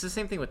 It's the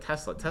same thing with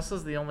Tesla.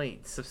 Tesla's the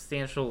only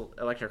substantial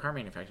electric car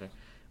manufacturer.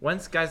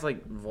 Once guys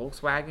like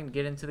Volkswagen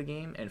get into the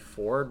game and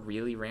Ford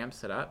really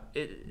ramps it up,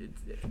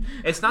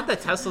 it's not that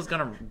Tesla's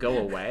gonna go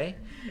away.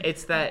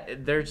 It's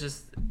that they're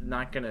just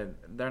not gonna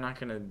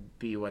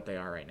be what they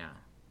are right now.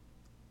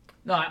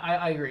 No,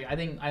 I agree. I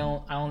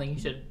don't think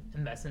you should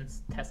invest in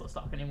Tesla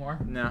stock anymore.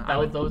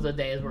 No, those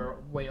days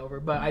were way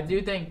over. But I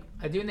do think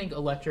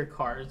electric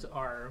cars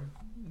are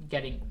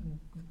gonna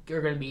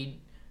be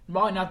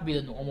probably not to be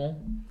the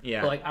normal.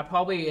 Yeah. But like I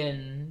probably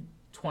in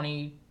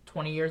 20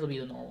 years will be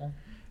the normal.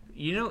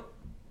 You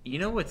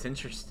know what's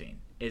interesting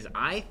is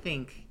I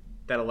think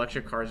that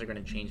electric cars are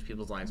going to change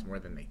people's lives more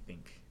than they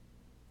think.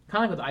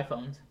 Kind of like with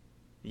iPhones.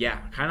 Yeah,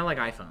 kind of like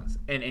iPhones.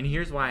 And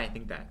here's why I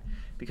think that.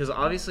 Because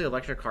obviously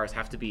electric cars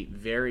have to be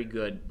very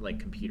good, like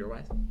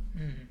computer-wise.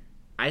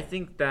 I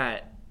think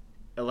that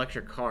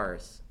electric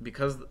cars,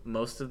 because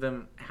most of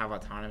them have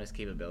autonomous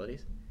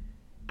capabilities,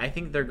 I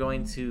think they're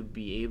going to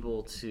be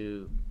able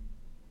to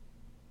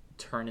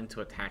turn into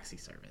a taxi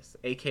service.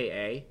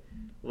 AKA,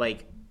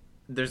 like...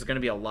 there's going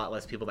to be a lot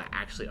less people that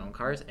actually own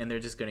cars, and they're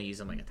just going to use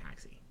them like a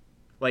taxi.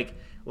 Like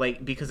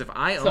because if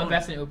I own... So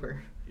invest in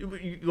Uber.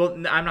 Well,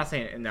 I'm not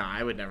saying... No,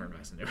 I would never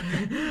invest in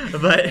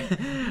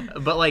Uber.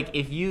 but like,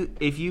 if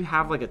you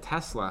have like a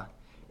Tesla,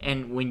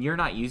 and when you're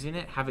not using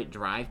it, have it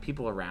drive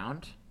people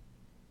around...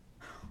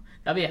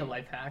 That'd be a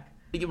life hack.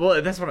 Well,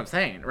 that's what I'm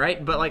saying,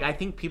 right? But like, I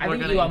think people are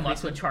going to... Elon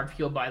Musk would charge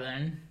people by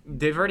then.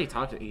 They've already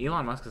talked...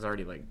 Elon Musk has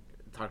already like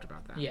talked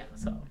about that. Yeah,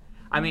 so...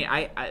 I mean,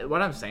 I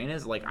what I'm saying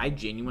is, like, I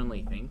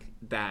genuinely think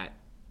that,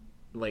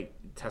 like,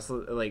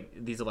 Tesla, like,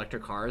 these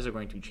electric cars are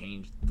going to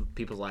change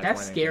people's lives.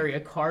 That's scary. A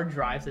car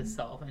drives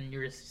itself, and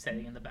you're just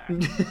sitting in the back.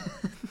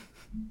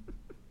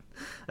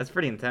 That's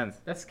pretty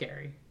intense. That's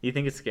scary. You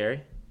think it's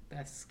scary?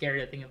 That's scary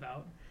to think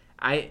about.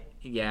 I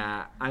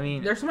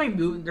mean... There's so many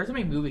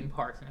moving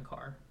parts in a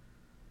car.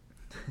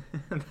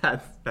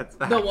 that's facts.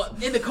 No, well,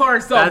 in the car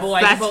itself,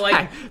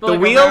 but the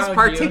wheels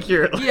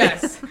particularly.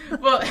 Yes.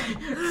 Well,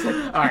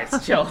 all right,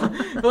 chill.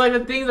 But like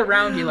the things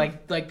around you,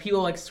 like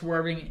people like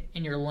swerving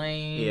in your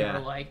lane, or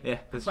like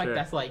that's like true.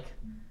 That's like.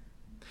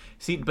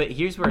 See, but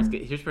here's where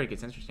it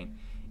gets interesting.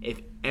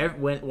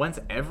 Once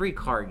every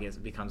car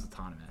becomes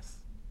autonomous,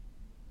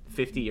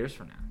 50 years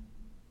from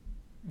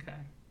now. Okay.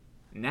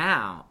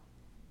 Now,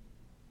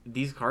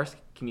 these cars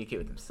communicate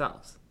with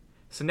themselves.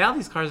 So now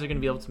these cars are going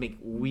to be able to make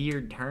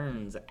weird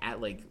turns at,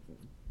 like,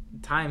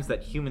 times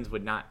that humans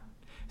would not...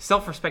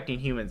 Self-respecting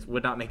humans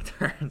would not make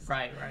turns.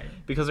 Right.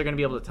 Because they're going to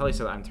be able to tell each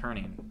other, I'm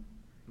turning.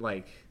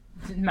 Like...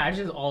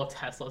 Imagine all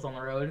Teslas on the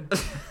road.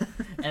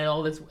 And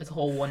all this... It's a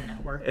whole one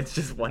network. It's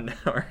just one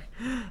network.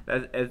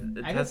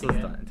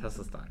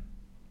 Tesla's done.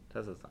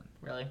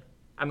 Really?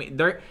 I mean,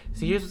 so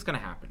here's what's going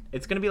to happen.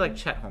 It's going to be like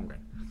Chet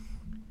Holmgren.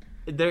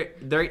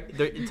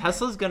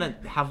 Tesla's going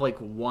to have, like,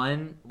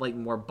 one, like,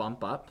 more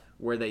bump up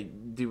where they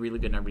do really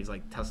good numbers,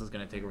 like Tesla's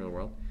going to take over the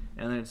world,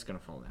 and then it's going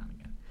to fall down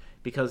again.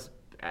 Because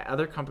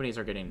other companies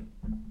are getting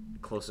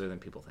closer than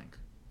people think.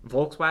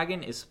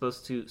 Volkswagen is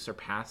supposed to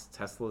surpass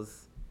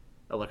Tesla's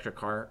electric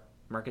car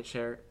market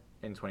share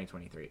in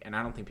 2023, and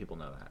I don't think people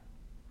know that.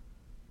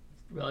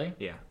 Really?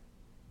 Yeah.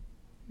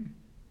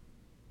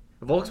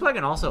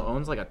 Volkswagen also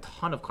owns like a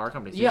ton of car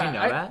companies. Did you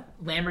know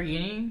that?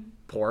 Lamborghini.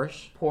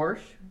 Porsche.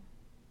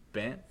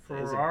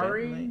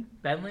 Ferrari,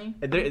 Bentley.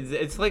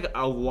 It's like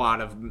a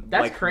lot of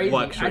that's like crazy.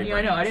 Luxury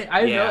I know.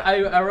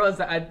 I realized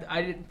that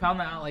I found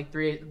that out like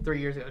three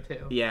years ago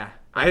too. Yeah,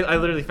 I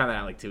literally found that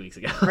out like 2 weeks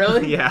ago.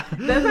 Really? Yeah.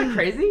 That's like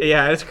crazy.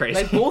 Yeah, it's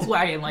crazy. Like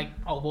Volkswagen,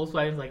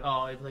 Volkswagen's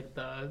it's like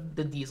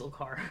the diesel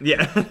car.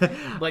 Yeah.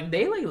 Like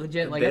they like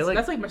legit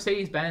that's like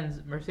Mercedes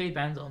Benz. Mercedes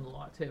Benz owns a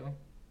lot too.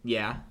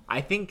 Yeah,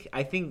 I think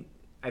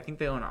I think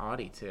they own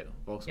Audi too.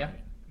 Volkswagen.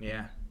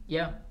 Yeah.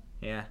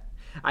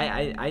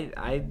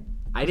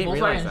 I didn't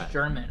realize that. Volkswagen's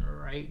German,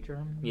 right?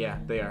 German. Yeah,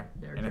 they are.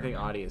 They're and German. I think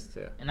Audi is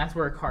too. And that's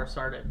where cars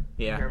started.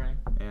 Yeah. In Germany.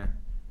 Yeah.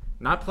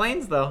 Not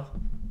planes though.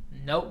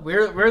 Nope,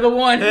 we're the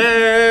one.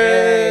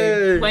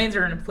 Hey! Planes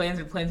are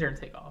gonna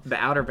take off. The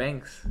Outer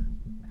Banks.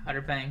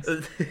 Outer Banks.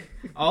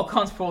 All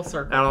comes full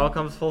circle. It all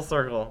comes full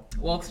circle.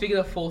 Well, speaking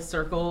of full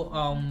circle,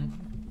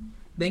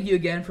 thank you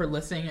again for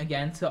listening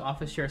again to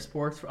Office Share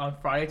Sports on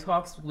Friday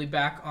Talks. We'll be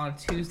back on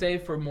Tuesday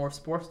for more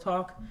sports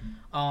talk.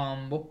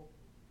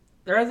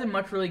 There hasn't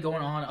much really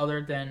going on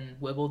other than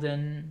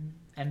Wimbledon,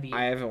 NBA.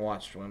 I haven't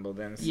watched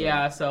Wimbledon. So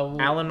Yeah, so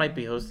Alan might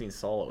be hosting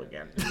solo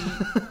again.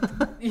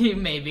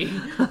 maybe.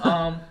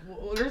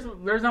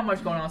 There's not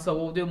much going on, so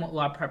we'll do a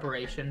lot of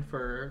preparation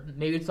for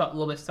maybe it's a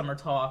little bit summer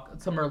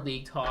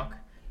league talk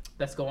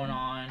that's going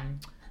on,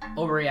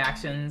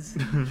 overreactions.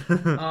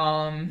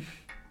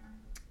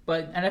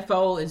 But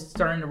NFL is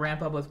starting to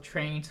ramp up with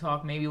training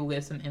talk. Maybe we'll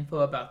get some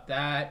info about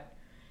that.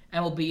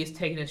 MLB is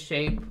taking a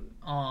shape.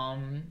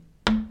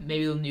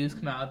 Maybe the news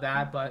come out of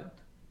that, but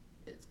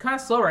it's kind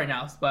of slow right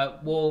now.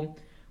 But we'll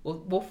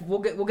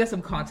get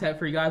some content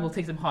for you guys. We'll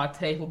take some hot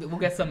take. We'll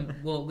get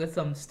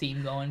some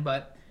steam going.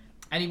 But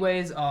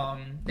anyways,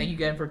 thank you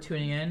again for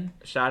tuning in.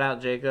 Shout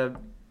out Jacob.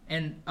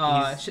 And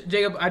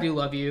Jacob, I do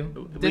love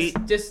you.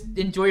 Just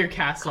enjoy your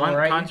castle, all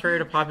right? Contrary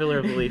to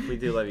popular belief, we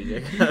do love you,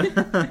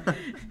 Jacob.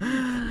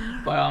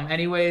 But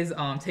anyways,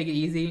 take it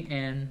easy,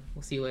 and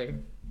we'll see you later.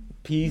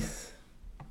 Peace.